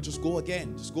telling her, just go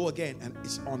again, just go again. And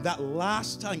it's on that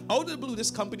last time, out of the blue,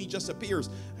 this company just appears.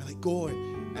 And I'm like, go.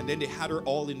 And then they had her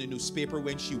all in the newspaper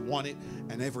when she won it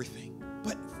and everything.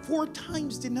 But 4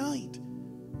 times denied.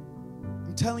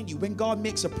 I'm telling you, when God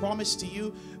makes a promise to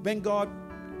you, when God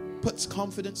puts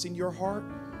confidence in your heart,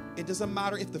 it doesn't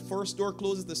matter if the first door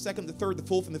closes, the second, the third, the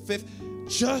fourth, and the fifth.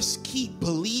 Just keep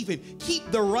believing.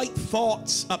 Keep the right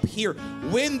thoughts up here.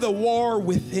 Win the war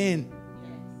within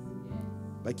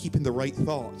by keeping the right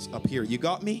thoughts up here. You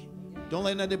got me? Don't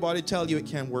let anybody tell you it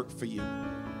can't work for you.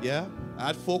 Yeah? I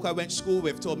had folk I went to school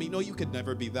with told me, no, you could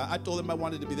never be that. I told them I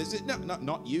wanted to be this. No,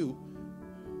 not you.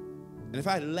 And if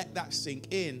I had let that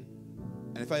sink in,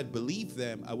 and if I had believed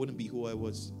them, I wouldn't be who I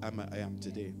am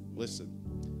today. Listen,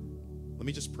 let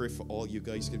me just pray for all you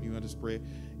guys. Can you just pray?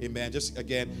 Amen. Just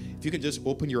again, if you can just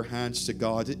open your hands to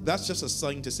God. That's just a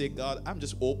sign to say, God, I'm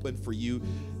just open for you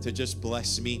to just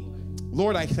bless me.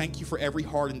 Lord, I thank you for every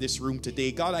heart in this room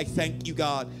today. God, I thank you,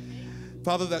 God.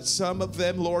 Father, that some of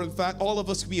them, Lord, in fact, all of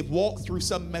us, we have walked through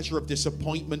some measure of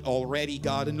disappointment already,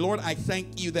 God. And Lord, I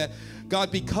thank you that,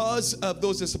 God, because of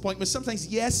those disappointments, sometimes,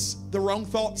 yes, the wrong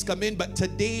thoughts come in, but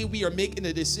today we are making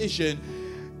a decision,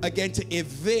 again, to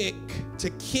evict,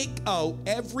 to kick out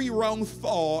every wrong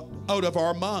thought out of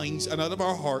our minds and out of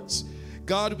our hearts.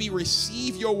 God, we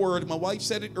receive your word. My wife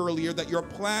said it earlier, that your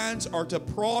plans are to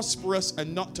prosper us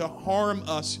and not to harm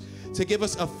us, to give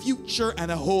us a future and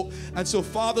a hope. And so,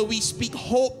 Father, we speak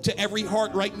hope to every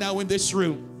heart right now in this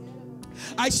room.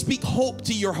 I speak hope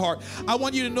to your heart. I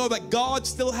want you to know that God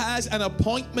still has an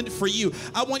appointment for you.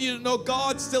 I want you to know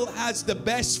God still has the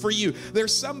best for you.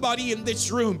 There's somebody in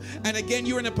this room, and again,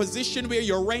 you're in a position where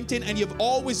you're renting and you've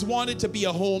always wanted to be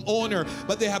a homeowner,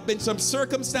 but there have been some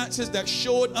circumstances that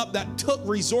showed up that took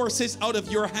resources out of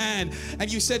your hand,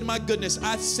 and you said, my goodness,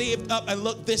 I saved up and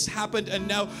look, this happened, and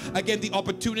now again the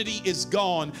opportunity is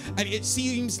gone, and it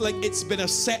seems like it's been a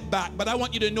setback. But I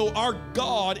want you to know our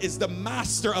God is the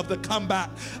master of the comeback.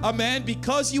 Amen.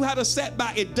 Because you had a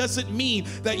setback, it doesn't mean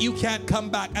that you can't come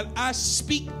back. And I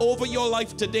speak over your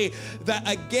life today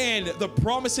that again the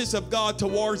promises of God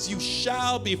towards you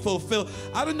shall be fulfilled.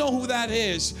 I don't know who that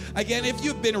is. Again, if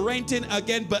you've been renting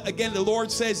again, but again the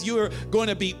Lord says you're going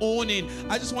to be owning,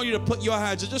 I just want you to put your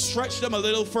hands and just stretch them a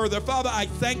little further. Father, I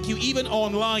thank you, even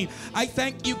online. I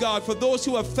thank you, God, for those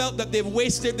who have felt that they've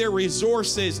wasted their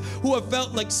resources, who have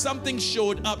felt like something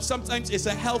showed up. Sometimes it's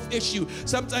a health issue,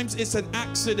 sometimes it's an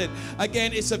accident,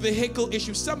 again it's a vehicle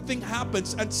issue, something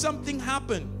happens, and something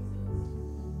happened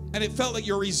and it felt like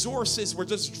your resources were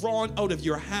just drawn out of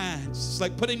your hands. It's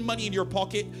like putting money in your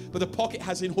pocket, but the pocket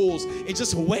has in holes. It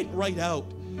just went right out.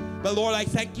 But Lord, I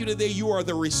thank you today, you are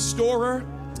the restorer,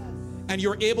 and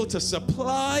you're able to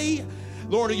supply,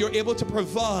 Lord, and you're able to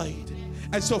provide.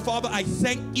 And so, Father, I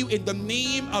thank you in the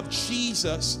name of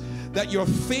Jesus that your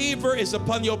favor is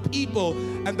upon your people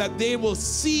and that they will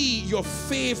see your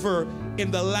favor in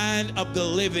the land of the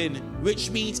living, which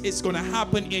means it's going to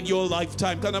happen in your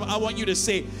lifetime. I want you to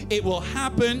say, it will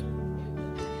happen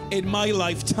in my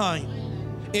lifetime.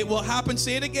 It will happen,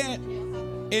 say it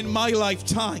again, in my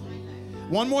lifetime.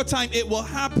 One more time, it will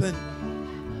happen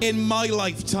in my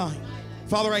lifetime.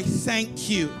 Father, I thank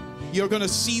you. You're going to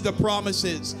see the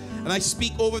promises. And I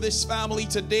speak over this family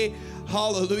today.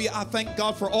 Hallelujah. I thank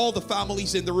God for all the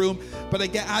families in the room. But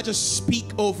again, I just speak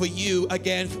over you,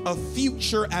 again, a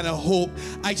future and a hope.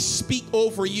 I speak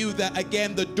over you that,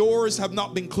 again, the doors have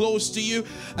not been closed to you.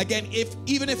 Again,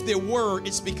 even if there were,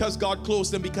 it's because God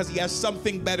closed them because he has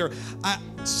something better. I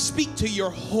speak to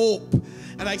your hope.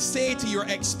 And I say to your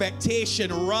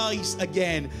expectation, rise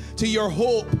again. To your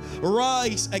hope,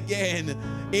 rise again.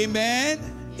 Amen.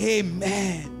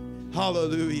 Amen.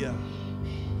 Hallelujah.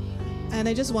 And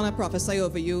I just want to prophesy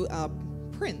over you,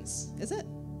 Prince, is it?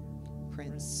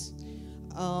 Prince.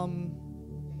 I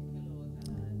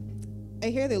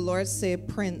hear the Lord say,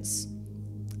 Prince.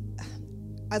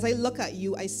 As I look at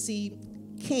you, I see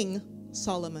King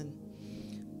Solomon.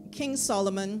 King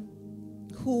Solomon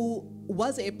who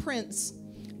was a prince,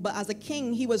 but as a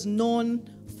king, he was known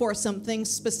for something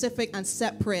specific and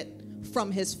separate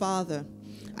from his father.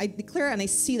 I declare and I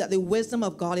see that the wisdom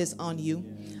of God is on you.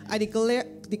 I declare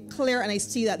and I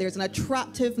see that there's an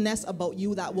attractiveness about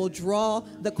you that will draw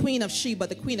the Queen of Sheba,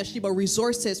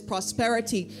 resources,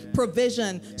 prosperity,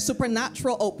 provision,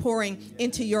 supernatural outpouring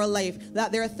into your life.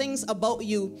 That there are things about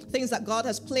you, things that God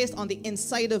has placed on the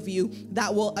inside of you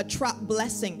that will attract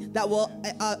blessing, that will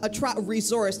attract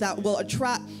resource, that will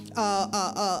attract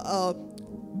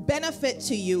benefit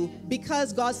to you,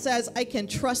 because God says, I can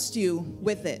trust you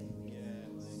with it.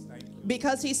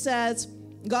 Because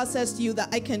God says to you that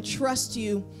I can trust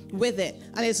you with it.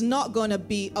 And it's not going to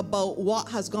be about what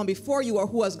has gone before you or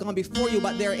who has gone before you,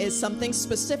 but there is something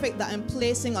specific that I'm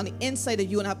placing on the inside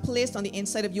of you, and I've placed on the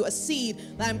inside of you a seed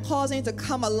that I'm causing to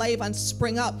come alive and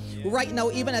spring up right now.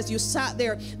 Even as you sat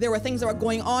there, there were things that were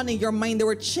going on in your mind. There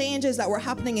were changes that were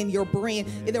happening in your brain.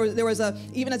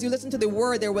 Even as you listened to the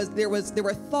word, there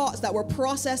were thoughts that were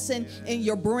processing in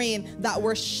your brain that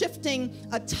were shifting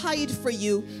a tide for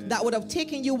you that would have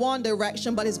taken you one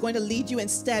direction, but is going to lead you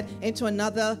instead into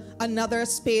another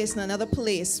space and another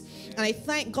place. And I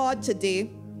thank God today,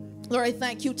 Lord, I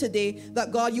thank you today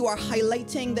that, God, you are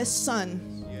highlighting this son.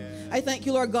 I thank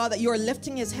you, Lord God, that you are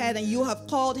lifting his head and you have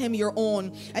called him your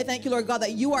own. I thank you, Lord God,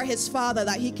 that you are his father,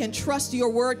 that he can trust your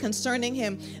word concerning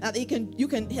him, that he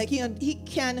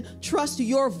can trust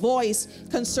your voice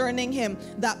concerning him,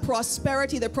 that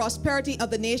the prosperity of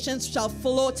the nations shall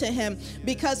flow to him,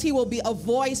 because he will be a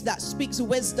voice that speaks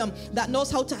wisdom, that knows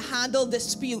how to handle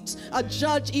disputes, a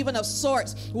judge even of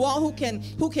sorts, one who can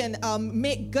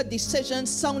make good decisions,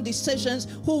 sound decisions,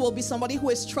 who will be somebody who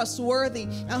is trustworthy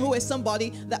and who is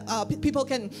somebody that people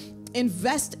can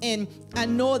invest in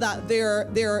and know that their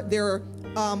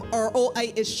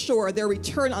ROI is sure, their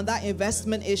return on that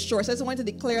investment is sure. So I just want to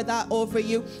declare that over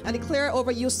you, and declare over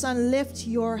you, son, lift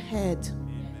your head.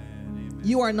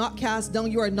 You are not cast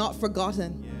down. You are not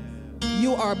forgotten.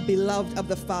 You are beloved of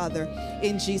the Father,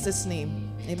 in Jesus'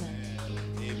 name. Amen.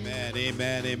 Amen,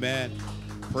 amen, amen.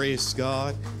 Praise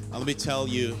God. Now, let me tell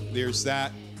you, there's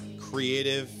that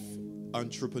creative,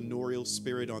 entrepreneurial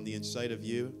spirit on the inside of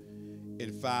you.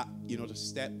 In fact, to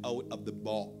step out of the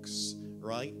box,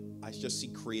 right? I just see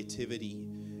creativity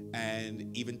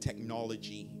and even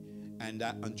technology and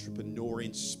that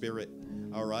entrepreneurial spirit,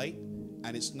 all right?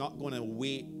 And it's not going to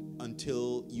wait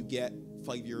until you get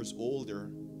 5 years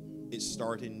older. It's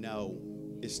starting now.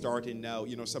 It's starting now.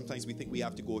 Sometimes we think we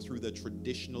have to go through the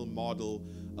traditional model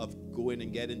of going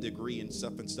and getting a degree and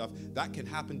stuff. That can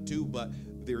happen too, but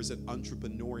there's an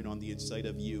entrepreneur on the inside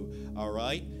of you, all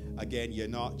right? Again, you're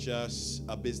not just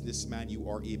a businessman, you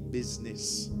are a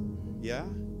business, yeah?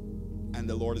 And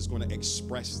the Lord is going to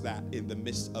express that in the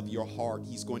midst of your heart.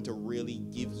 He's going to really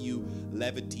give you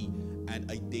levity and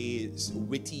ideas,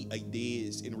 witty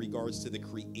ideas in regards to the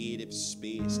creative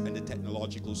space and the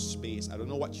technological space. I don't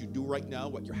know what you do right now,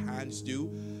 what your hands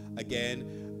do,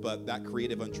 again, but that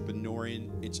creative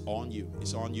entrepreneuring, it's on you.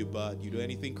 It's on you, bud. You do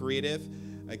anything creative?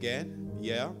 Again,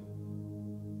 yeah?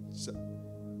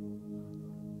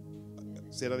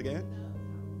 Say that again?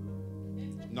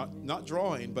 Not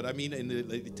drawing, but I mean in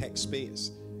the tech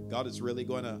space. God is really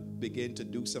going to begin to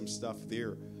do some stuff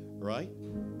there, right?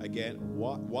 Again,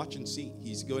 watch and see.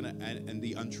 He's going to, and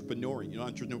the entrepreneuring,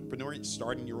 entrepreneuring,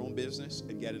 starting your own business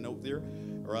and getting out there,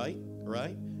 right?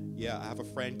 Yeah, I have a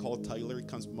friend called Tyler. He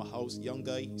comes from my house, young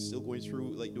guy, still going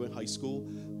through doing high school,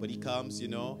 but he comes,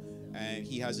 and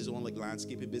he has his own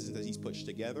landscaping business that he's put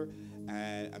together.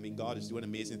 And I mean, God is doing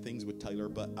amazing things with Tyler,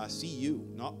 but I see you,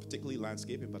 not particularly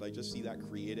landscaping, but I just see that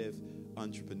creative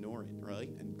entrepreneuring, right?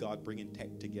 And God bringing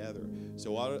tech together.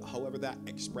 So however that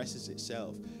expresses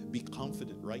itself, be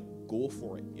confident, right? Go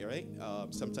for it, right?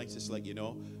 Sometimes it's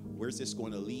where's this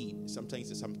going to lead?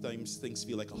 Sometimes things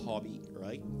feel like a hobby,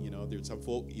 right? There's some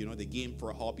folk, they game for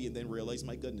a hobby and then realize,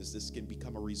 my goodness, this can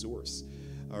become a resource.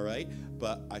 All right,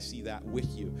 but I see that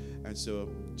with you, and so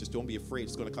just don't be afraid.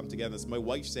 It's going to come together. As my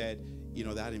wife said,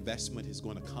 that investment is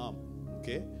going to come.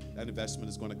 Okay, that investment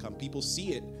is going to come. People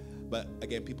see it, but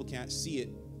again, people can't see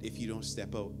it if you don't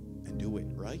step out and do it,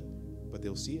 right? But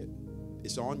they'll see it.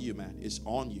 It's on you, man. It's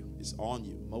on you. It's on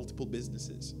you. Multiple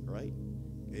businesses, right?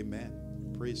 Amen.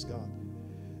 Praise God.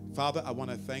 Father, I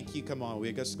want to thank you. Come on,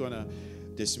 we're just going to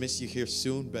dismiss you here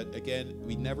soon, but again,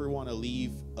 we never want to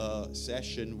leave a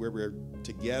session where we're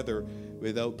together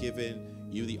without giving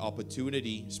you the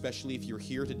opportunity, especially if you're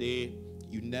here today,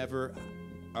 you never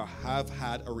have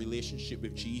had a relationship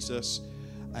with Jesus,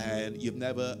 and you've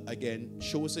never, again,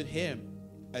 chosen him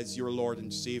as your Lord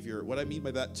and Savior. What I mean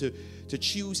by that, to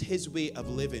choose his way of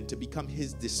living, to become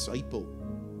his disciple.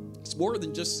 It's more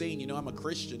than just saying, you know, I'm a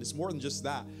Christian. It's more than just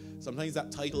that. Sometimes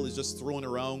that title is just thrown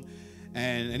around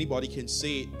and anybody can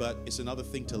say it, but it's another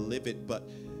thing to live it. But,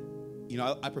 you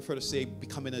know, I prefer to say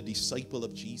becoming a disciple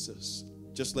of Jesus.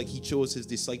 Just like he chose his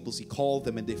disciples, he called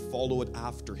them and they followed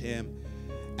after him.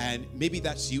 And maybe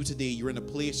that's you today. You're in a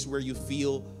place where you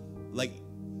feel like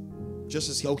just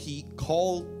as how he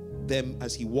called them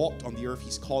as he walked on the earth,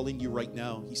 he's calling you right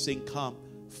now. He's saying, come,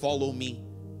 follow me.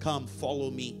 Come,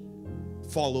 follow me.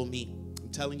 Follow me. I'm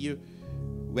telling you,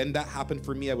 when that happened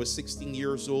for me, I was 16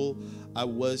 years old. I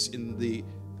was in the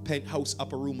penthouse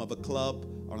upper room of a club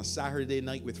on a Saturday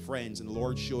night with friends, and the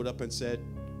Lord showed up and said,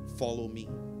 follow me.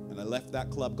 And I left that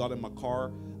club, got in my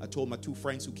car. I told my two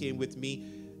friends who came with me,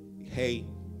 hey,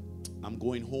 I'm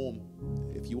going home.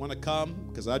 If you want to come,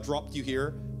 because I dropped you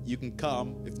here, you can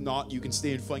come. If not, you can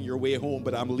stay and find your way home,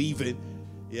 but I'm leaving.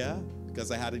 Yeah,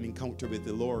 because I had an encounter with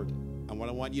the Lord. And what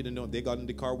I want you to know, they got in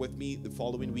the car with me. The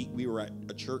following week, we were at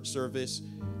a church service.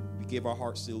 We gave our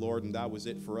hearts to the Lord, and that was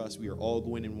it for us. We are all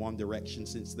going in one direction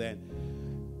since then.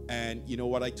 And you know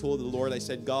what I told the Lord? I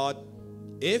said, God,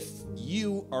 if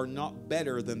you are not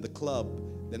better than the club,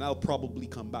 then I'll probably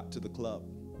come back to the club.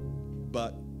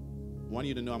 But I want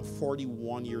you to know I'm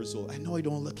 41 years old. I know I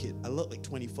don't look it. I look like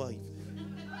 25.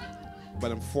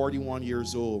 But I'm 41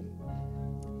 years old.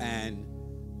 And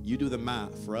you do the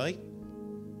math, right?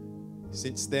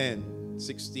 Since then,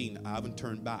 16, I haven't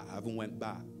turned back. I haven't went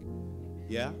back.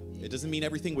 Yeah? It doesn't mean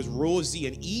everything was rosy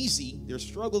and easy. There's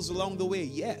struggles along the way,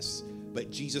 yes.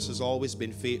 But Jesus has always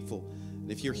been faithful.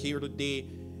 And if you're here today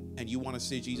and you want to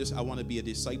say, Jesus, I want to be a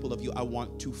disciple of you. I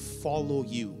want to follow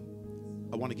you.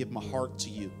 I want to give my heart to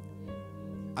you.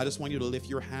 I just want you to lift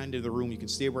your hand in the room. You can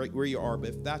stay right where you are. But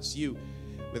if that's you,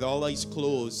 with all eyes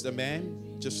closed,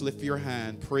 amen, just lift your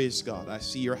hand. Praise God. I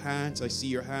see your hands. I see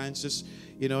your hands. Just,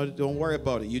 you know, don't worry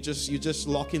about it. You just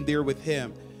lock in there with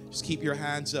him. Just keep your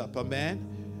hands up. Amen.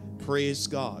 Praise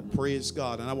God. Praise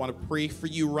God. And I want to pray for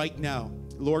you right now.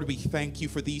 Lord, we thank you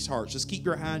for these hearts. Just keep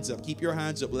your hands up. Keep your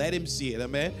hands up. Let him see it.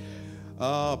 Amen.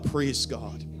 Praise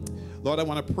God. Lord, I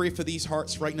want to pray for these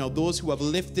hearts right now. Those who have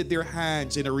lifted their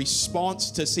hands in a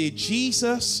response to say,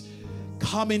 Jesus,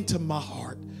 come into my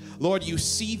heart. Lord, you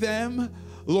see them.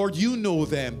 Lord, you know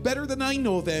them better than I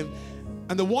know them.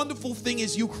 And the wonderful thing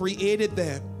is you created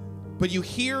them. But you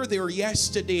hear their yes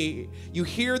today. You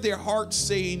hear their hearts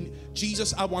saying,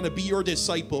 Jesus, I want to be your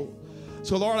disciple.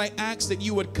 So, Lord, I ask that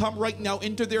you would come right now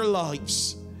into their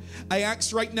lives. I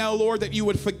ask right now, Lord, that you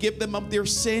would forgive them of their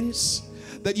sins,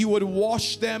 that you would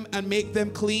wash them and make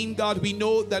them clean. God, we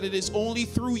know that it is only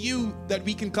through you that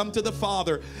we can come to the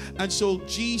Father. And so,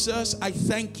 Jesus, I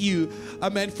thank you,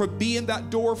 amen, for being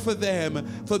that door for them,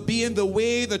 for being the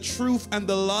way, the truth, and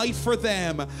the life for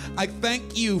them. I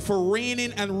thank you for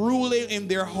reigning and ruling in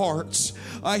their hearts.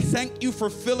 I thank you for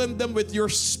filling them with your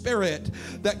spirit,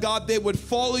 that, God, they would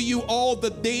follow you all the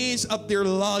days of their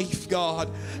life, God,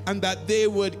 and that they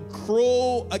would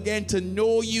grow again to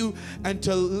know you and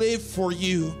to live for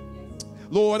you.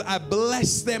 Lord, I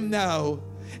bless them now,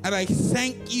 and I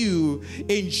thank you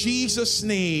in Jesus'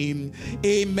 name.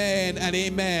 Amen and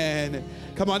amen.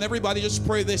 Come on, everybody, just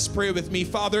pray this prayer with me.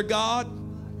 Father God,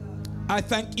 I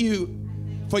thank you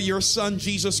for your Son,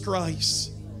 Jesus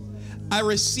Christ. I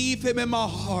receive him in my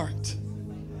heart.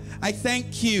 I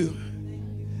thank you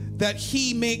that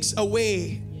he makes a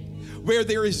way where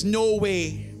there is no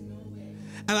way,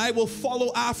 and I will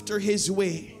follow after his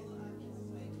way.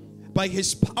 By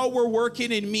his power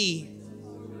working in me,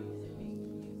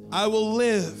 I will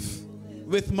live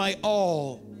with my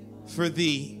all for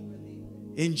thee.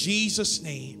 In Jesus'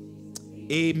 name,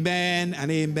 amen and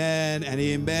amen and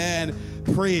amen.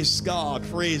 Praise God,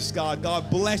 praise God. God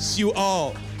bless you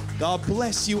all. God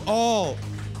bless you all.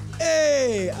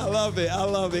 Hey, I love it, I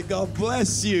love it. God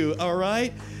bless you, all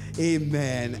right?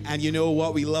 Amen. And you know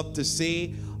what we love to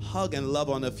say? Hug and love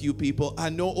on a few people. I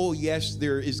know, oh yes,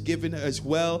 there is giving as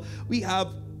well. We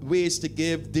have ways to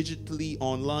give digitally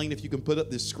online. If you can put up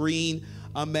the screen,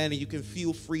 amen, and you can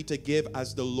feel free to give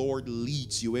as the Lord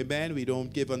leads you, amen. We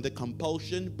don't give under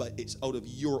compulsion, but it's out of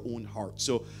your own heart.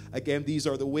 So again, these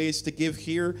are the ways to give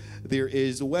here. There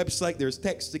is a website, there's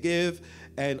text to give,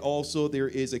 and also there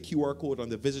is a QR code on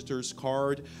the visitor's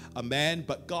card, amen.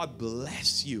 But God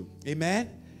bless you, amen.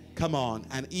 Come on,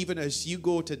 and even as you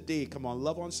go today, come on,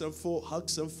 love on some folk, hug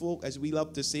some folk, as we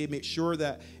love to say. Make sure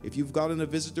that if you've gotten a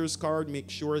visitor's card, make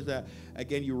sure that,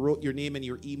 again, you wrote your name and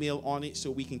your email on it so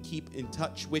we can keep in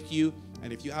touch with you.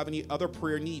 And if you have any other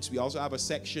prayer needs, we also have a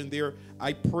section there.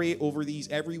 I pray over these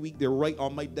every week. They're right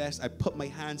on my desk. I put my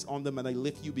hands on them and I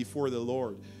lift you before the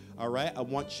Lord. All right? I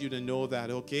want you to know that,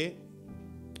 okay?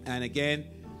 And again,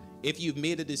 If you've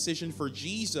made a decision for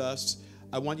Jesus,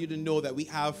 I want you to know that we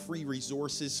have free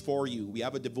resources for you. We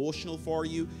have a devotional for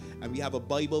you, and we have a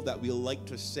Bible that we'd like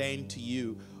to send to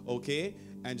you, okay?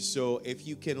 And so if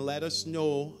you can let us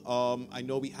know, I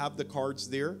know we have the cards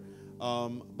there,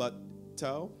 but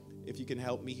Tao, if you can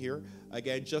help me here.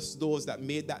 Again, just those that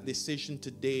made that decision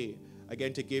today,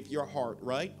 again, to give your heart,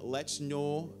 right? Let's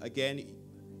know, again,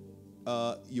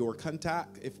 your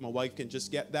contact, if my wife can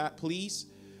just get that, please.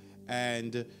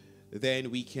 And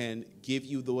then we can give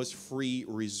you those free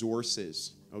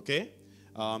resources, okay?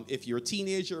 If you're a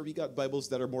teenager, we got Bibles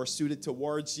that are more suited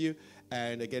towards you.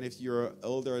 And again, if you're an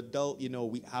older adult, you know,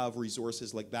 we have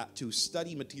resources like that to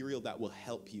study material that will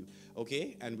help you,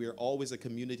 okay? And we're always a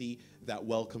community that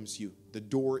welcomes you. The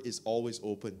door is always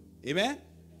open. Amen?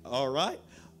 All right.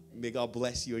 May God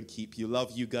bless you and keep you.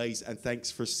 Love you guys, and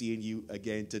thanks for seeing you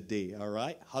again today, all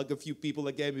right? Hug a few people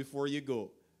again before you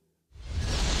go.